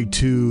you'd like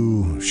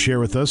to share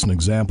with us an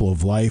example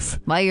of life.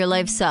 Why your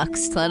life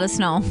sucks, let us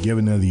know.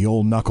 Giving the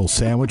old knuckle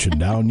sandwich, and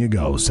down you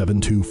go.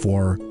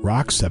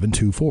 724-ROCK,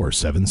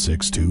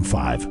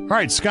 724-7625. All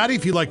right, Scotty,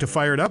 if you'd like to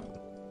fire it up.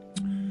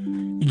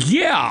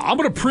 Yeah, I'm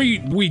going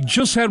to we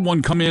just had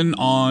one come in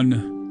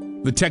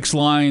on the text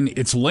line.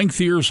 It's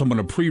lengthier, so I'm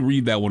going to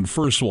pre-read that one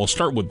first, so I'll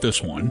start with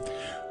this one.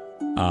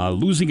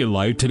 Losing in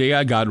life, today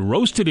I got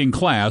roasted in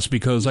class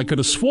because I could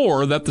have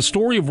swore that the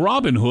story of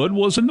Robin Hood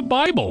was in the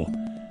Bible.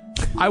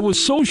 I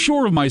was so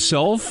sure of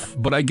myself,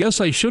 but I guess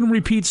I shouldn't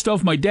repeat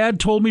stuff my dad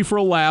told me for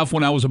a laugh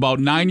when I was about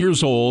 9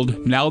 years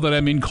old, now that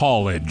I'm in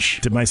college.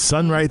 Did my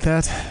son write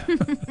that?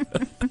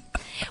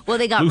 Well,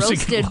 they got Losing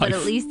roasted, but life.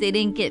 at least they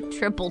didn't get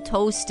triple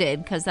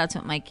toasted, because that's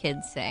what my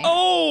kids say.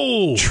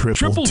 Oh!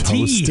 Triple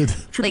toasted?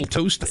 Triple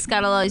toasted.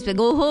 Scott will always be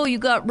like, oh, you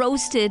got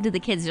roasted. The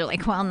kids are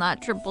like, well,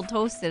 not triple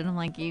toasted. I'm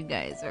like, you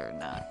guys are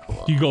not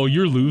cool. You go,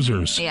 you're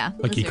losers. Yeah,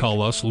 Like you losers.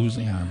 call us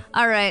losing. Yeah.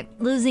 All right,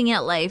 losing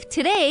at life.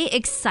 Today,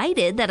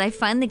 excited that I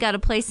finally got a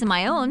place of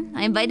my own.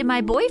 I invited my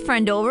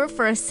boyfriend over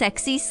for a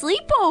sexy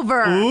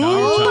sleepover.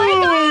 Oh my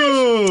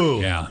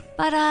gosh! Yeah.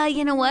 But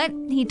you know what?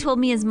 He told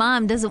me his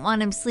mom doesn't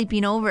want him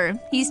sleeping over.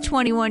 He's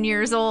 21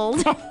 years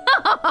old. God.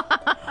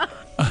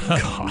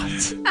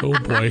 Oh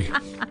boy.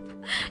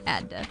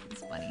 Had to.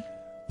 It's funny.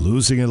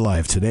 Losing in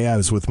life. Today I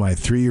was with my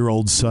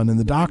 3-year-old son in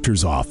the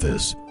doctor's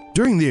office.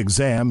 During the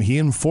exam, he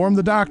informed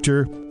the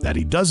doctor that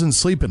he doesn't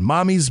sleep in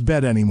Mommy's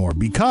bed anymore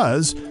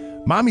because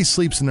Mommy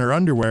sleeps in her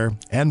underwear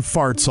and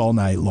farts all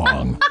night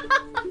long.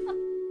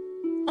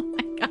 Oh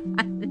my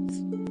God.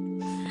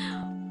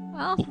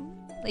 Well,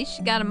 at least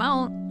you got him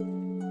out.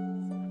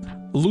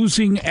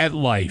 Losing at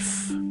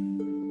life.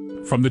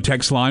 From the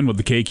text line with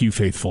the KQ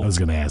Faithful. I was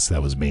going to ask,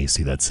 that was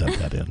Macy that sent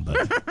that in, but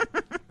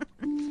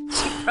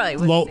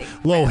Probably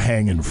low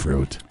hanging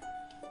fruit.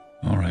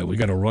 All right, we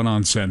got a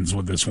run-on sentence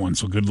with this one,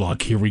 so good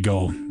luck. Here we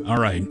go. All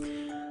right.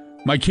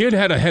 My kid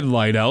had a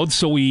headlight out,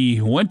 so we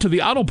went to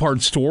the auto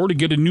parts store to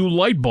get a new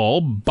light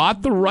bulb,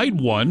 bought the right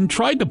one,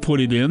 tried to put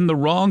it in the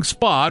wrong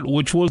spot,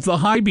 which was the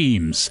high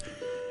beams.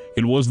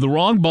 It was the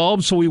wrong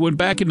bulb, so we went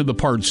back into the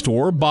parts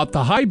store, bought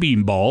the high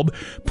beam bulb,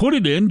 put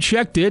it in,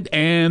 checked it,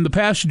 and the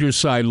passenger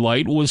side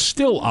light was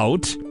still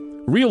out.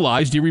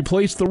 Realized he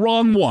replaced the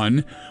wrong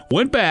one,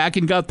 went back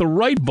and got the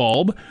right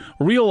bulb,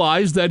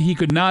 realized that he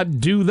could not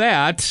do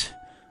that,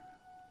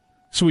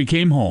 so he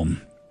came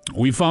home.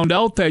 We found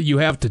out that you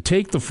have to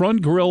take the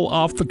front grille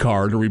off the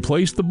car to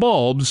replace the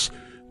bulbs.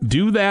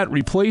 Do that,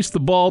 replace the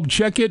bulb,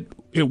 check it,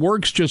 it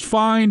works just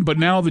fine, but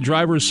now the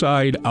driver's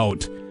side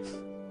out.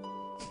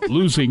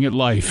 Losing at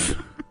life.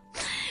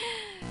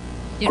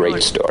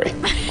 Great story.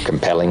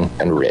 Compelling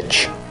and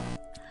rich.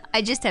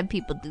 I just have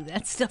people do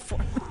that stuff for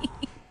me.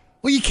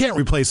 Well, you can't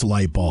replace a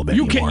light bulb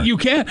anymore. You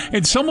can't.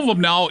 And some of them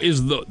now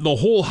is the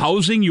whole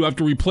housing you have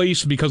to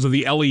replace because of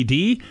the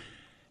LED.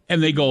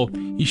 And they go,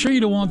 you sure you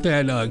don't want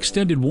that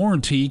extended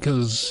warranty?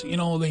 Because,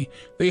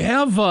 they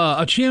have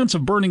a chance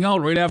of burning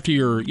out right after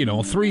your,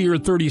 3 or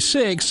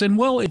 36. And,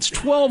 well, it's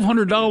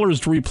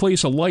 $1,200 to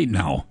replace a light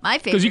now. My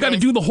favorite because you got to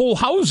do the whole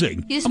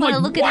housing. You just want to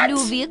look at a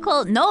new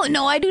vehicle? No,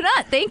 I do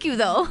not. Thank you,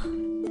 though.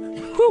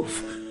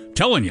 Whew.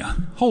 Telling you.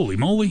 Holy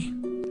moly.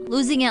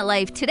 Losing at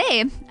life.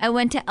 Today, I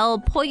went to El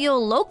Pollo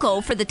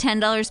Loco for the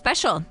 $10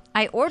 special.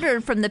 I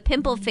ordered from the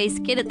pimple face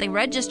kid at the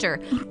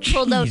register.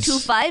 Pulled out 2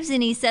 5s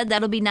and he said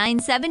that'll be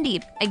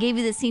 $9.70. I gave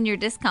you the senior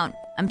discount.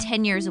 I'm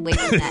 10 years away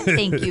from that.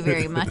 Thank you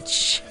very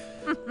much.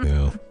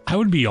 Yeah. I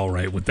would be all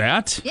right with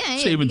that. Yeah,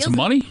 hey, saving some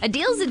money. A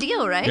deal's a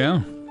deal, right?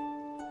 Yeah.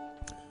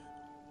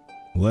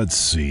 Let's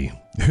see.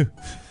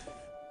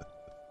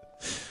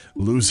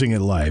 Losing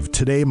at life.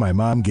 Today, my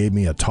mom gave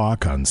me a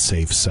talk on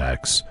safe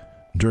sex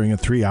during a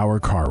 3-hour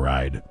car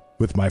ride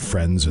with my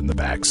friends in the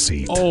back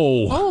seat.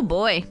 Oh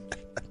boy.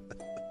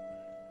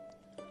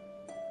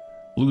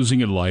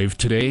 Losing at life.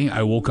 Today,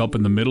 I woke up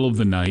in the middle of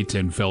the night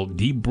and felt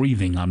deep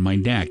breathing on my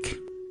neck.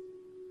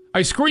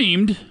 I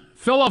screamed,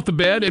 fell off the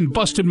bed, and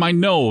busted my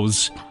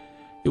nose.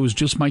 It was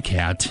just my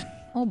cat.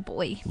 Oh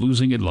boy.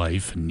 Losing at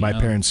life. And, my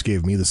parents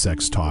gave me the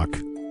sex talk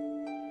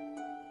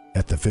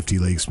at the 50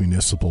 Lakes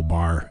Municipal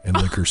Bar and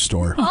Liquor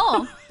Store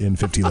in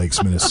 50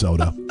 Lakes,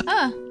 Minnesota.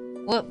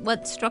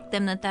 What struck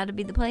them that would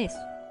be the place?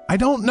 I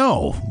don't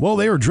know. Well,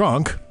 they were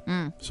drunk,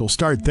 so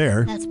start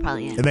there. That's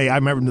probably it. And I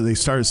remember they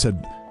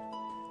said,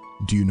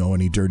 do you know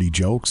any dirty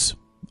jokes?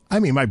 I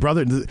mean, my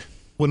brother,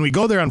 when we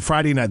go there on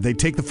Friday night, they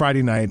take the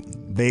Friday night,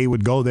 they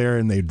would go there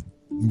and they'd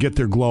get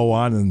their glow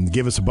on and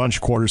give us a bunch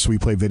of quarters so we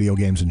play video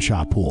games and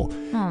shot pool.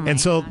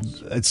 And so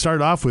it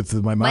started off with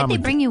my mom. Why'd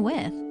they bring you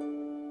with?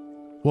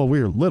 Well,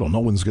 we were little. No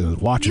one's going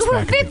to watch us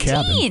back at the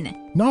cabin. You were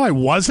 15. No, I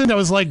wasn't. I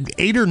was like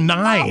 8 or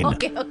 9. Oh,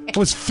 okay. I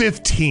was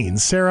 15,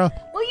 Sarah.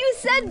 Well, you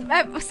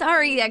said,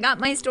 sorry, I got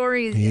my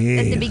stories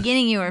at the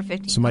beginning you were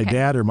 15. So my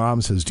dad or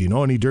mom says, do you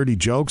know any dirty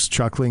jokes?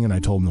 Chuckling, and I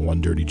told them the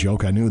one dirty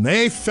joke I knew, and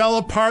they fell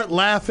apart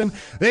laughing.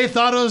 They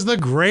thought it was the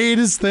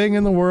greatest thing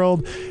in the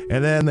world.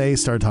 And then they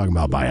started talking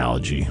about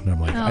biology. And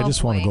I'm like, I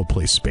just want to go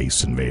play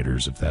Space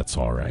Invaders, if that's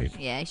all right.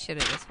 Yeah, I should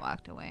have just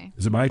walked away.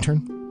 Is it my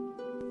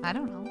turn? I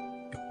don't know.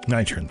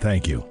 My turn,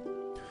 thank you.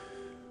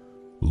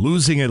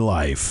 Losing at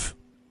life.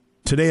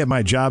 Today at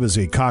my job as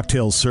a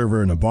cocktail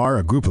server in a bar,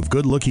 a group of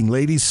good-looking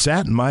ladies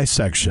sat in my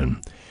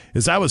section.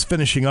 As I was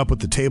finishing up with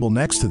the table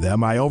next to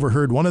them, I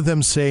overheard one of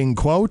them saying,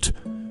 quote,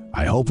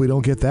 I hope we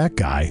don't get that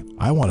guy.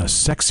 I want a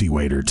sexy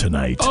waiter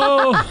tonight.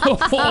 Oh,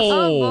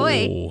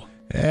 boy.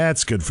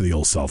 That's good for the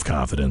old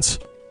self-confidence.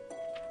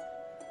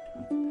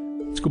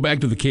 Let's go back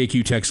to the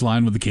KQ text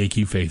line with the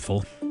KQ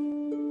Faithful.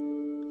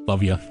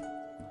 Love ya.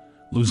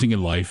 Losing at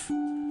life.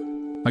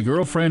 My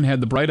girlfriend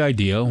had the bright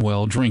idea,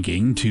 while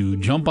drinking, to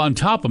jump on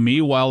top of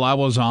me while I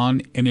was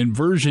on an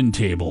inversion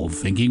table,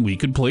 thinking we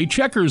could play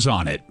checkers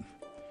on it.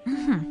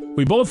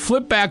 We both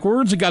flipped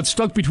backwards and got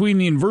stuck between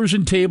the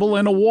inversion table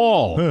and a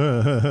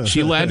wall.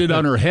 She landed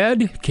on her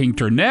head, kinked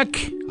her neck.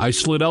 I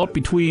slid out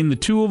between the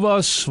two of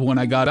us. When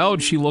I got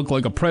out, she looked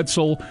like a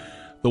pretzel,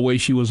 the way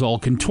she was all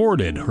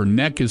contorted. Her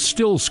neck is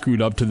still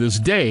screwed up to this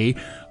day.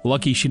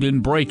 Lucky she didn't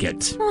break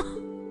it.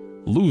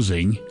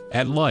 Losing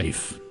at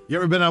life. You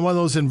ever been on one of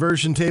those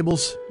inversion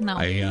tables? No.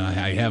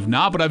 I have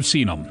not, but I've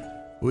seen them.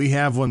 We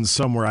have one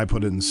somewhere. I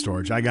put it in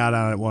storage. I got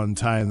on it one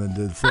time and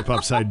did flip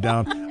upside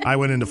down. I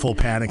went into full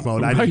panic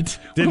mode. Right.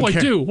 What do I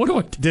do? What do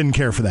I do? Didn't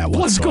care for that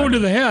whatsoever. Let's go to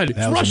the head. It's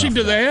rushing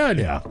to the head.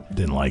 Yeah,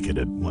 didn't like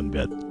it one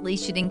bit. At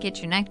least you didn't get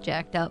your neck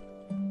jacked up.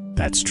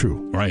 That's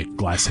true. Right.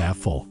 Glass half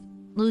full.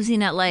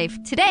 Losing at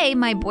life. Today,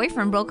 my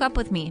boyfriend broke up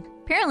with me.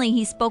 Apparently,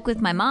 he spoke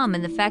with my mom,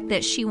 and the fact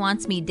that she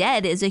wants me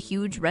dead is a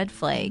huge red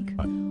flag.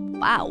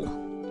 Wow.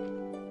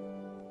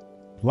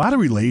 A lot of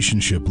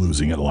relationship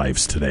losing at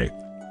lives today.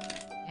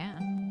 Yeah.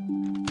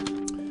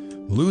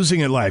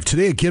 Losing at life.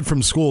 Today, a kid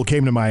from school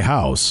came to my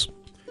house.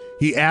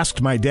 He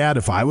asked my dad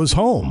if I was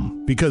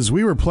home because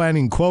we were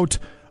planning, quote,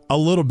 a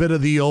little bit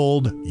of the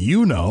old,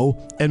 you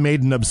know, and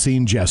made an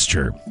obscene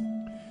gesture.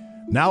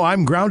 Now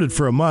I'm grounded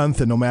for a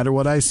month, and no matter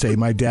what I say,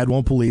 my dad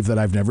won't believe that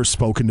I've never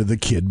spoken to the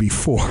kid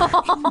before.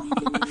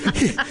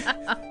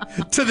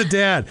 To the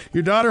dad,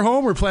 your daughter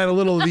home? We're playing a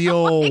little of the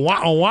old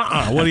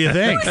wah-wah. What do you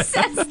think? Who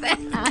says that?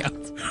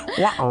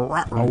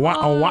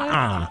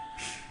 Wah-wah.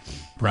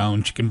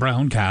 Brown chicken,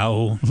 brown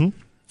cow.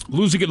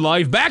 Losing at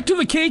life. Back to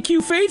the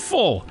KQ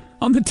faithful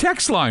on the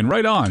text line.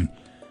 Right on.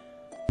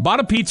 Bought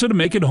a pizza to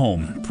make it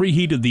home.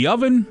 Preheated the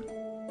oven.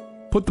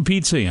 Put the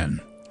pizza in.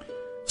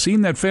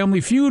 Seen that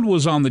Family Feud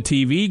was on the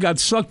TV. Got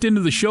sucked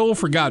into the show.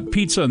 Forgot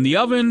pizza in the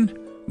oven.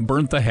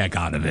 Burnt the heck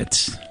out of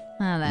it.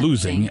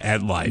 Losing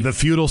at life. The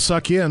feud will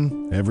suck you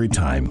in every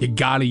time. You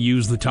gotta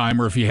use the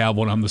timer if you have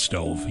one on the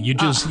stove. You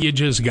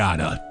just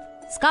gotta.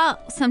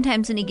 Scott,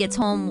 sometimes when he gets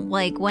home,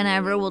 like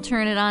whenever, will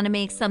turn it on to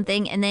make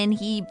something, and then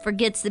he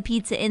forgets the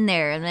pizza in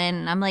there. And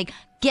then I'm like,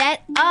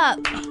 get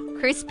up,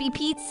 crispy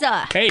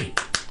pizza. Hey.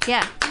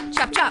 Yeah,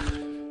 chop, chop.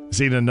 Is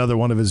he in another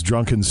one of his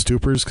drunken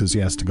stupors because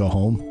he has to go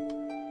home?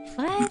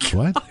 What?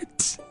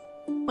 What?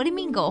 What do you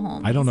mean go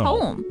home? I don't know.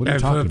 He's home. What are you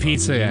talking about?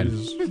 Pizza in.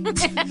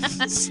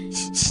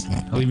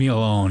 Leave me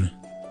alone.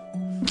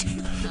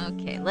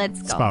 Okay,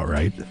 let's go. That's about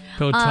right.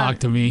 Don't talk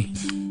to me.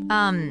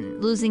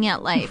 Losing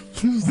at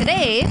life.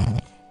 Today,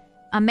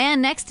 a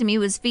man next to me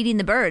was feeding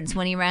the birds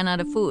when he ran out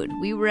of food.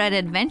 We were at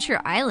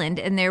Adventure Island,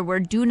 and there were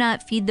do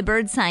not feed the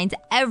bird signs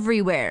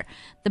everywhere.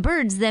 The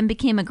birds then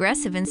became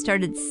aggressive and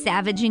started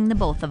savaging the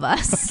both of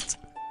us.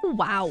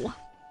 Wow.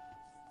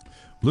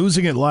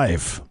 Losing at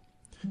life.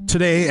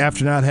 Today,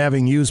 after not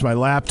having used my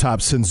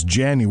laptop since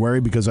January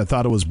because I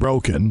thought it was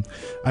broken,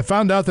 I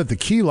found out that the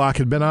key lock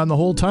had been on the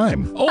whole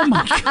time. Oh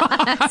my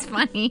God. That's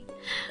funny.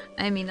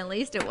 I mean, at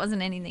least it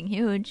wasn't anything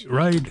huge.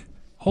 Right.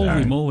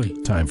 Holy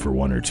moly. Time for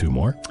one or two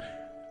more.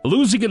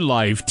 Losing at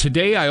life.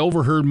 Today, I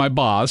overheard my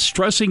boss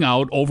stressing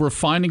out over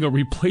finding a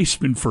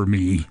replacement for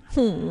me.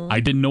 I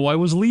didn't know I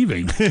was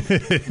leaving.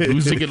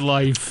 Losing at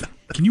life.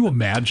 Can you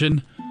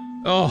imagine?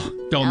 Oh,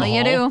 down the hall.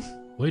 You do.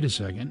 Wait a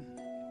second.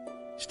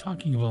 He's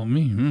talking about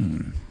me.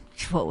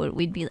 What would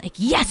we'd be like?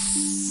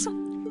 Yes.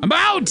 I'm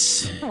out.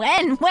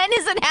 When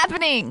is it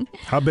happening?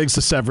 How big's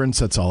the severance?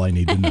 That's all I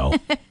need to know.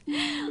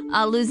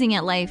 Losing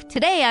at life.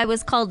 Today, I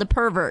was called a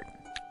pervert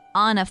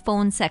on a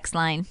phone sex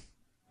line.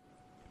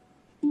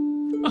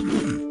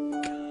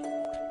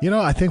 You know,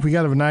 I think we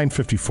got a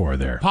 954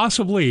 there.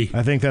 Possibly.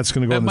 I think that's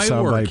going to go in the might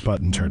work. soundbite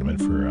button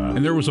tournament for.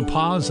 And there was a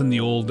pause in the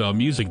old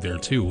music there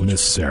too.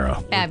 Miss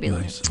Sarah.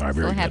 Fabulous. All right,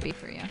 very so good. happy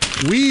for you.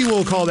 We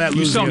will call that You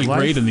losing sounded at life.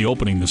 great in the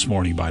opening this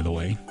morning, by the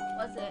way.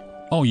 Was it?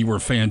 Oh, you were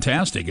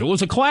fantastic. It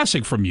was a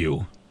classic from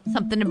you.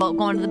 Something about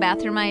going to the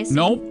bathroom, I assume?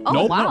 Nope. Oh,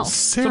 nope. wow.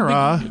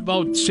 Sarah. Something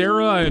about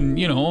Sarah and,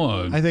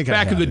 I think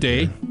back I in the have it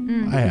day.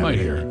 here. I have it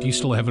here. Do you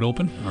still have it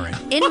open? All right.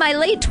 In my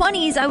late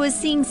 20s, I was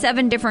seeing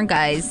 7 different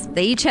guys.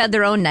 They each had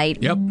their own night.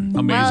 Yep.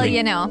 Amazing. Well, I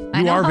You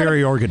know are how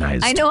very to,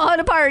 organized. I know how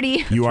to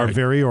party. You are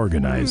very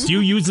organized. Do you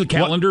use the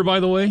calendar,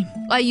 by the way?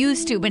 I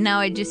used to, but now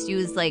I just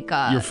use like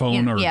your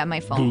phone or yeah,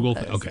 my phone. Google?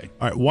 Does. Okay.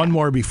 All right, one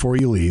more before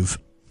you leave.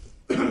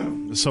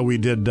 So we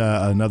did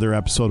another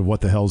episode of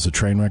What the Hell's a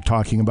Train Wreck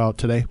talking about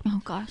today.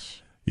 Oh,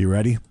 gosh. You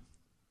ready?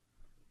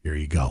 Here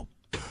you go.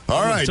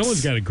 All right.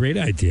 Someone's got a great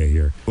idea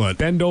here. What?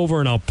 Bend over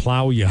and I'll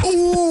plow you.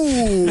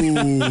 Ooh.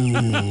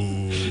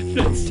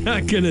 That's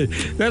not gonna.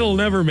 That'll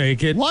never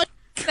make it. What?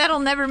 That'll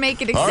never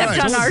make it except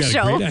on our Someone's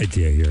got show. a great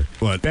idea here.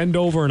 What? Bend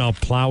over and I'll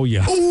plow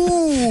you.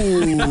 Ooh.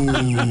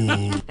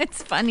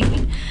 It's funny.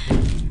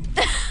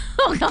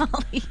 Oh,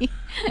 golly.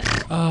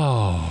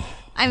 Oh.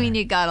 I mean,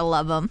 you gotta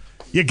love them.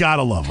 You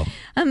gotta love them.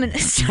 I'm gonna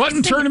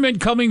Button tournament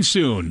coming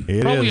soon.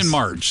 It Probably is. in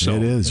March. So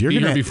It is. You're You're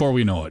gonna here before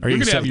we know it. You're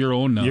gonna have your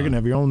own. You're gonna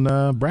have your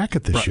own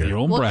bracket this year. Your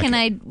own What bracket.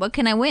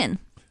 can I win?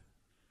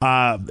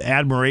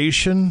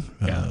 Admiration.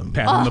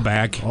 Pat on the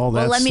back. All that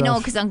Well, let me know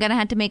stuff. because I'm gonna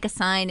have to make a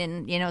sign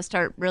and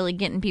start really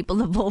getting people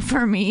to vote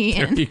for me.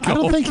 There And, you go. I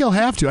don't think you'll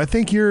have to. I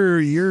think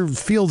your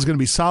field's going to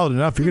be solid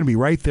enough. You're going to be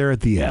right there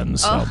at the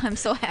end. So. oh, I'm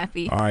so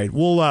happy. All right,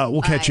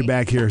 we'll catch you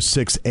back here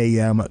 6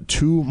 a.m.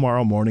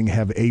 tomorrow morning.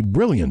 Have a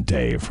brilliant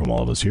day from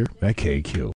all of us here at KQ.